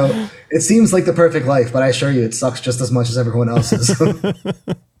 It seems like the perfect life, but I assure you it sucks just as much as everyone else's.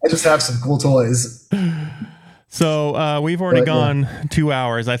 I just have some cool toys. So we've already gone 2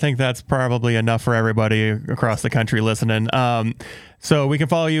 hours. I think that's probably enough for everybody across the country listening. So we can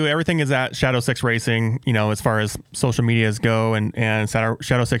follow you. Everything is at Shadow 6 Racing, as far as social medias go, and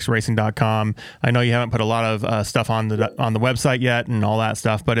shadow6racing.com. I know you haven't put a lot of stuff on the website yet and all that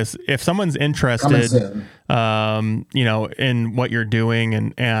stuff, but if someone's interested, in what you're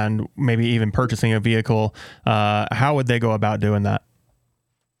doing and maybe even purchasing a vehicle, how would they go about doing that?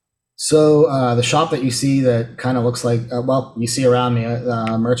 So the shop that you see that kind of looks like, you see around me,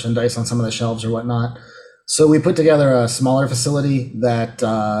 merchandise on some of the shelves or whatnot. So we put together a smaller facility that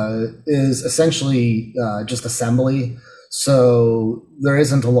is essentially just assembly. So there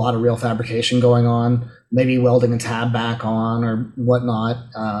isn't a lot of real fabrication going on, maybe welding a tab back on or whatnot,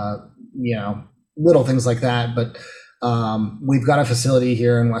 little things like that. But we've got a facility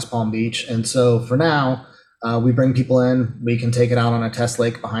here in West Palm Beach. And so for now, we bring people in, we can take it out on a test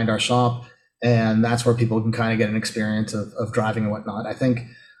lake behind our shop. And that's where people can kind of get an experience of driving and whatnot. I think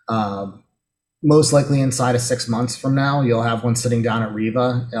most likely inside of 6 months from now, you'll have one sitting down at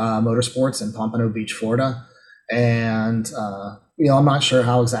Riva Motorsports in Pompano Beach, Florida. And, I'm not sure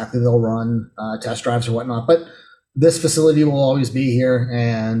how exactly they'll run test drives or whatnot, but this facility will always be here.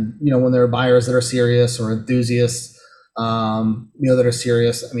 And, when there are buyers that are serious or enthusiasts, that are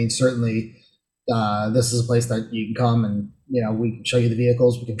serious, I mean, certainly this is a place that you can come and, we can show you the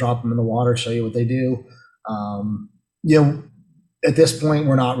vehicles, we can drop them in the water, show you what they do. At this point,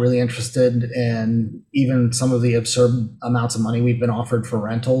 we're not really interested in even some of the absurd amounts of money we've been offered for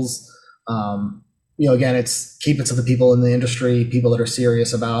rentals. Again, it's keep it to the people in the industry, people that are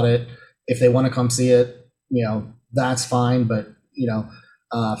serious about it. If they want to come see it, that's fine. But,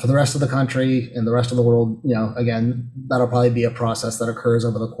 For the rest of the country and the rest of the world, again, that'll probably be a process that occurs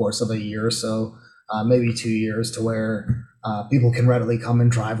over the course of a year or so, maybe 2 years, to where people can readily come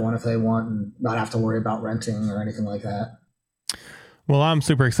and drive one if they want and not have to worry about renting or anything like that. Well, I'm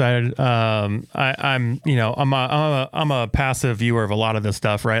super excited. I'm a passive viewer of a lot of this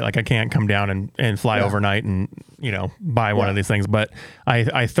stuff, right? Like I can't come down and fly overnight and, buy one of these things, but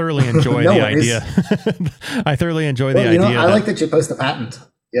I thoroughly enjoy the idea. I thoroughly enjoy the idea. I like that you post the patent.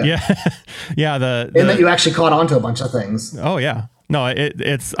 Yeah. Yeah. And that you actually caught on to a bunch of things. Oh yeah. No,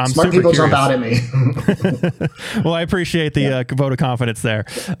 it's I'm smart super people curious. jump out at me. Well, I appreciate the vote of confidence there.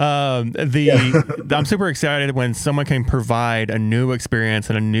 I'm super excited when someone can provide a new experience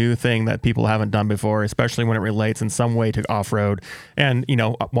and a new thing that people haven't done before, especially when it relates in some way to off-road. And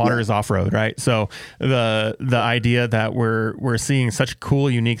water is off-road, right? So the idea that we're seeing such cool,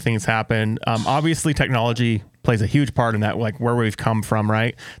 unique things happen. Obviously, technology plays a huge part in that, like where we've come from,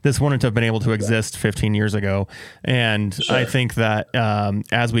 right? This wouldn't have been able to exist 15 years ago. And I think that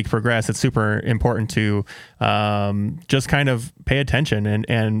as we progress, it's super important to just kind of pay attention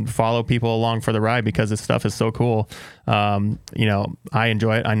and follow people along for the ride, because this stuff is so cool. I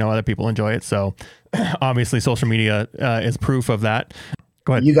enjoy it. I know other people enjoy it. So obviously social media is proof of that.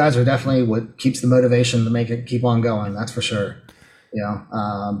 Go ahead. You guys are definitely what keeps the motivation to make it keep on going. That's for sure.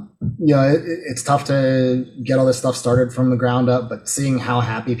 It's tough to get all this stuff started from the ground up, but seeing how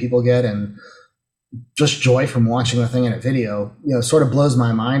happy people get and just joy from watching the thing in a video, sort of blows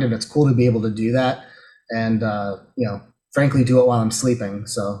my mind. And it's cool to be able to do that. And, frankly, do it while I'm sleeping.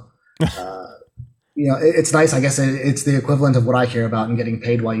 So, it's nice. I guess it's the equivalent of what I care about and getting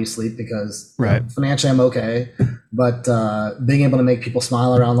paid while you sleep, because financially I'm okay. But being able to make people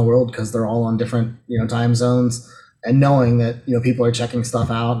smile around the world because they're all on different, time zones, and knowing that, people are checking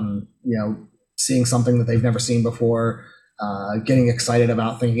stuff out and, seeing something that they've never seen before, getting excited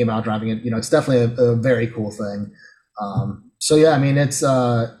about thinking about driving it, it's definitely a very cool thing. It's,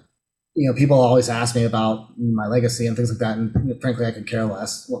 people always ask me about my legacy and things like that. And frankly, I could care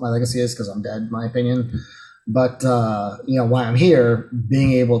less what my legacy is, because I'm dead, in my opinion. But, why I'm here,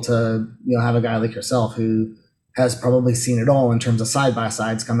 being able to, have a guy like yourself who has probably seen it all in terms of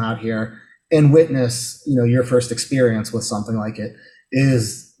side-by-sides come out here and witness, your first experience with something like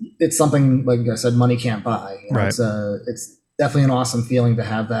it's something, like I said, money can't buy. It's definitely an awesome feeling to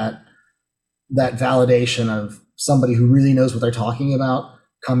have that validation of somebody who really knows what they're talking about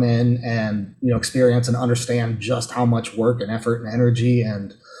come in and, experience and understand just how much work and effort and energy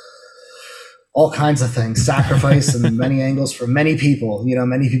and all kinds of things, sacrifice in many angles for many people,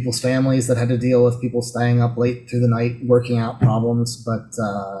 many people's families that had to deal with people staying up late through the night, working out problems. But,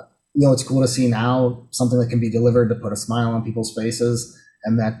 it's cool to see now something that can be delivered to put a smile on people's faces,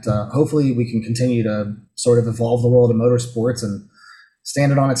 and that hopefully we can continue to sort of evolve the world of motorsports and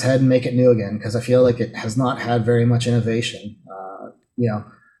stand it on its head and make it new again, because I feel like it has not had very much innovation. The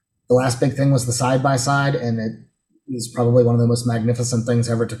last big thing was the side-by-side, and it is probably one of the most magnificent things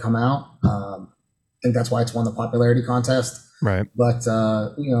ever to come out. I think that's why it's won the popularity contest. Right. But,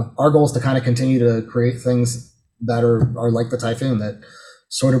 our goal is to kind of continue to create things that are like the Typhoon, that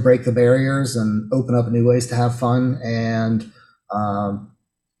sort of break the barriers and open up new ways to have fun, and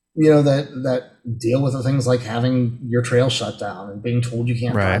that deal with the things like having your trail shut down and being told you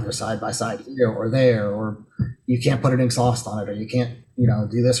can't drive your side by side here or there, or you can't put an exhaust on it, or you can't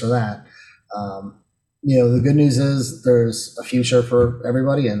do this or that. The good news is there's a future for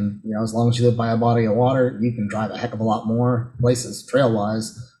everybody, and as long as you live by a body of water, you can drive a heck of a lot more places trail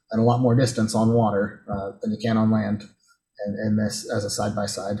wise and a lot more distance on water than you can on land. And this as a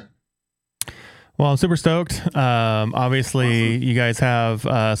side-by-side. Well, I'm super stoked. Obviously, you guys have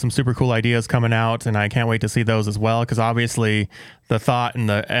some super cool ideas coming out, and I can't wait to see those as well, because obviously the thought and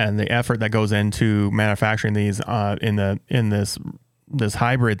the effort that goes into manufacturing these in this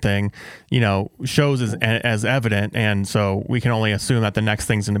hybrid thing, shows as evident. And so we can only assume that the next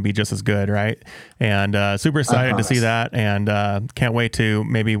thing's going to be just as good. Right. And super excited to see that. And can't wait to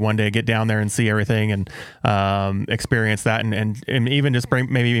maybe one day get down there and see everything and experience that. And even just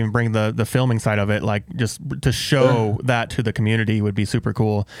bring the filming side of it, like just to show that to the community would be super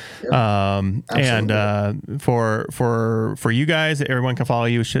cool. And for you guys, everyone can follow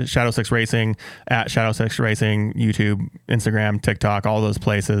you, Shadow 6 Racing, at Shadow 6 Racing, YouTube, Instagram, TikTok, all those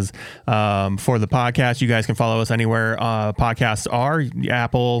places. For the podcast, you guys can follow us anywhere podcasts are: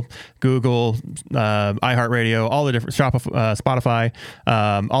 Apple, Google, iHeartRadio, all the different Spotify,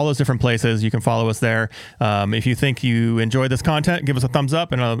 all those different places. You can follow us there. If you think you enjoyed this content, give us a thumbs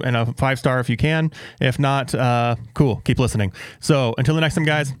up and a 5-star if you can. If not, cool, keep listening. So until the next time,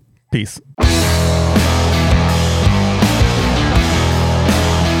 guys, peace.